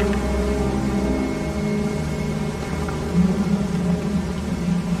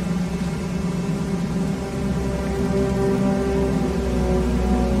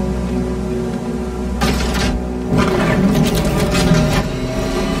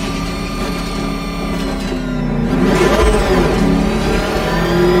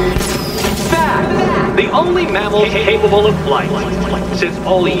 The only mammal capable of flight. Since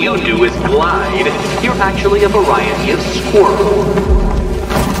all you do is glide, you're actually a variety of squirrel.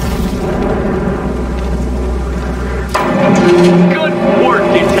 Good work,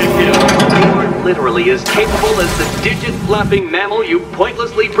 Detective! You're literally as capable as the digit-flapping mammal you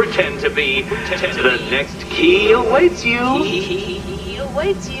pointlessly pretend to be. The next key awaits you. Key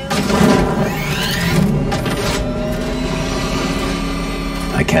awaits you.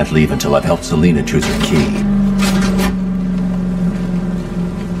 I can't leave until I've helped Selina choose her key.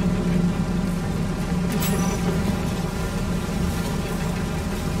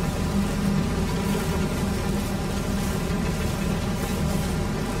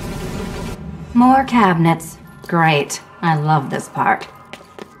 More cabinets. Great. I love this part.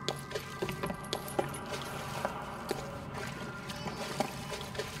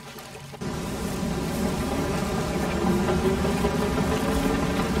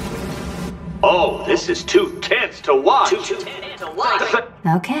 Oh, this is too tense to watch.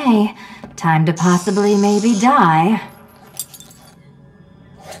 Okay. Time to possibly maybe die.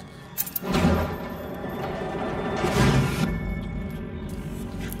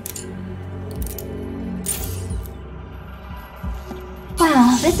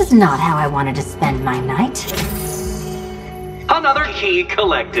 Well, this is not how I wanted to spend my night. Another key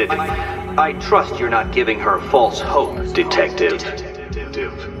collected. I trust you're not giving her false hope, Detective.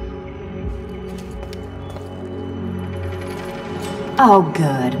 Oh,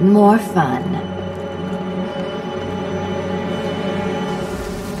 good. More fun.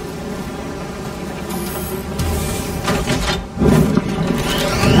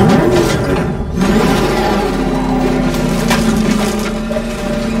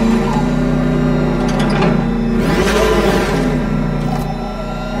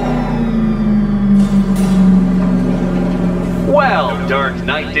 Well, Dark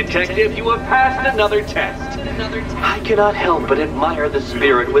Knight Detective, you have passed another test. I cannot help but admire the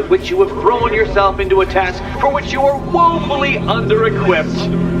spirit with which you have thrown yourself into a task for which you are woefully under-equipped.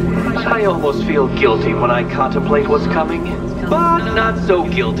 I almost feel guilty when I contemplate what's coming, but not so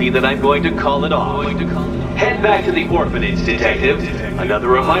guilty that I'm going to call it off. Head back to the orphanage, Detective.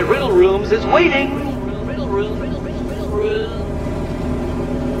 Another of my riddle rooms is waiting. Riddle room.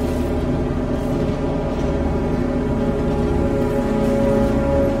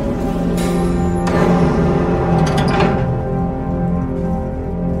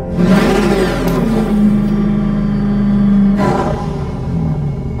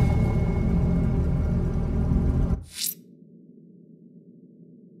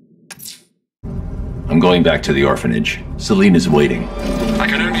 I'm going back to the orphanage. Selina's waiting. I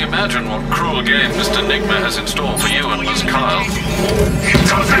can only imagine what cruel game Mr. Nigma has in store for you and Miss Kyle. He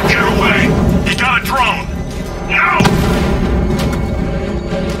doesn't get away! He got a drone! No!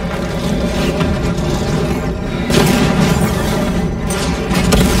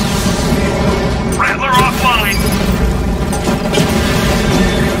 Rattler offline!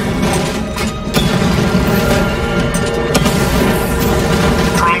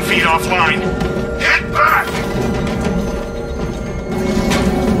 Drone feed offline. Get back!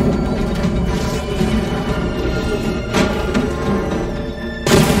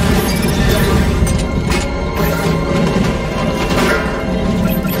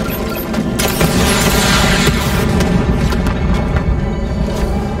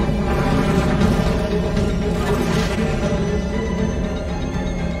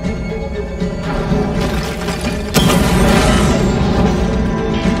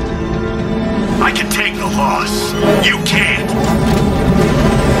 I can take the loss. You can't.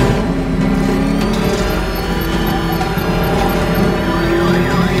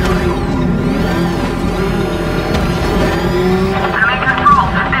 I'm in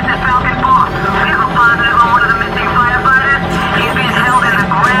control.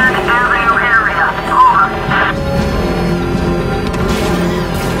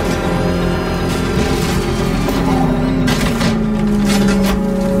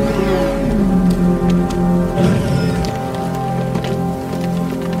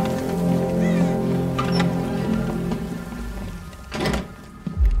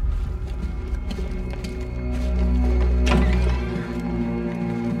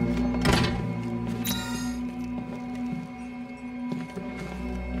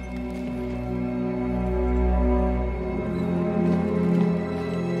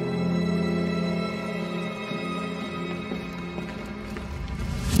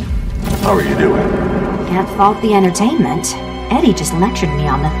 How are you doing? Can't fault the entertainment. Eddie just lectured me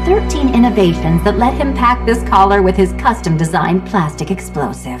on the 13 innovations that let him pack this collar with his custom-designed plastic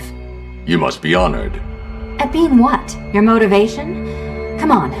explosive. You must be honored. At being what? Your motivation?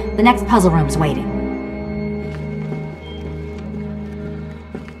 Come on, the next puzzle room's waiting.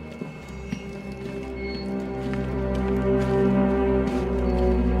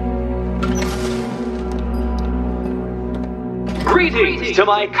 Greetings to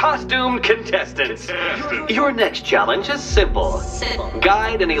my costumed contestants. Your next challenge is simple.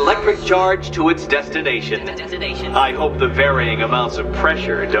 Guide an electric charge to its destination. I hope the varying amounts of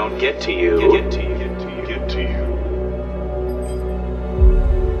pressure don't get to you.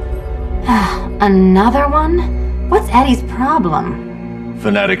 Another one? What's Eddie's problem?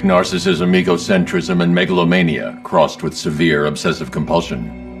 Fanatic narcissism, egocentrism, and megalomania, crossed with severe obsessive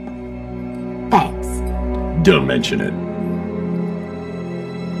compulsion. Thanks. Don't mention it.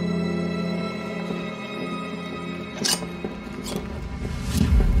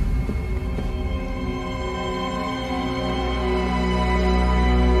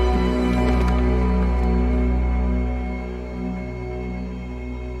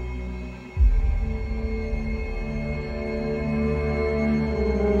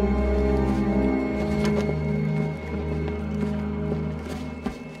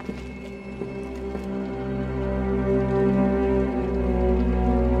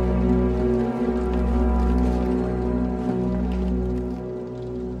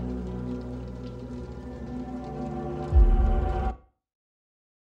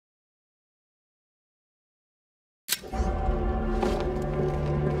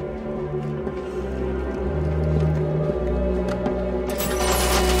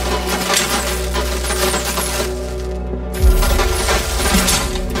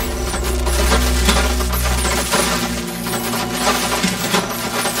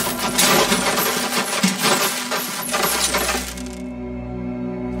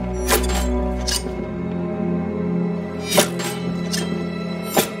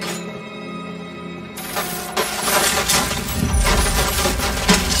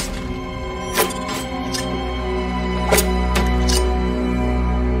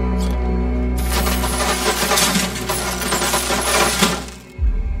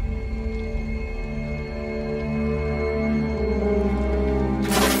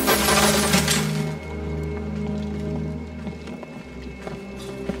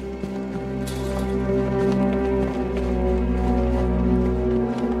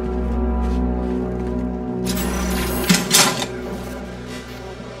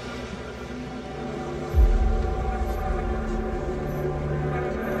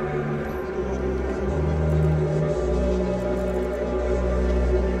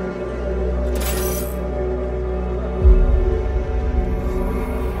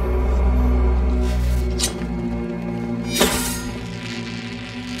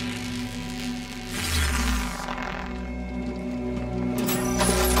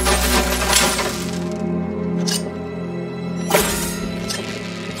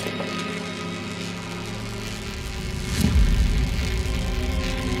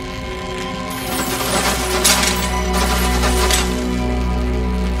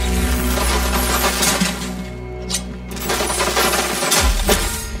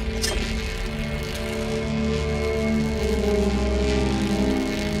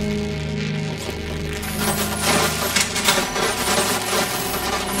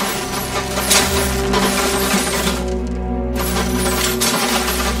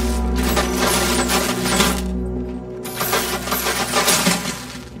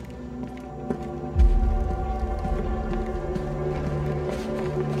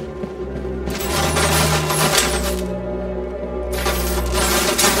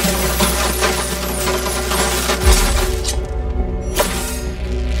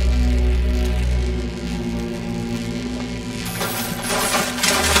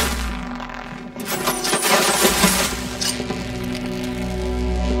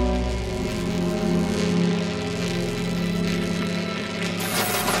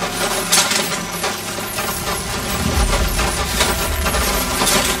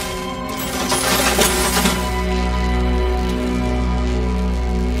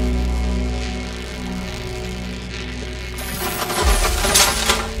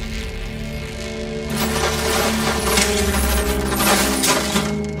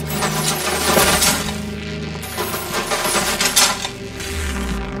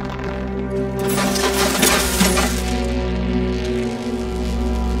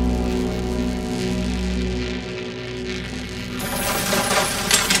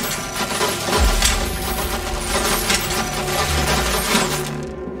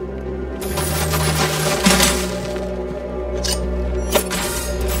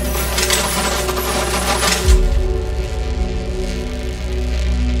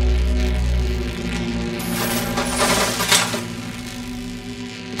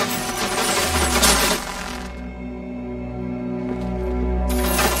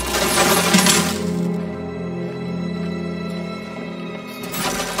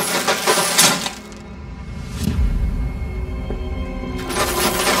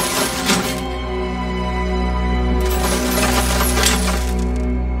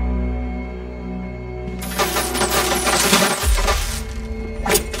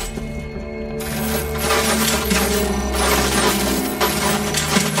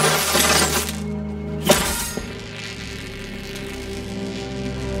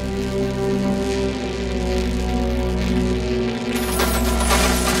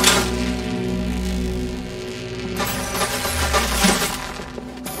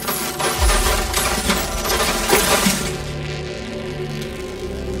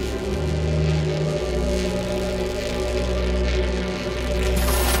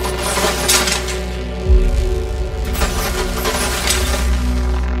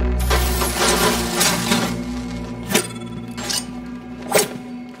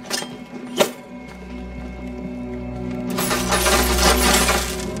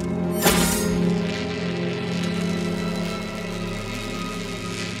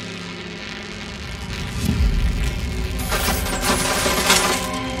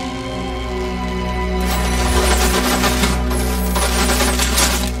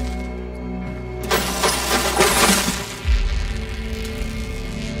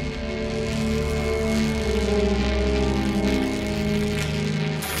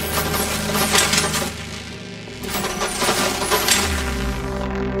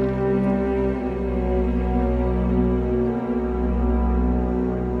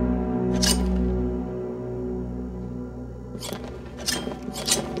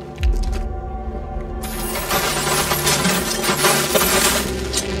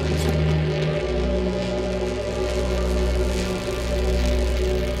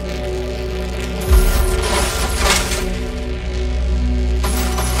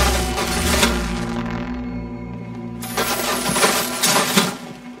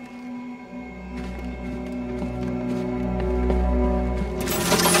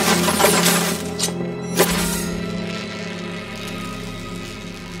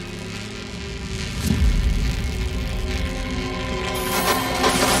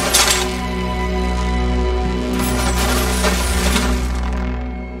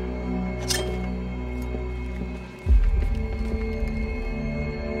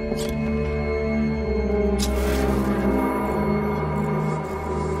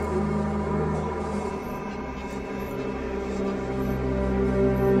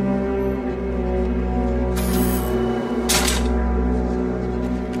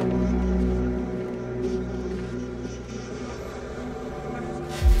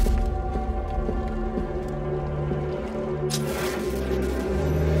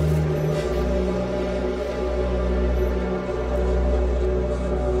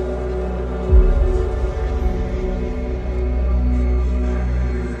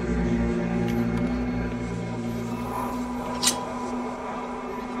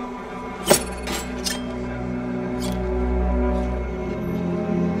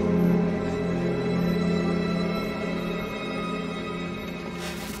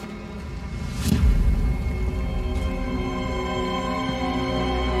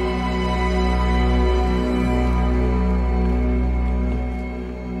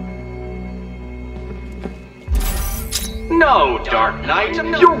 No, Dark Knight,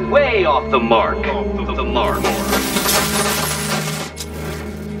 you're way off the mark. The mark.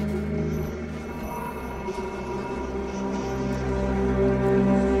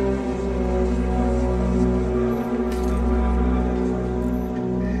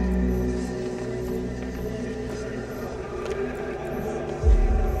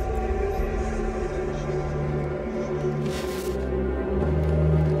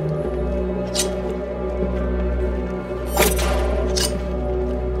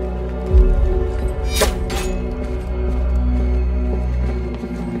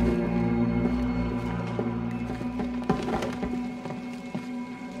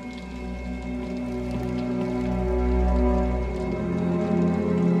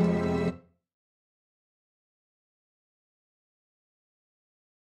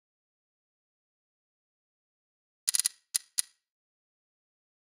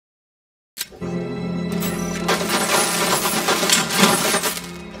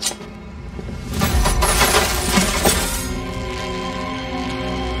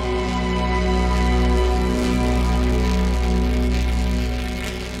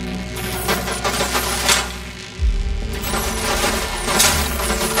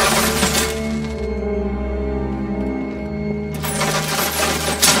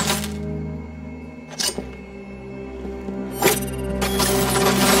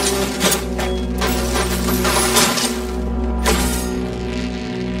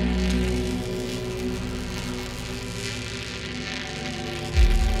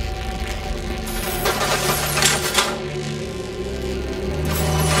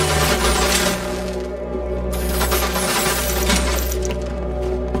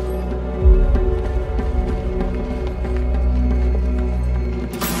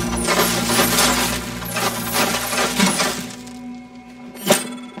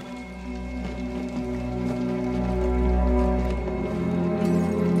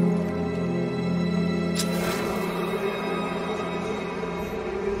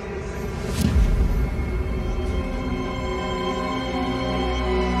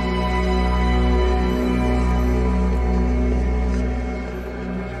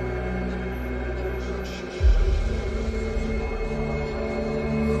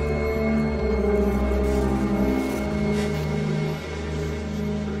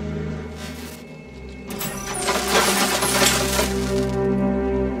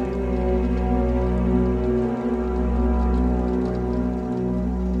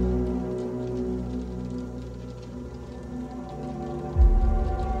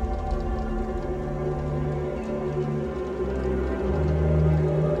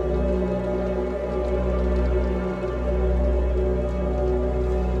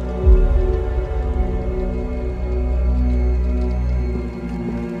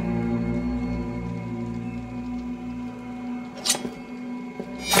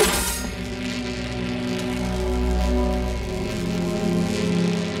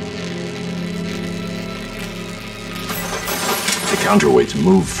 Counterweights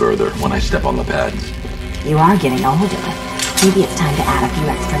move further when I step on the pads. You are getting older. Maybe it's time to add a few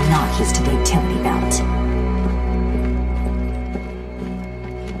extra notches to the utility belt.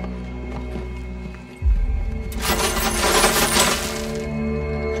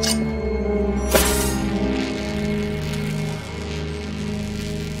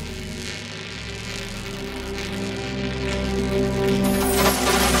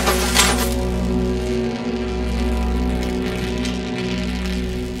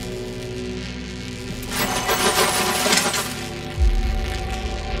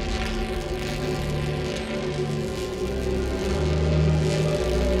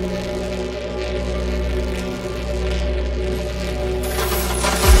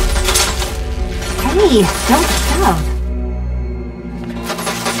 Hey, don't shove.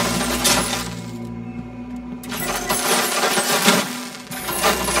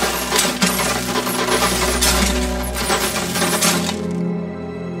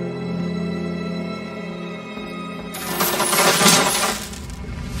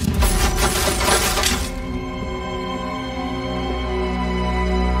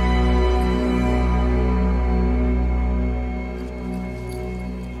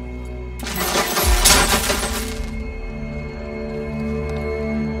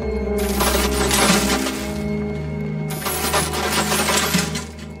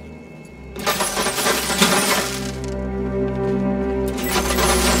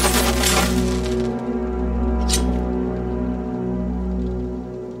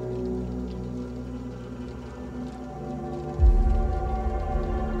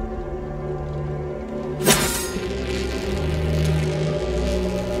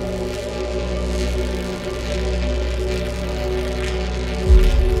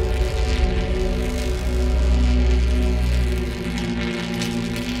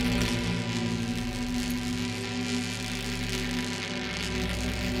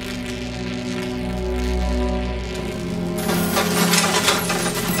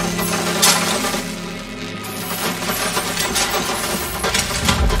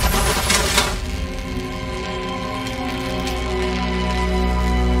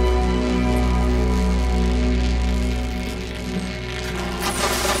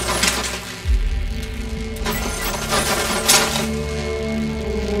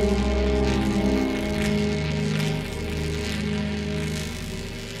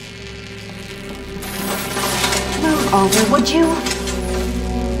 over, would you?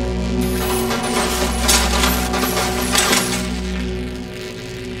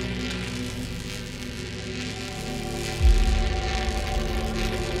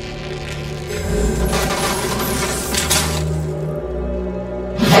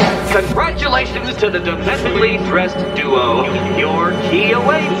 Congratulations to the domestically dressed duo. Your key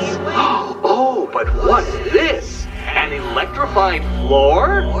awaits. Oh, but what's this? An electrified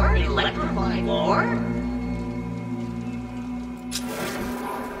floor? Electrified floor?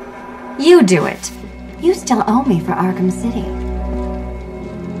 You do it. You still owe me for Arkham City.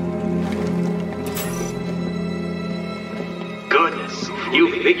 Goodness,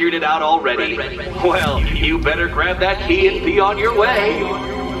 you figured it out already. Well, you better grab that key and be on your way.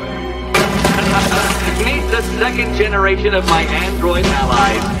 Meet the second generation of my android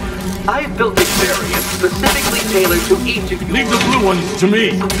allies. I've built this variant specifically tailored to each of you. Leave the blue ones to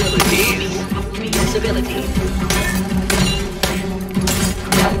me.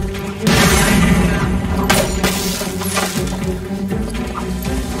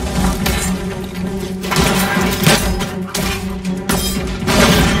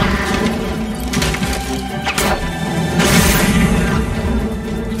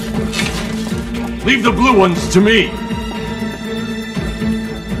 Leave the blue ones to me!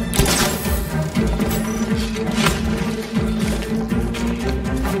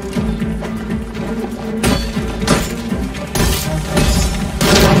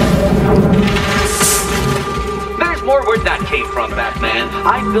 There's more where that came from, Batman.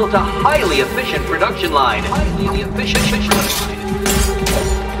 I built a highly efficient production line. Highly efficient line.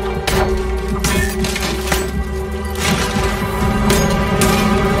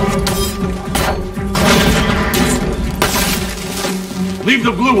 Leave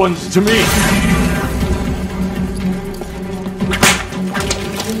the blue ones to me!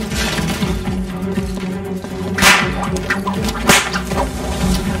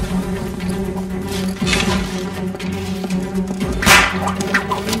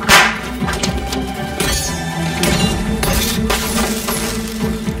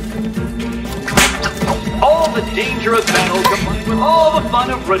 All the danger of battle combined with all the fun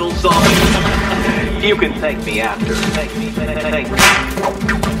of riddle solving. You can thank me after. Thank me. Thank me.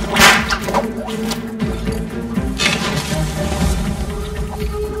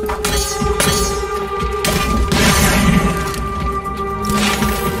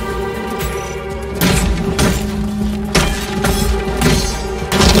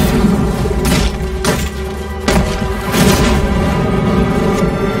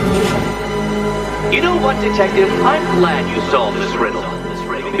 You know what, Detective? I'm glad you solved this riddle.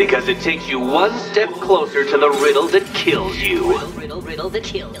 Because it takes you one step closer to the riddle that kills you. Riddle that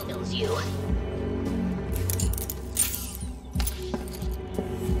kills you.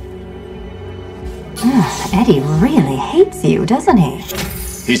 Eddie really hates you, doesn't he?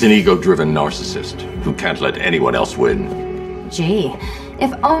 He's an ego-driven narcissist who can't let anyone else win. Gee,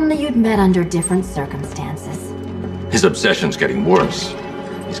 if only you'd met under different circumstances. His obsession's getting worse.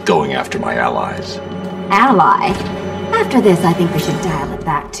 He's going after my allies. Ally? After this, I think we should dial it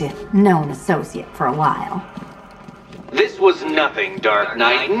back to known associate for a while. This was nothing, Dark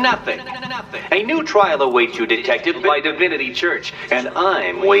Knight, nothing. A new trial awaits you, Detective, by Divinity Church, and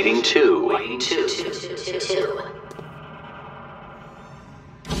I'm waiting too.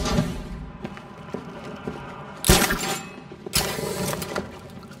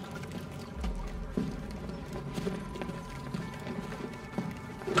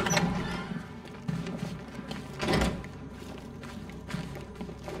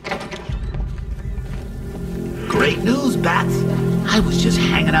 Great news, Bats. I was just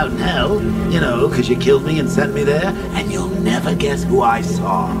hanging out in hell, you know, because you killed me and sent me there, and you'll never guess who I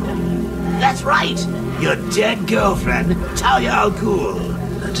saw. That's right, your dead girlfriend, Talia al Ghul.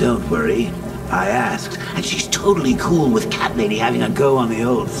 Now, don't worry, I asked, and she's totally cool with Cat Lady having a go on the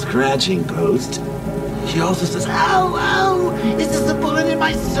old scratching post. She also says, ow, ow, is this a bullet in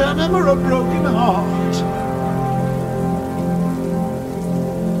my sternum or a broken heart?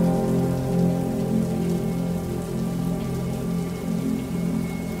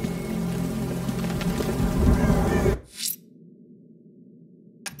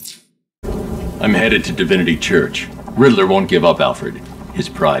 I'm headed to Divinity Church. Riddler won't give up, Alfred. His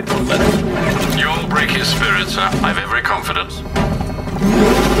pride won't let him. You'll break his spirit, sir. I've every confidence.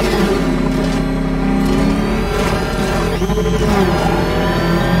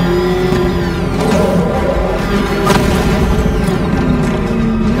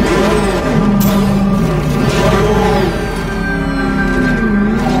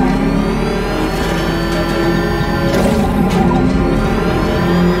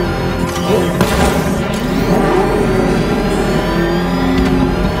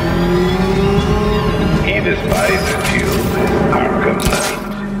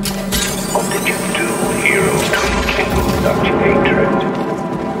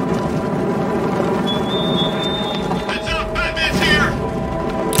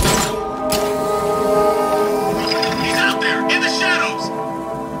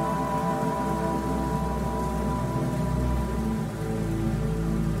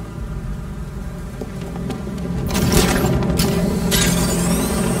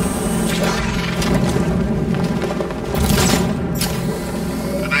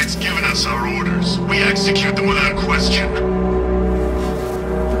 That's our orders. We execute them without question.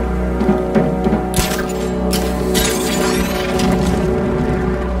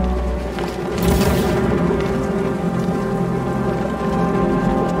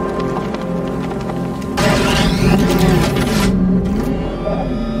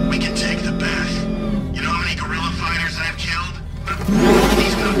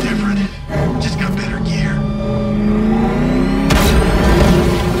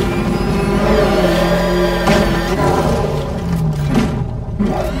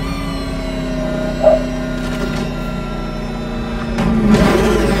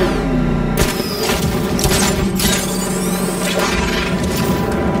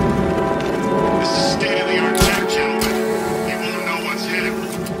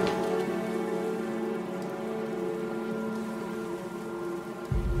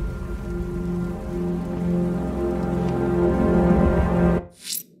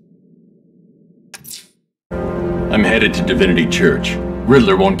 I'm headed to Divinity Church.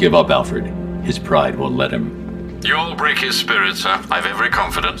 Riddler won't give up, Alfred. His pride won't let him. You'll break his spirit, sir. I've every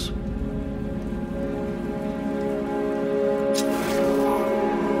confidence.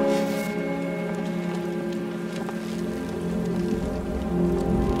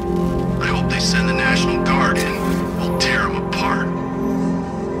 I hope they send the National Guard in. We'll tear them apart.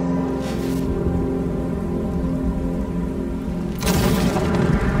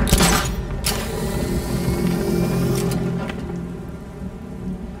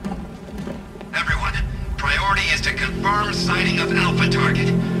 Confirm sighting of Alpha target.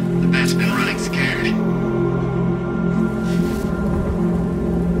 The bat's been running scared.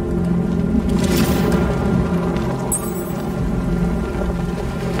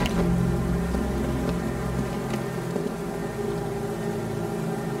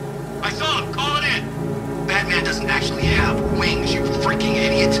 I saw him! Call it in! Batman doesn't actually have wings, you freaking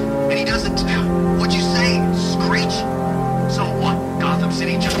idiot! And he doesn't... what'd you say? Screech? So what? Gotham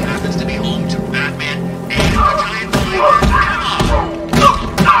City just happens to be home to Batman and a giant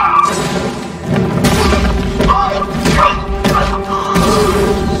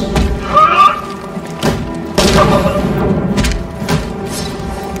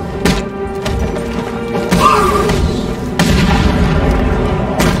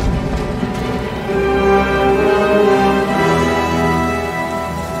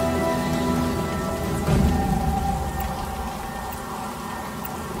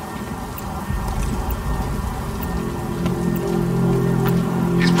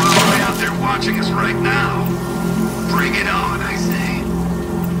watching us right now. Bring it on, I say.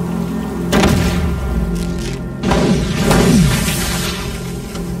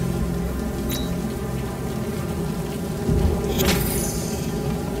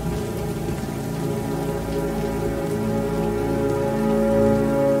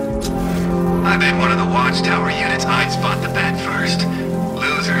 I bet one of the watchtower units I'd spot the bat first.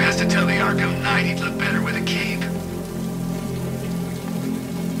 Loser has to tell the Arkham Knight he'd look better with a cape.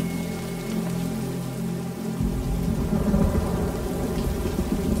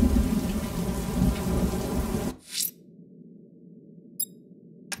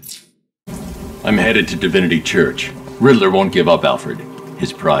 I'm headed to Divinity Church. Riddler won't give up, Alfred.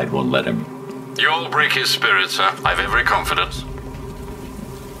 His pride won't let him. You'll break his spirit, sir. I've every confidence.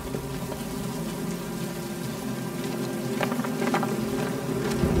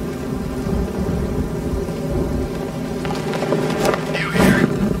 You hear?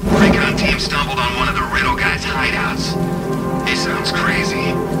 Recon team stumbled on one of the Riddle guy's hideouts. He sounds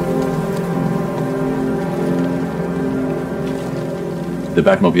crazy. The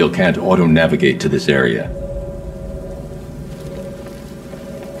Batmobile can't auto-navigate to this area.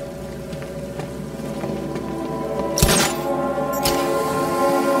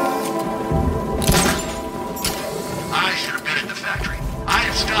 I should have been at the factory. I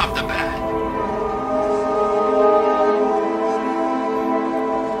have stopped the bat.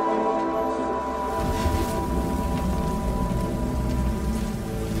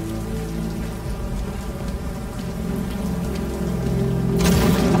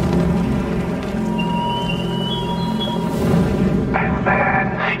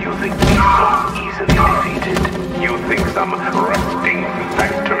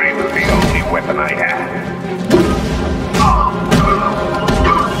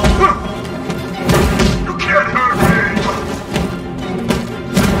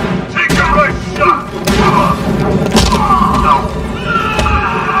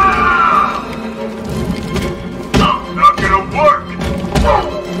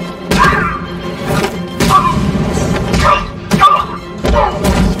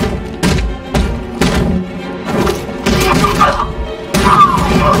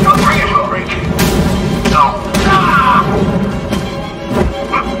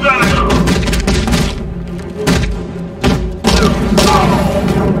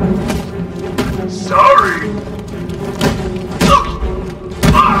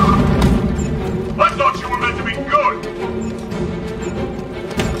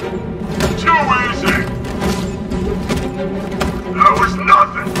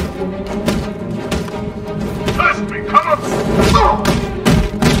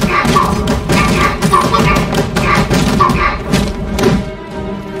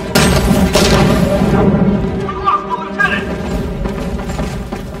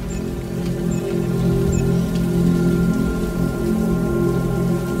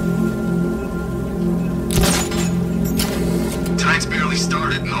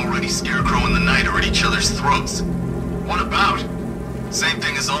 Scarecrow and the Knight are at each other's throats. What about? Same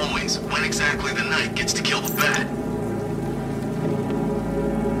thing as always. When exactly the Knight gets to kill the Bat.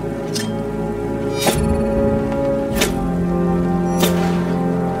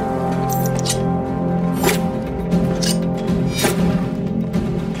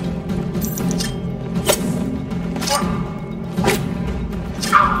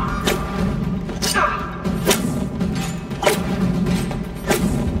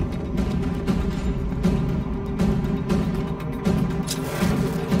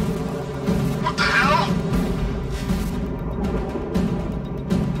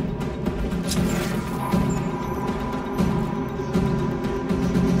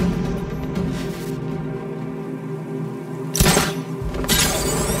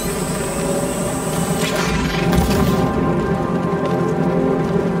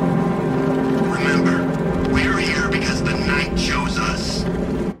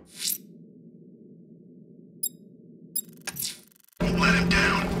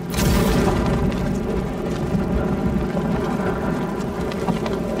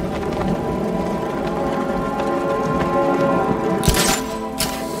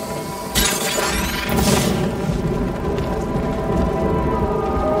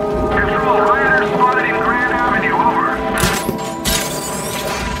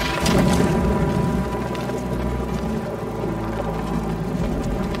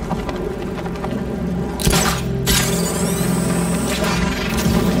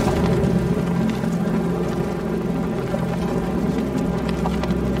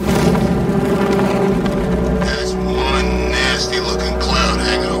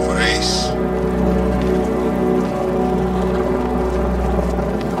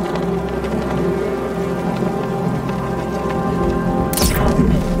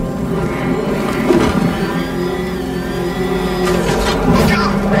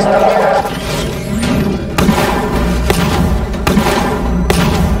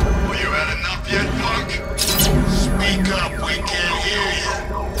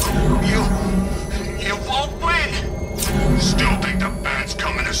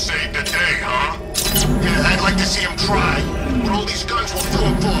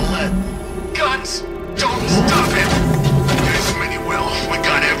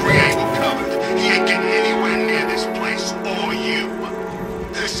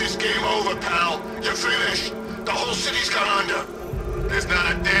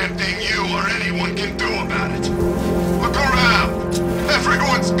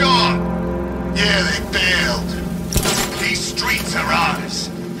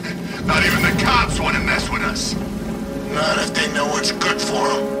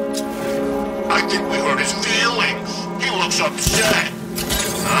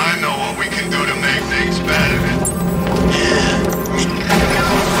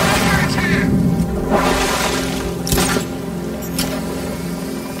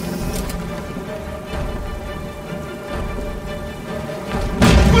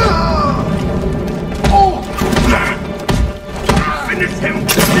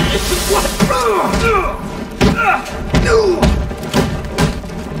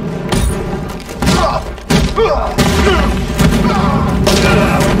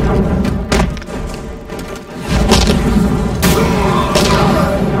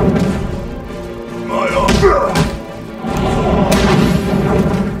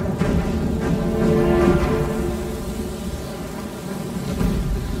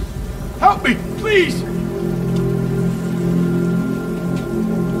 Help me, please!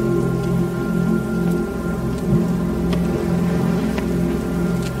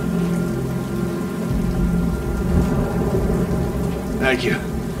 Thank you.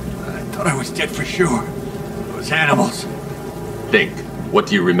 I thought I was dead for sure. Those animals. Think. What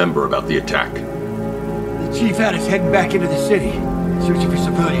do you remember about the attack? The chief had us heading back into the city, searching for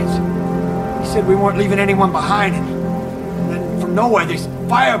civilians. He said we weren't leaving anyone behind, and then from nowhere this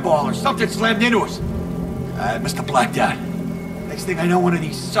fireball or something slammed into us. I must have blacked out. Next thing I know, one of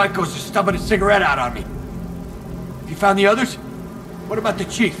these psychos is stubbing a cigarette out on me. Have you found the others? What about the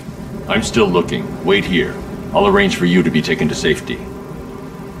chief? I'm still looking. Wait here. I'll arrange for you to be taken to safety.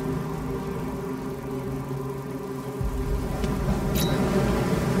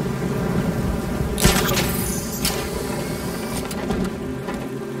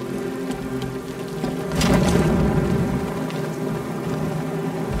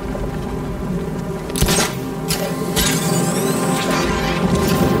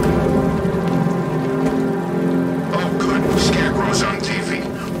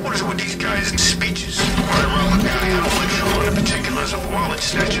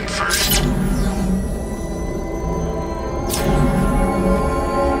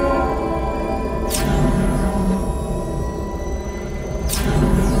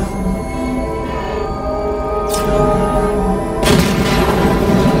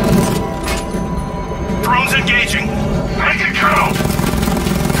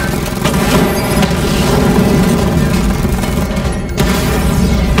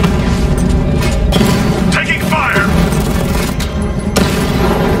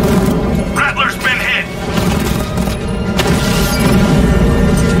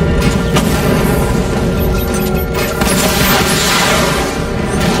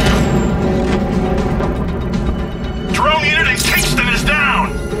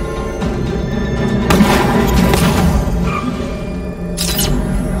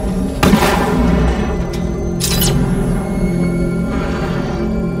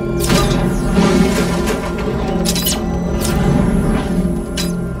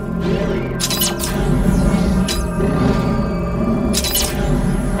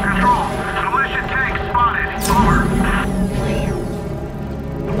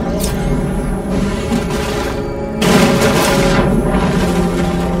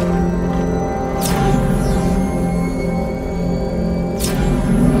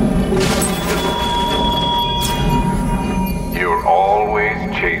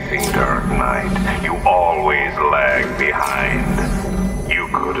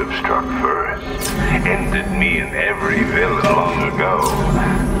 have struck first. Ended me and every villain long ago.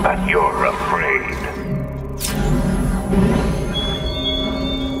 But you're afraid.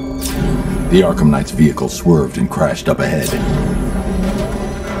 The Arkham Knight's vehicle swerved and crashed up ahead.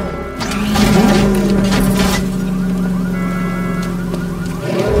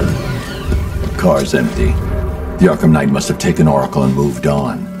 Car's empty. The Arkham Knight must have taken Oracle and moved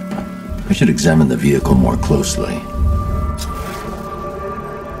on. I should examine the vehicle more closely.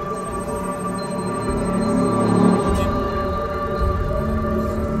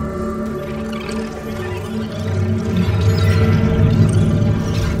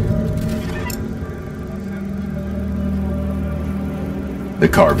 The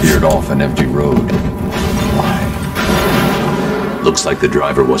car veered off an empty road. Why? Looks like the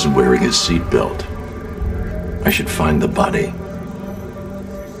driver wasn't wearing his seatbelt. I should find the body.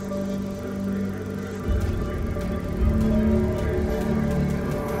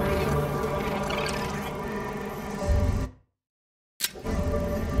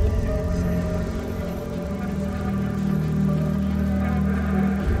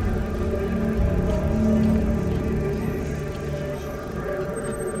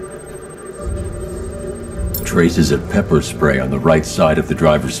 Traces of pepper spray on the right side of the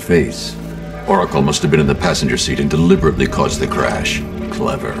driver's face. Oracle must have been in the passenger seat and deliberately caused the crash.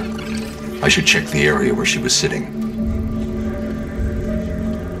 Clever. I should check the area where she was sitting.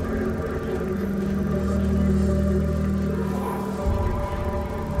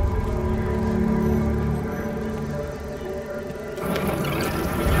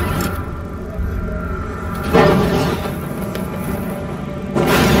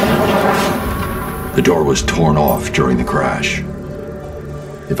 The door was torn off during the crash.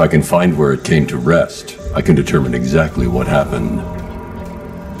 If I can find where it came to rest, I can determine exactly what happened.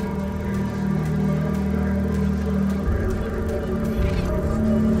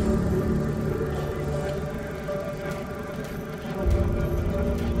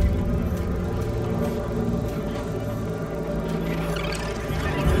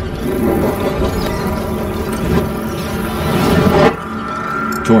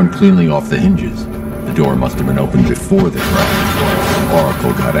 Torn cleanly off the hinges. The door must have been opened before the crash.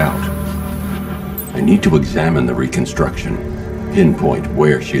 Oracle got out. I need to examine the reconstruction, pinpoint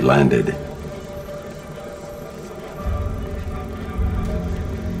where she landed.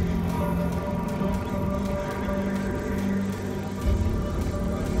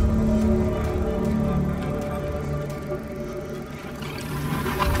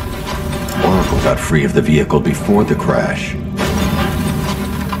 Oracle got free of the vehicle before the crash.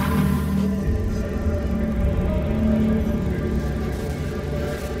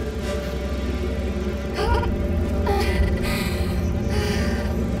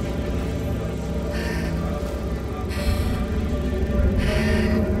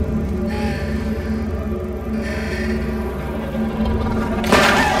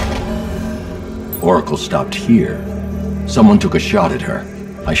 Oracle stopped here. Someone took a shot at her.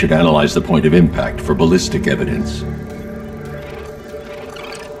 I should analyze the point of impact for ballistic evidence.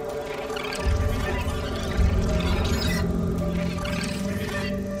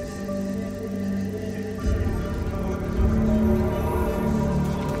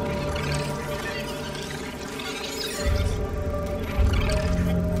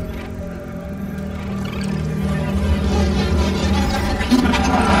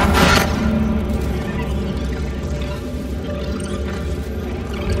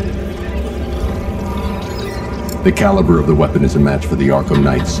 The caliber of the weapon is a match for the Arkham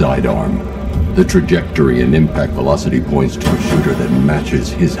Knight's sidearm. The trajectory and impact velocity points to a shooter that matches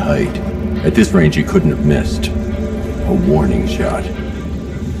his height. At this range, he couldn't have missed. A warning shot.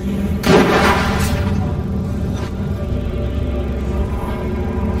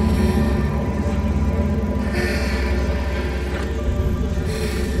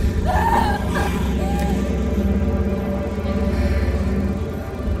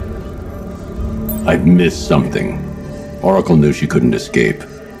 I've missed something. Oracle knew she couldn't escape,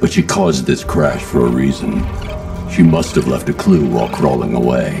 but she caused this crash for a reason. She must have left a clue while crawling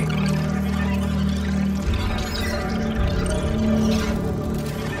away.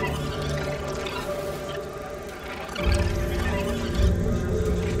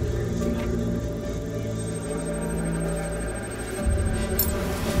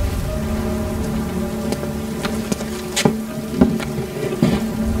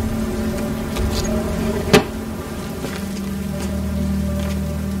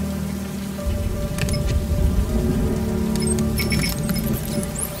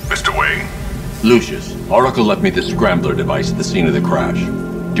 Lucius, Oracle left me the scrambler device at the scene of the crash.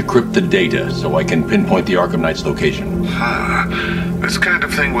 Decrypt the data so I can pinpoint the Arkham Knight's location. This kind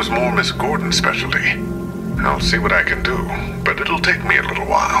of thing was more Miss Gordon's specialty. I'll see what I can do, but it'll take me a little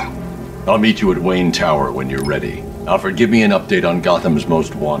while. I'll meet you at Wayne Tower when you're ready. Alfred, give me an update on Gotham's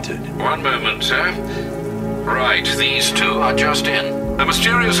Most Wanted. One moment, sir. Right, these two are just in. A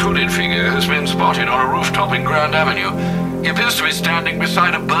mysterious hooded figure has been spotted on a rooftop in Grand Avenue. He appears to be standing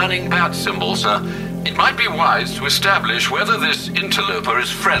beside a burning bat symbol, sir. It might be wise to establish whether this interloper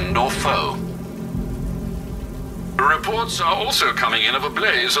is friend or foe. Reports are also coming in of a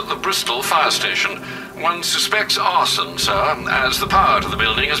blaze at the Bristol fire station. One suspects arson, sir, as the power to the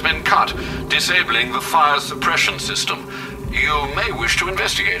building has been cut, disabling the fire suppression system. You may wish to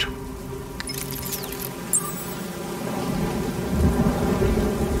investigate.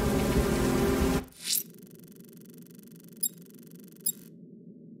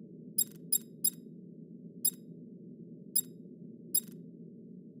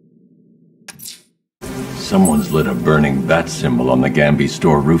 Someone's lit a burning bat symbol on the Gamby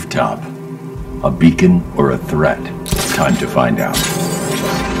store rooftop. A beacon or a threat? Time to find out.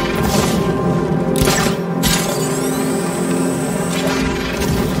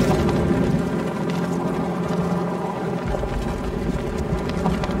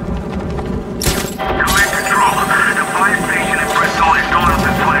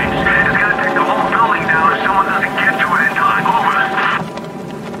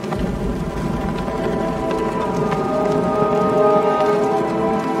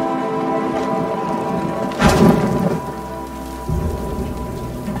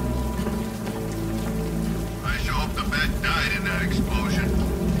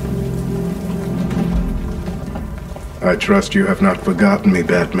 I trust you have not forgotten me,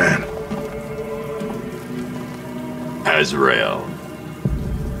 Batman. Azrael.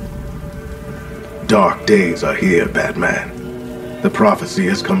 Dark days are here, Batman. The prophecy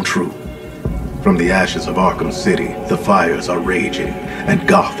has come true. From the ashes of Arkham City, the fires are raging, and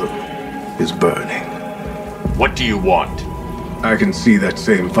Gotham is burning. What do you want? I can see that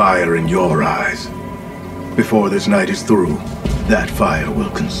same fire in your eyes. Before this night is through, that fire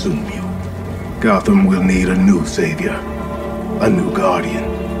will consume you. Gotham will need a new savior, a new guardian,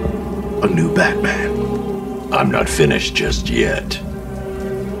 a new Batman. I'm not finished just yet.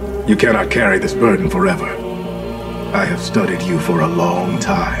 You cannot carry this burden forever. I have studied you for a long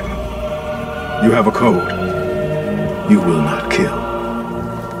time. You have a code. You will not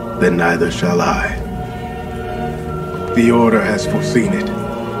kill. Then neither shall I. The Order has foreseen it.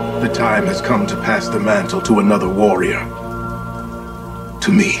 The time has come to pass the mantle to another warrior.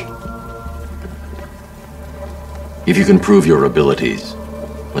 To me. If you can prove your abilities,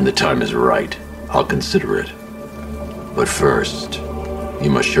 when the time is right, I'll consider it. But first, you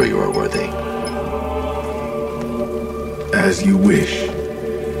must show you are worthy. As you wish.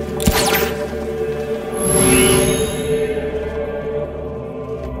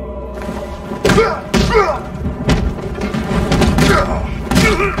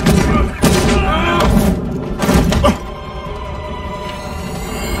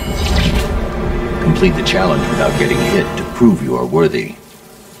 Complete the challenge without getting hit to prove you are worthy.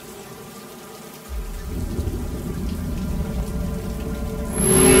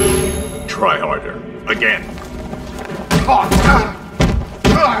 Try harder. Again.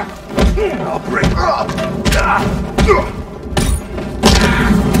 I'll break up.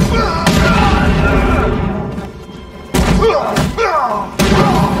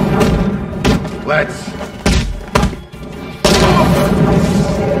 Let's...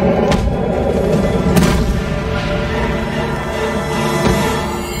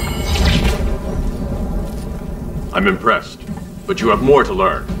 I'm impressed, but you have more to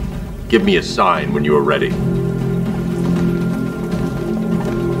learn. Give me a sign when you are ready.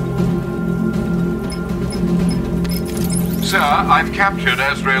 Sir, I've captured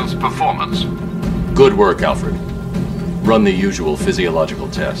Azrael's performance. Good work, Alfred. Run the usual physiological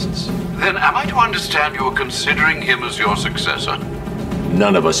tests. Then am I to understand you are considering him as your successor?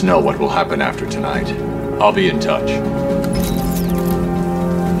 None of us know what will happen after tonight. I'll be in touch.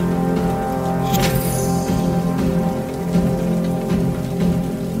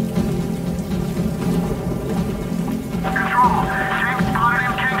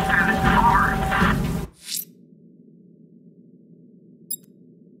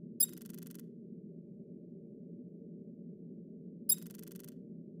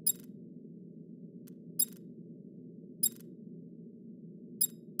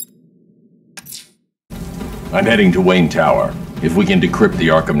 I'm heading to Wayne Tower. If we can decrypt the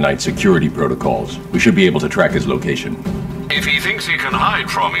Arkham Knight security protocols, we should be able to track his location. If he thinks he can hide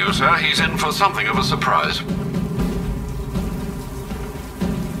from you, sir, he's in for something of a surprise.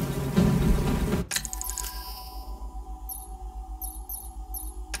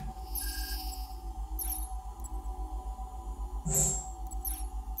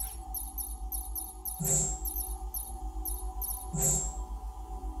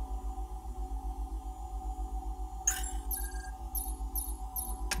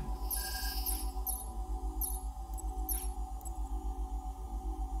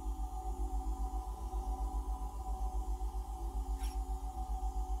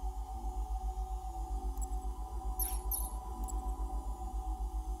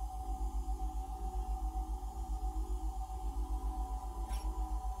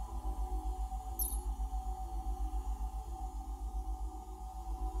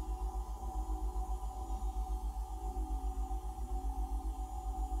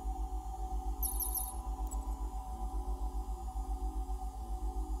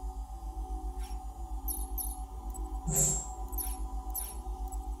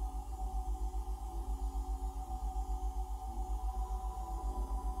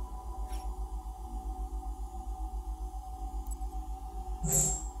 Who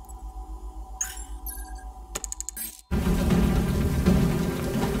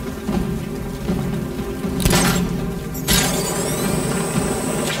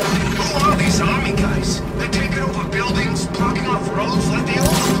are these army guys? They're taking over buildings, blocking off roads like they own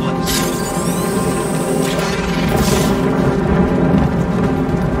the place.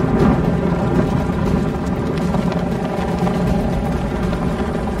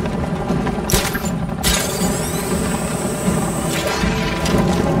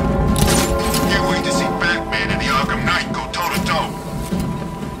 Can't wait to see Batman and the Arkham Knight go toe-to-toe.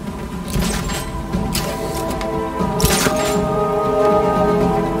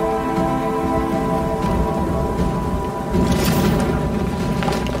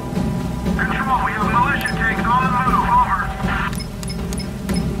 Control, we have militia tanks on the move. Over.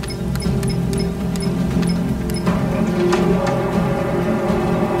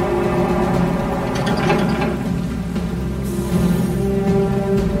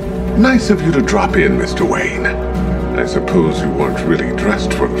 Nice of you to drop in, Mr. Wayne. I suppose you weren't really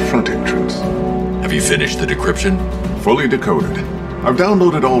dressed for the front entrance. Have you finished the decryption? Fully decoded. I've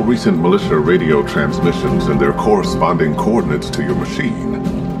downloaded all recent militia radio transmissions and their corresponding coordinates to your machine.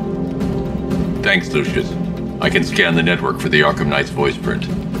 Thanks, Lucius. I can scan the network for the Arkham Knight's voice print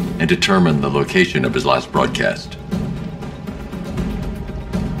and determine the location of his last broadcast.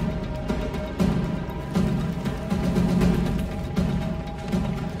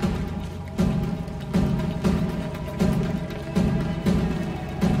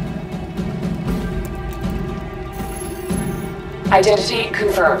 Identity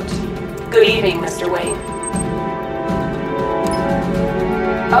confirmed. Good evening, Mr. Wayne.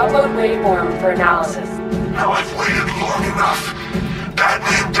 Upload waveform for analysis. Now I've waited long enough.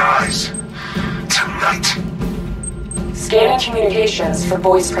 Batman dies. Tonight. Scanning communications for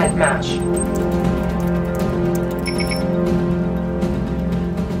voice print match.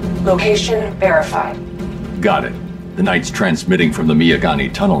 Location verified. Got it. The Knight's transmitting from the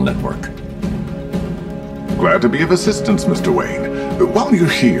Miyagani tunnel network. Glad to be of assistance, Mr. Wayne. While you're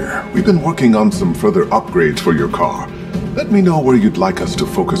here, we've been working on some further upgrades for your car. Let me know where you'd like us to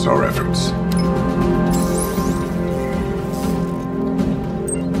focus our efforts.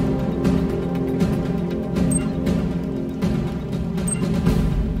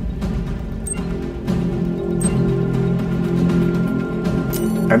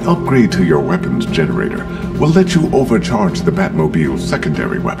 An upgrade to your weapons generator will let you overcharge the Batmobile's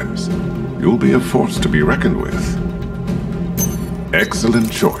secondary weapons. You'll be a force to be reckoned with. Excellent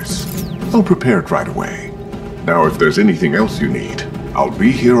choice. I'll prepare it right away. Now, if there's anything else you need, I'll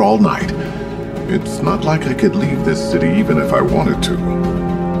be here all night. It's not like I could leave this city even if I wanted to.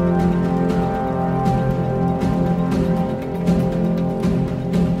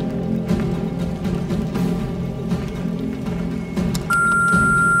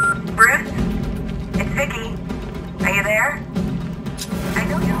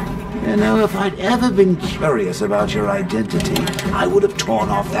 You know, if I'd ever been curious about your identity, I would have torn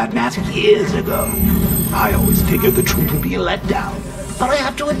off that mask years ago. I always figured the truth would be a letdown. But I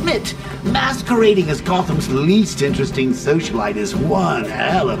have to admit, masquerading as Gotham's least interesting socialite is one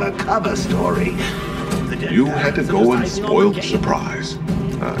hell of a cover story. You had to go and spoil the surprise.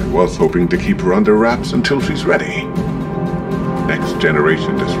 I was hoping to keep her under wraps until she's ready. Next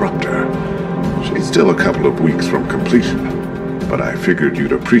generation Disruptor. She's still a couple of weeks from completion. But I figured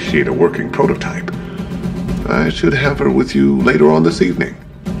you'd appreciate a working prototype. I should have her with you later on this evening.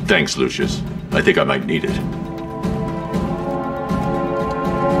 Thanks, Lucius. I think I might need it.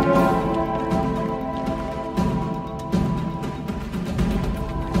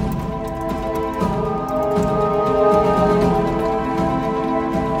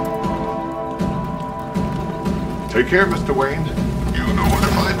 Take care, Mr. Wayne. You know where to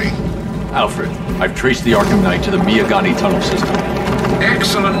find me. Alfred, I've traced the Arkham Knight to the Miyagani tunnel system.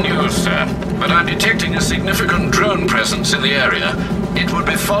 Excellent news, sir. But I'm detecting a significant drone presence in the area. It would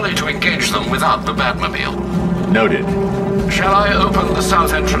be folly to engage them without the Batmobile. Noted. Shall I open the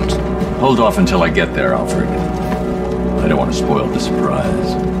south entrance? Hold off until I get there, Alfred. I don't want to spoil the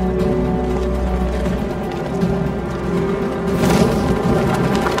surprise.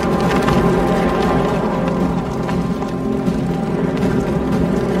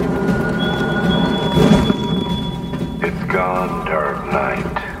 Gone, Dark Knight.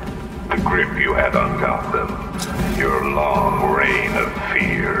 The grip you had on Gotham. Your long reign of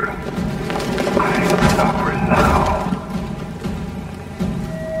fear. I suffer now.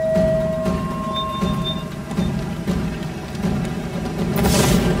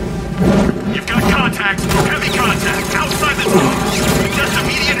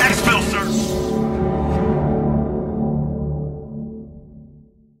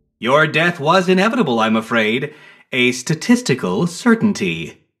 Your death was inevitable, I'm afraid. A statistical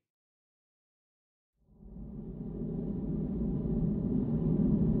certainty.